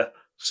evil layer.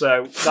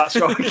 So that's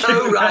what.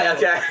 Oh, right,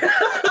 okay.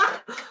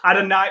 I had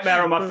a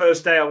nightmare on my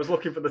first day. I was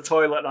looking for the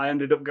toilet and I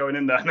ended up going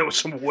in there and there was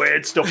some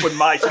weird stuff with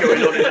mice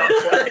going on in that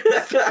place.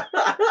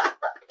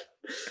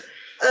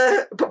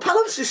 But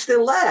Palance is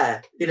still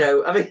there,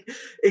 I mean,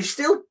 he's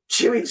still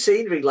chewing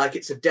scenery like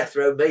it's a death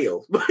row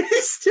meal, but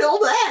he's still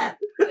there.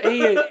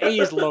 He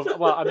is loved.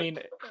 Well, I mean,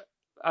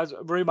 as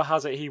rumour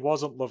has it, he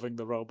wasn't loving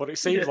the role, but it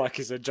seems like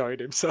he's enjoyed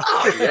himself.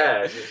 Oh,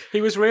 yeah.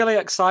 He was really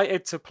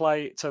excited to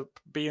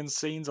be in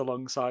scenes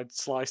alongside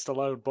Sly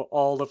Stallone, but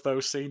all of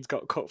those scenes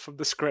got cut from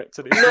the script,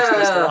 and it's just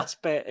this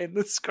last bit in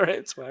the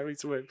script where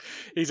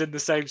he's in the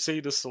same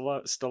scene as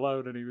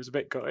Stallone, and he was a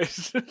bit gutted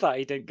that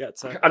he didn't get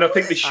to. And I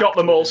think they shot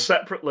them all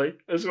separately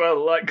as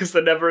well, like because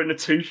they're never in a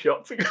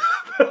 2-shot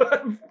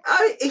together.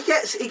 He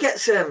gets he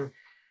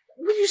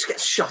just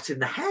gets shot in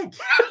the head.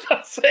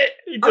 That's it.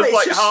 He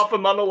does half a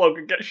monologue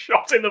and gets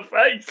shot in the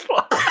face.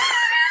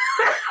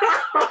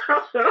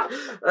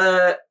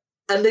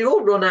 And they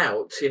all run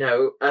out,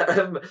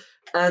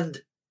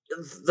 and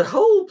the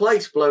whole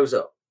place blows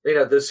up.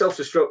 The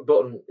self-destruct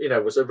button,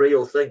 was a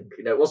real thing.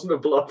 It wasn't a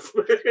bluff.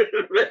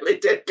 It really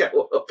did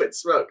go up in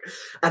smoke.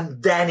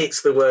 And then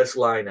it's the worst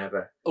line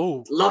ever.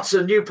 Oh, lots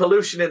of new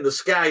pollution in the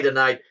sky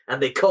tonight,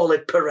 and they call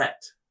it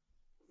Perrette.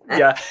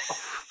 Yeah.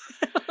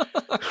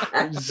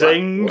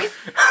 Zing.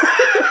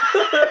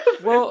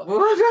 Well,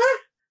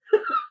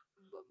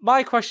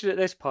 my question at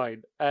this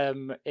point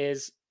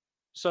is,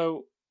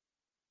 so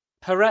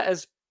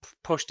Peretta's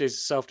pushed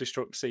his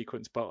self-destruct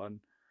sequence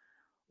button.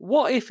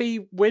 What if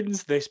he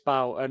wins this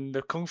bout and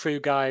the Kung Fu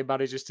guy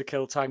manages to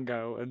kill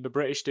Tango and the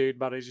British dude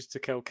manages to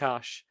kill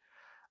Cash?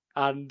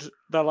 And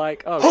they're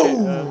like,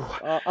 oh,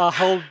 shit, our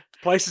whole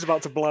place is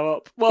about to blow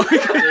up. What are we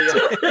going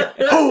to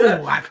do?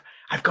 Oh,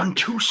 I've gone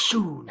too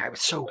soon. I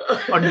was so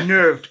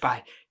unnerved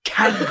by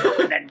Tango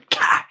and then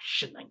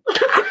Cash and then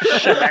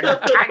Cash and then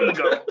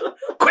Tango.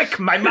 Quick,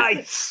 my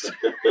mice!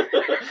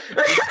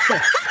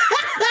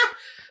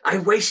 I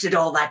wasted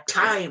all that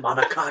time on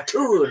a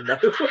cartoon.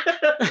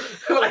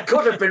 Well, I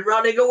could have been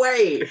running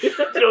away.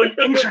 Through an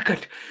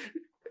intricate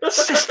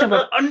system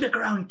of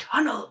underground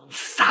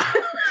tunnels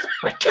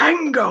where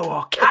Tango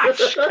or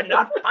Cash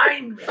cannot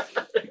find me.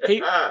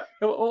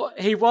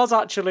 He was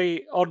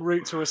actually en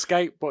route to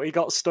escape, but he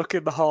got stuck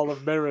in the Hall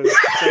of Mirrors.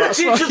 So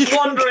He's just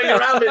wandering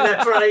around in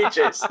there for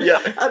ages.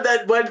 Yeah. And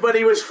then when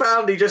he was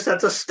found, he just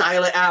had to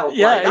style it out.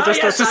 Yeah, like, he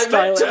just had to I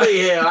style meant it to be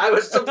here. I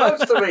was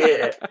supposed to be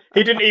here.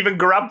 He didn't even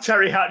grab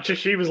Terry Hatcher.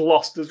 She was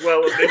lost as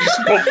well, and they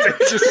just bumped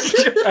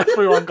it.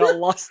 Everyone got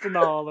lost in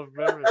the Hall of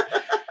Mirrors.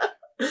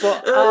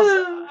 But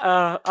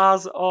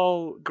as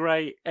all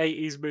great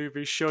 80s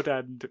movies should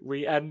end,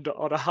 we end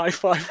on a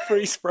high-five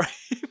freeze frame.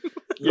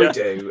 We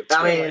do.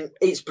 I mean,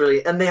 it's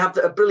brilliant. And they have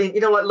a brilliant,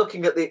 like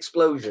looking at the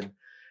explosion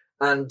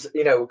and,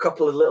 a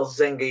couple of little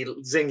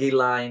zingy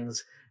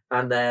lines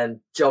and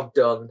then job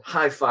done,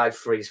 high-five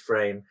freeze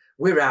frame.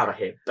 We're out of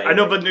here, baby.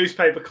 Another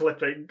newspaper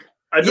clipping.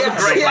 Another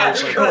great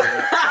magic.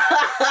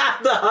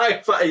 The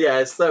high-five, yeah,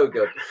 it's so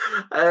good.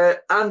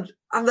 And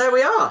there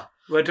we are.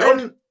 We're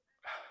done.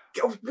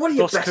 What are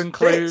your Thus best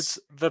concludes bits?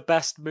 the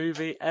best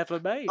movie ever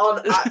made.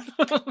 All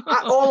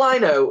I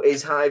know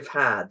is I've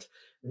had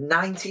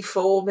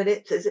 94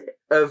 minutes, is it,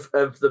 of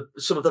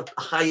some of the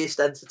highest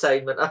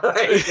entertainment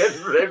I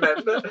can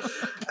remember.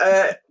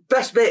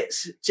 Best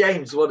bits,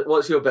 James.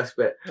 What's your best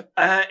bit?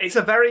 It's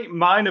a very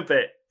minor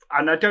bit,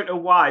 and I don't know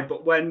why,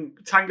 but when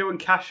Tango and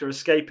Cash are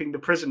escaping the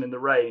prison in the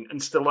rain, and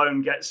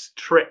Stallone gets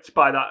tripped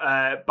by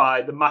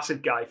the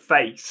massive guy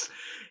Face,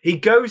 he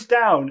goes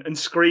down and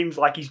screams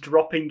like he's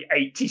dropping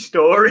 80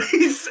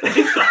 stories.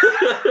 It's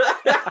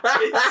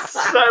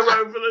so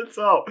over the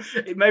top.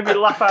 It made me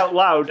laugh out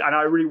loud, and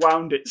I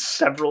rewound it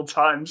several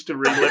times to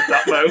relive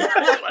that moment.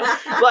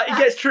 like he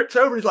gets tripped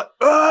over, he's like,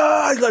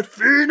 he's like,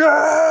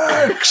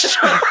 Phoenix!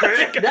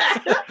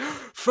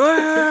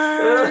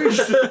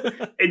 Face!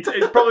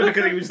 It's probably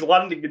because he was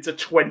landing into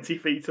 20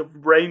 feet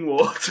of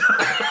rainwater.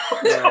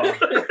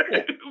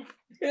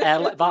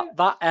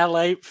 that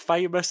LA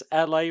famous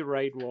LA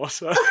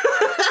rainwater.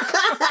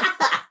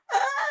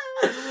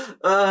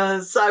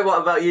 So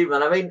what about you,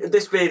 man? I mean,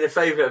 this being a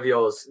favourite of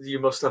yours, you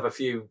must have a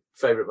few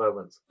favourite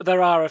moments.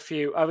 There are a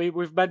few. I mean,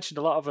 we've mentioned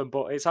a lot of them,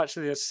 but it's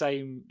actually the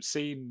same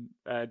scene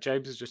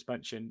James has just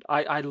mentioned.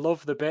 I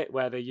love the bit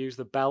where they use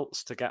the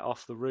belts to get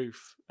off the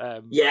roof.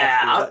 Off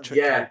the electric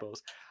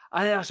cables.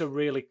 I think that's a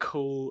really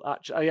cool,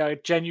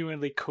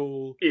 genuinely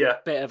cool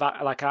bit of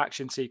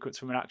action sequence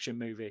from an action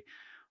movie.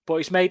 But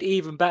it's made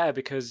even better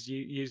because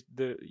you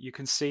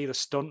can see the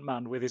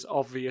stuntman with his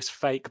obvious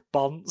fake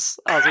bonce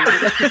as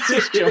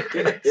he's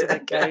jumping into the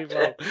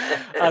cable.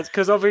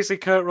 Because obviously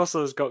Kurt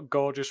Russell has got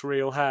gorgeous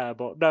real hair,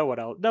 but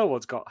no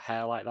one's got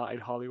hair like that in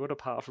Hollywood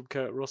apart from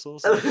Kurt Russell.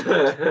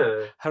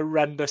 So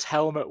horrendous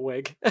helmet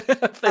wig.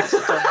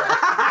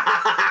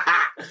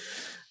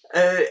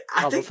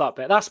 I love that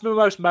bit. That's the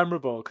most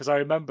memorable because I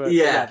remember.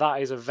 Yeah,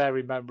 that is a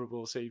very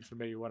memorable scene for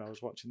me when I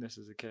was watching this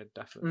as a kid.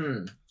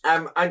 Definitely.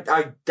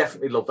 I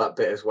definitely love that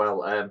bit as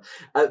well.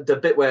 The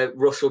bit where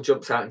Russell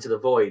jumps out into the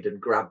void and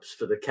grabs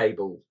for the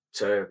cable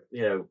to,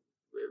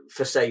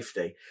 for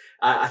safety.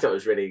 I thought it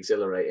was really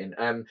exhilarating.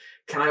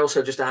 Can I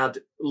also just add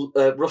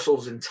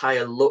Russell's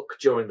entire look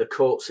during the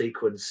court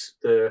sequence,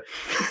 the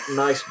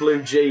nice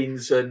blue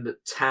jeans and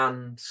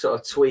tan sort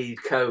of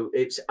tweed coat.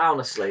 It's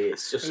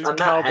just and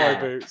cowboy that hair,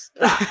 boots.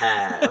 That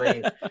hair. I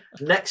mean,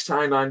 next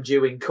time I'm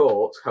due in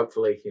court,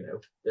 hopefully,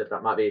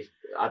 that might be.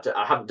 I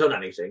haven't done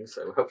anything,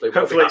 so hopefully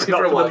it's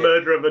not for the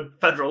murder of a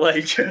federal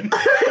agent.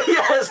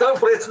 Yes,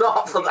 hopefully it's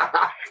not for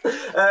that.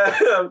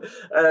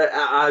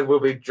 I will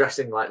be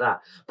dressing like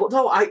that. But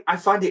no, I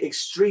find it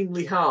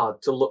extremely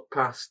hard to look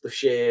past the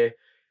sheer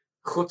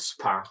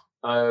chutzpah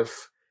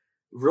of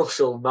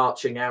Russell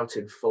marching out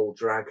in full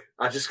drag.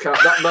 I just can't.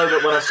 That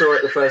moment when I saw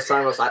it the first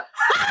time, I was like,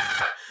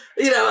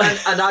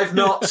 and I've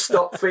not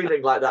stopped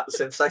feeling like that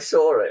since I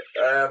saw it.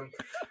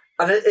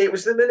 And it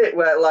was the minute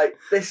where, like,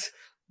 this,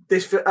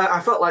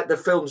 I felt like the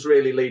film's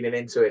really leaning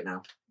into it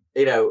now.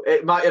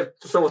 It might have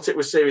thought it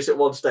was serious at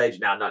one stage.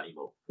 Now, not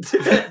anymore.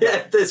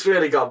 It's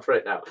really gone for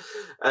it now.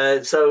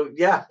 So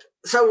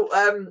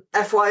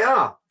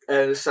FYR,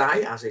 Si,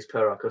 as is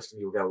per our custom,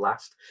 you'll go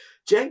last.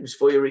 James,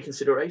 for your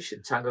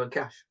reconsideration, Tango and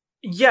Cash.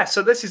 Yeah,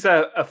 so this is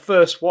a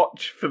first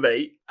watch for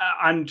me,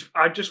 and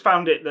I just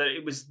found it that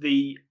it was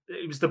the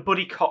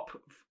buddy cop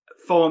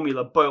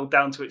formula boiled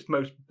down to its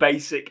most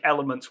basic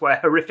elements, where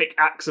horrific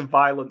acts of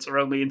violence are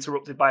only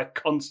interrupted by a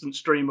constant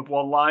stream of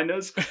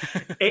one-liners.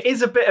 It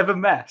is a bit of a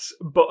mess,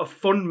 but a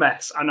fun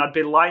mess, and I'd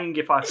be lying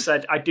if I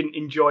said I didn't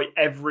enjoy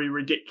every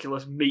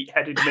ridiculous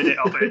meat-headed minute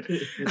of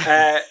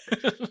it.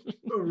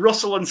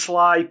 Russell and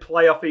Sly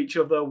play off each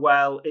other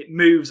well. It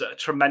moves at a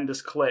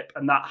tremendous clip,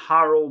 and that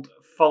Harold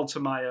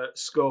Faltermeyer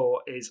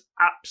score is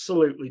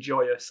absolutely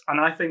joyous. And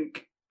I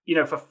think,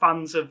 for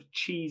fans of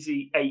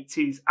cheesy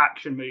 80s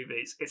action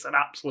movies, it's an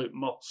absolute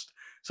must.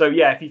 So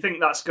yeah, if you think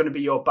that's going to be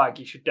your bag,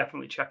 you should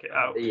definitely check it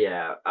out.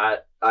 Yeah,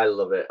 I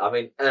love it. I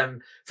mean,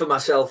 for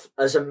myself,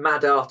 as a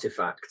mad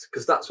artifact,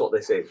 because that's what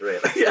this is, really,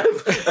 of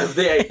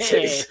the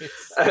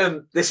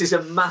 80s, this is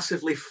a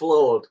massively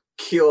flawed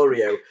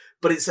curio,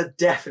 but it's a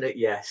definite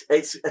yes.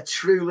 It's a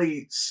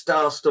truly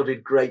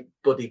star-studded great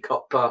buddy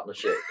cop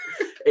partnership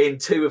in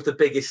two of the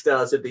biggest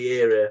stars of the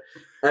era,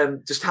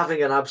 just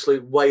having an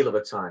absolute whale of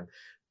a time.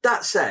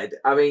 That said,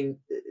 I mean,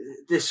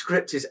 the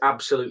script is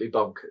absolutely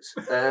bonkers,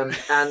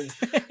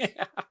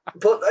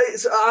 but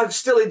I'm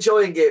still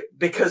enjoying it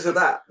because of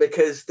that.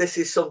 Because this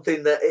is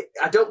something that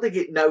I don't think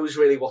it knows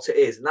really what it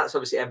is, and that's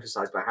obviously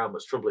emphasised by how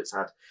much trouble it's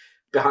had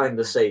behind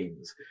the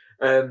scenes.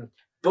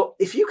 But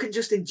if you can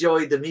just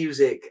enjoy the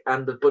music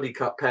and the buddy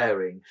cop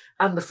pairing,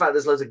 and the fact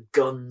there's loads of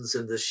guns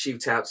and there's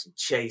shootouts and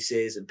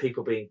chases and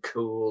people being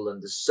cool,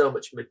 and there's so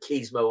much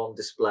machismo on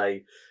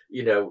display,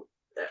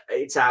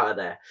 it's out of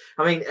there.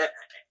 I mean,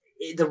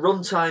 the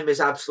runtime is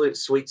absolute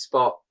sweet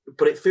spot,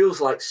 but it feels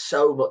like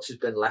so much has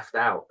been left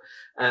out.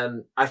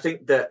 I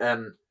think that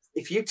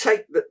if you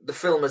take the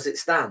film as it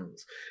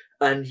stands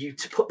and you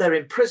put their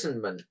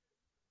imprisonment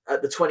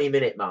at the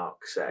 20-minute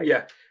mark, say,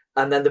 yeah,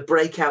 and then the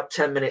breakout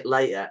 10 minutes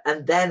later,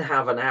 and then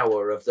have an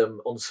hour of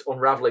them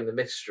unraveling the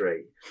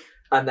mystery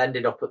and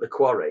ending up at the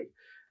quarry,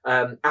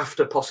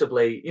 after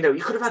possibly,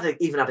 you could have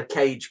even had a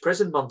Cage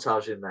prison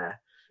montage in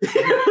there.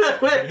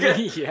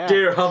 Yeah.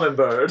 Dear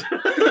Hummingbird.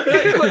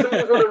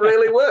 It would have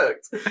really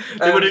worked.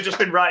 They would have just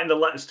been writing the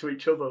letters to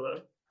each other,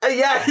 though.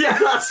 Yeah,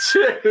 that's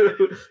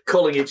true.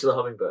 Calling each other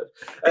Hummingbird.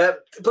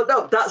 But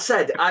no, that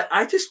said,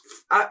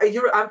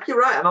 you're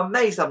right. I'm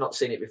amazed I've not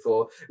seen it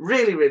before.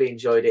 Really, really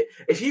enjoyed it.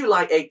 If you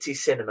like 80s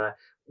cinema,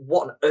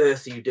 what on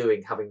earth are you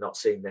doing having not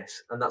seen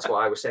this? And that's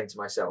what I was saying to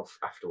myself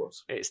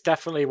afterwards. It's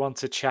definitely one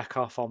to check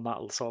off on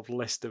that sort of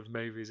list of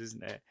movies,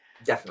 isn't it?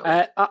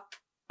 Definitely.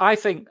 I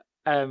think,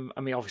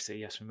 obviously,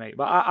 yes for me,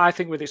 but I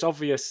think with its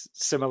obvious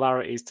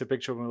similarities to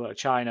Big Trouble in Little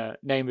China,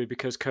 namely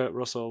because Kurt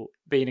Russell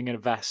being in a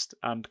vest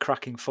and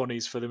cracking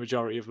funnies for the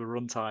majority of the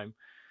runtime,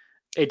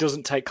 it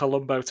doesn't take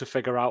Columbo to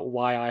figure out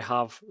why I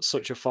have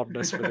such a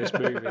fondness for this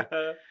movie.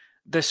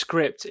 The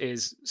script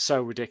is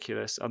so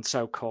ridiculous and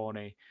so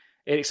corny.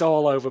 It's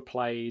all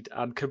overplayed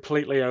and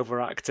completely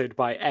overacted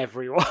by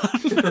everyone.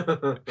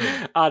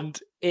 And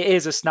it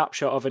is a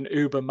snapshot of an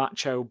uber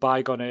macho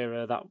bygone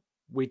era that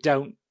we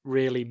don't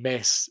really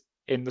miss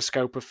in the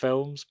scope of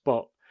films,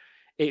 but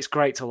it's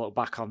great to look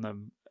back on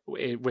them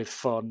with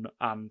fun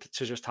and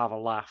to just have a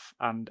laugh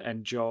and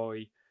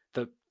enjoy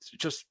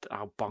just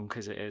how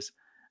bonkers it is.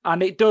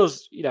 And it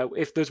does,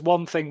 if there's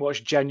one thing what's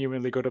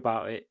genuinely good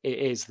about it, it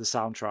is the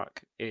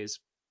soundtrack is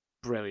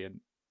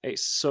brilliant.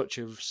 It's such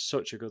a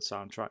good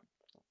soundtrack.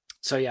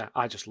 So yeah,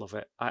 I just love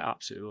it. I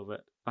absolutely love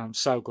it. I'm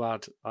so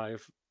glad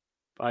I've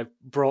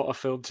brought a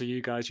film to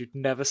you guys you'd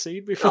never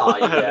seen before. Oh,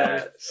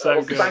 yeah.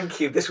 So good. Thank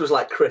you. This was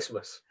like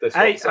Christmas.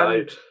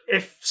 And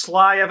if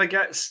Sly ever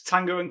gets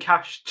Tango and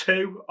Cash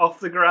 2 off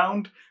the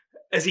ground,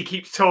 as he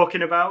keeps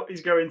talking about,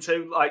 he's going to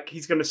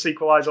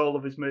sequelize all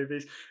of his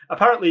movies.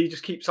 Apparently, he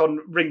just keeps on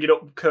ringing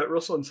up Kurt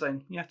Russell and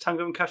saying, yeah,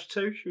 Tango and Cash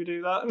 2, should we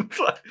do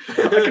that?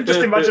 I can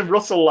just imagine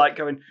Russell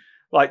going,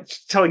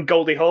 telling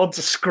Goldie Hawn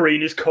to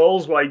screen his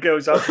calls while he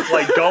goes out to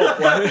play golf.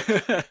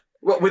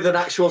 What, with an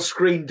actual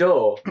screen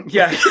door?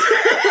 Yeah.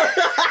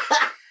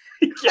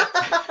 Yeah.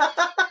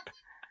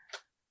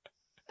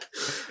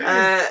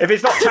 If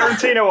it's not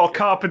Tarantino or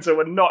Carpenter,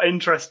 we're not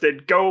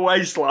interested. Go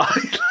away, Sly.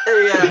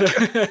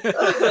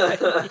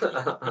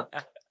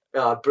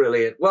 Oh,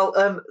 brilliant.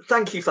 Well,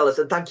 thank you, fellas,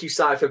 and thank you,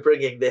 Si, for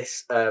bringing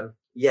this,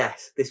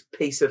 this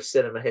piece of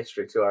cinema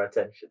history to our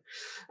attention.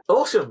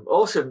 Awesome.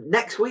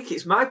 Next week,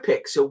 it's my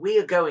pick, so we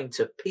are going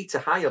to Peter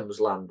Hyams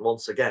land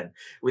once again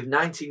with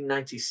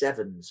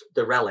 1997's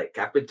The Relic.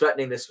 I've been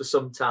threatening this for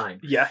some time.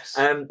 Yes.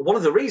 One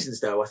of the reasons,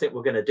 though, I think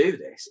we're going to do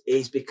this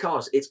is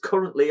because it's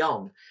currently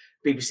on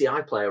BBC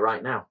iPlayer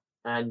right now,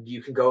 and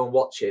you can go and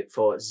watch it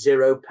for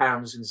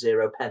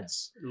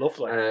 £0.0.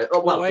 Lovely.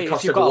 Wait,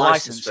 if you've got a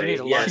license, you need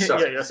a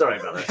license. Sorry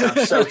about that.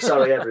 I'm so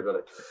sorry, everybody.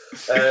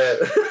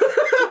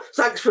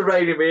 Thanks for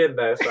reining me in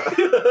there,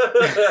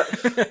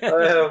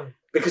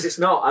 because it's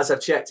not, as I've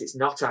checked, it's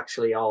not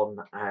actually on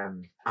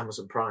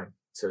Amazon Prime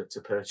to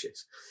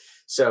purchase.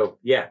 So,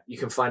 yeah, you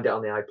can find it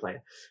on the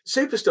iPlayer.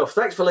 Super stuff.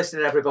 Thanks for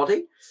listening,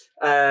 everybody.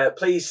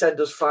 Please send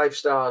us 5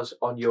 stars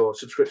on your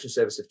subscription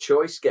service of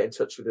choice. Get in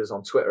touch with us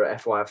on Twitter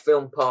at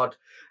FYFilmPod.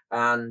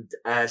 and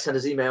send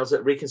us emails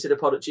at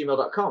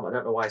reconsiderpod@gmail.com. I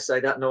don't know why I say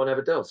that. No one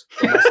ever does.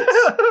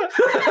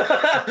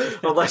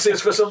 Unless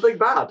it's for something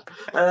bad.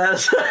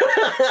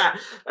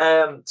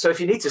 So if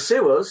you need to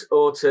sue us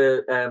or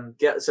to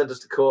send us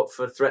to court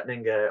for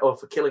threatening or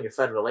for killing a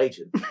federal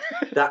agent,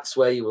 that's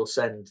where you will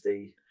send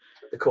the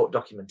court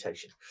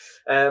documentation.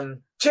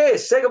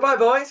 Cheers. Say goodbye,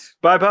 boys.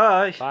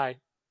 Bye-bye. Bye.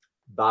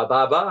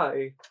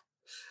 Bye.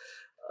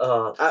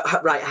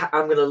 Right,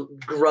 I'm going to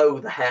grow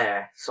the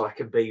hair so I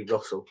can be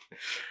Russell.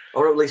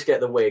 Or at least get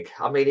the wig.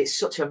 I mean, it's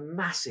such a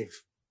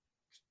massive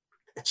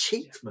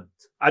achievement.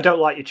 I don't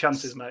like your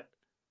chances, mate.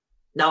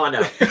 No, I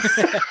know.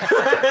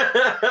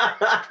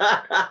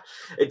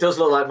 It does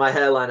look like my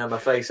hairline and my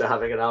face are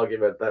having an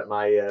argument that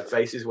my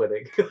face is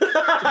winning.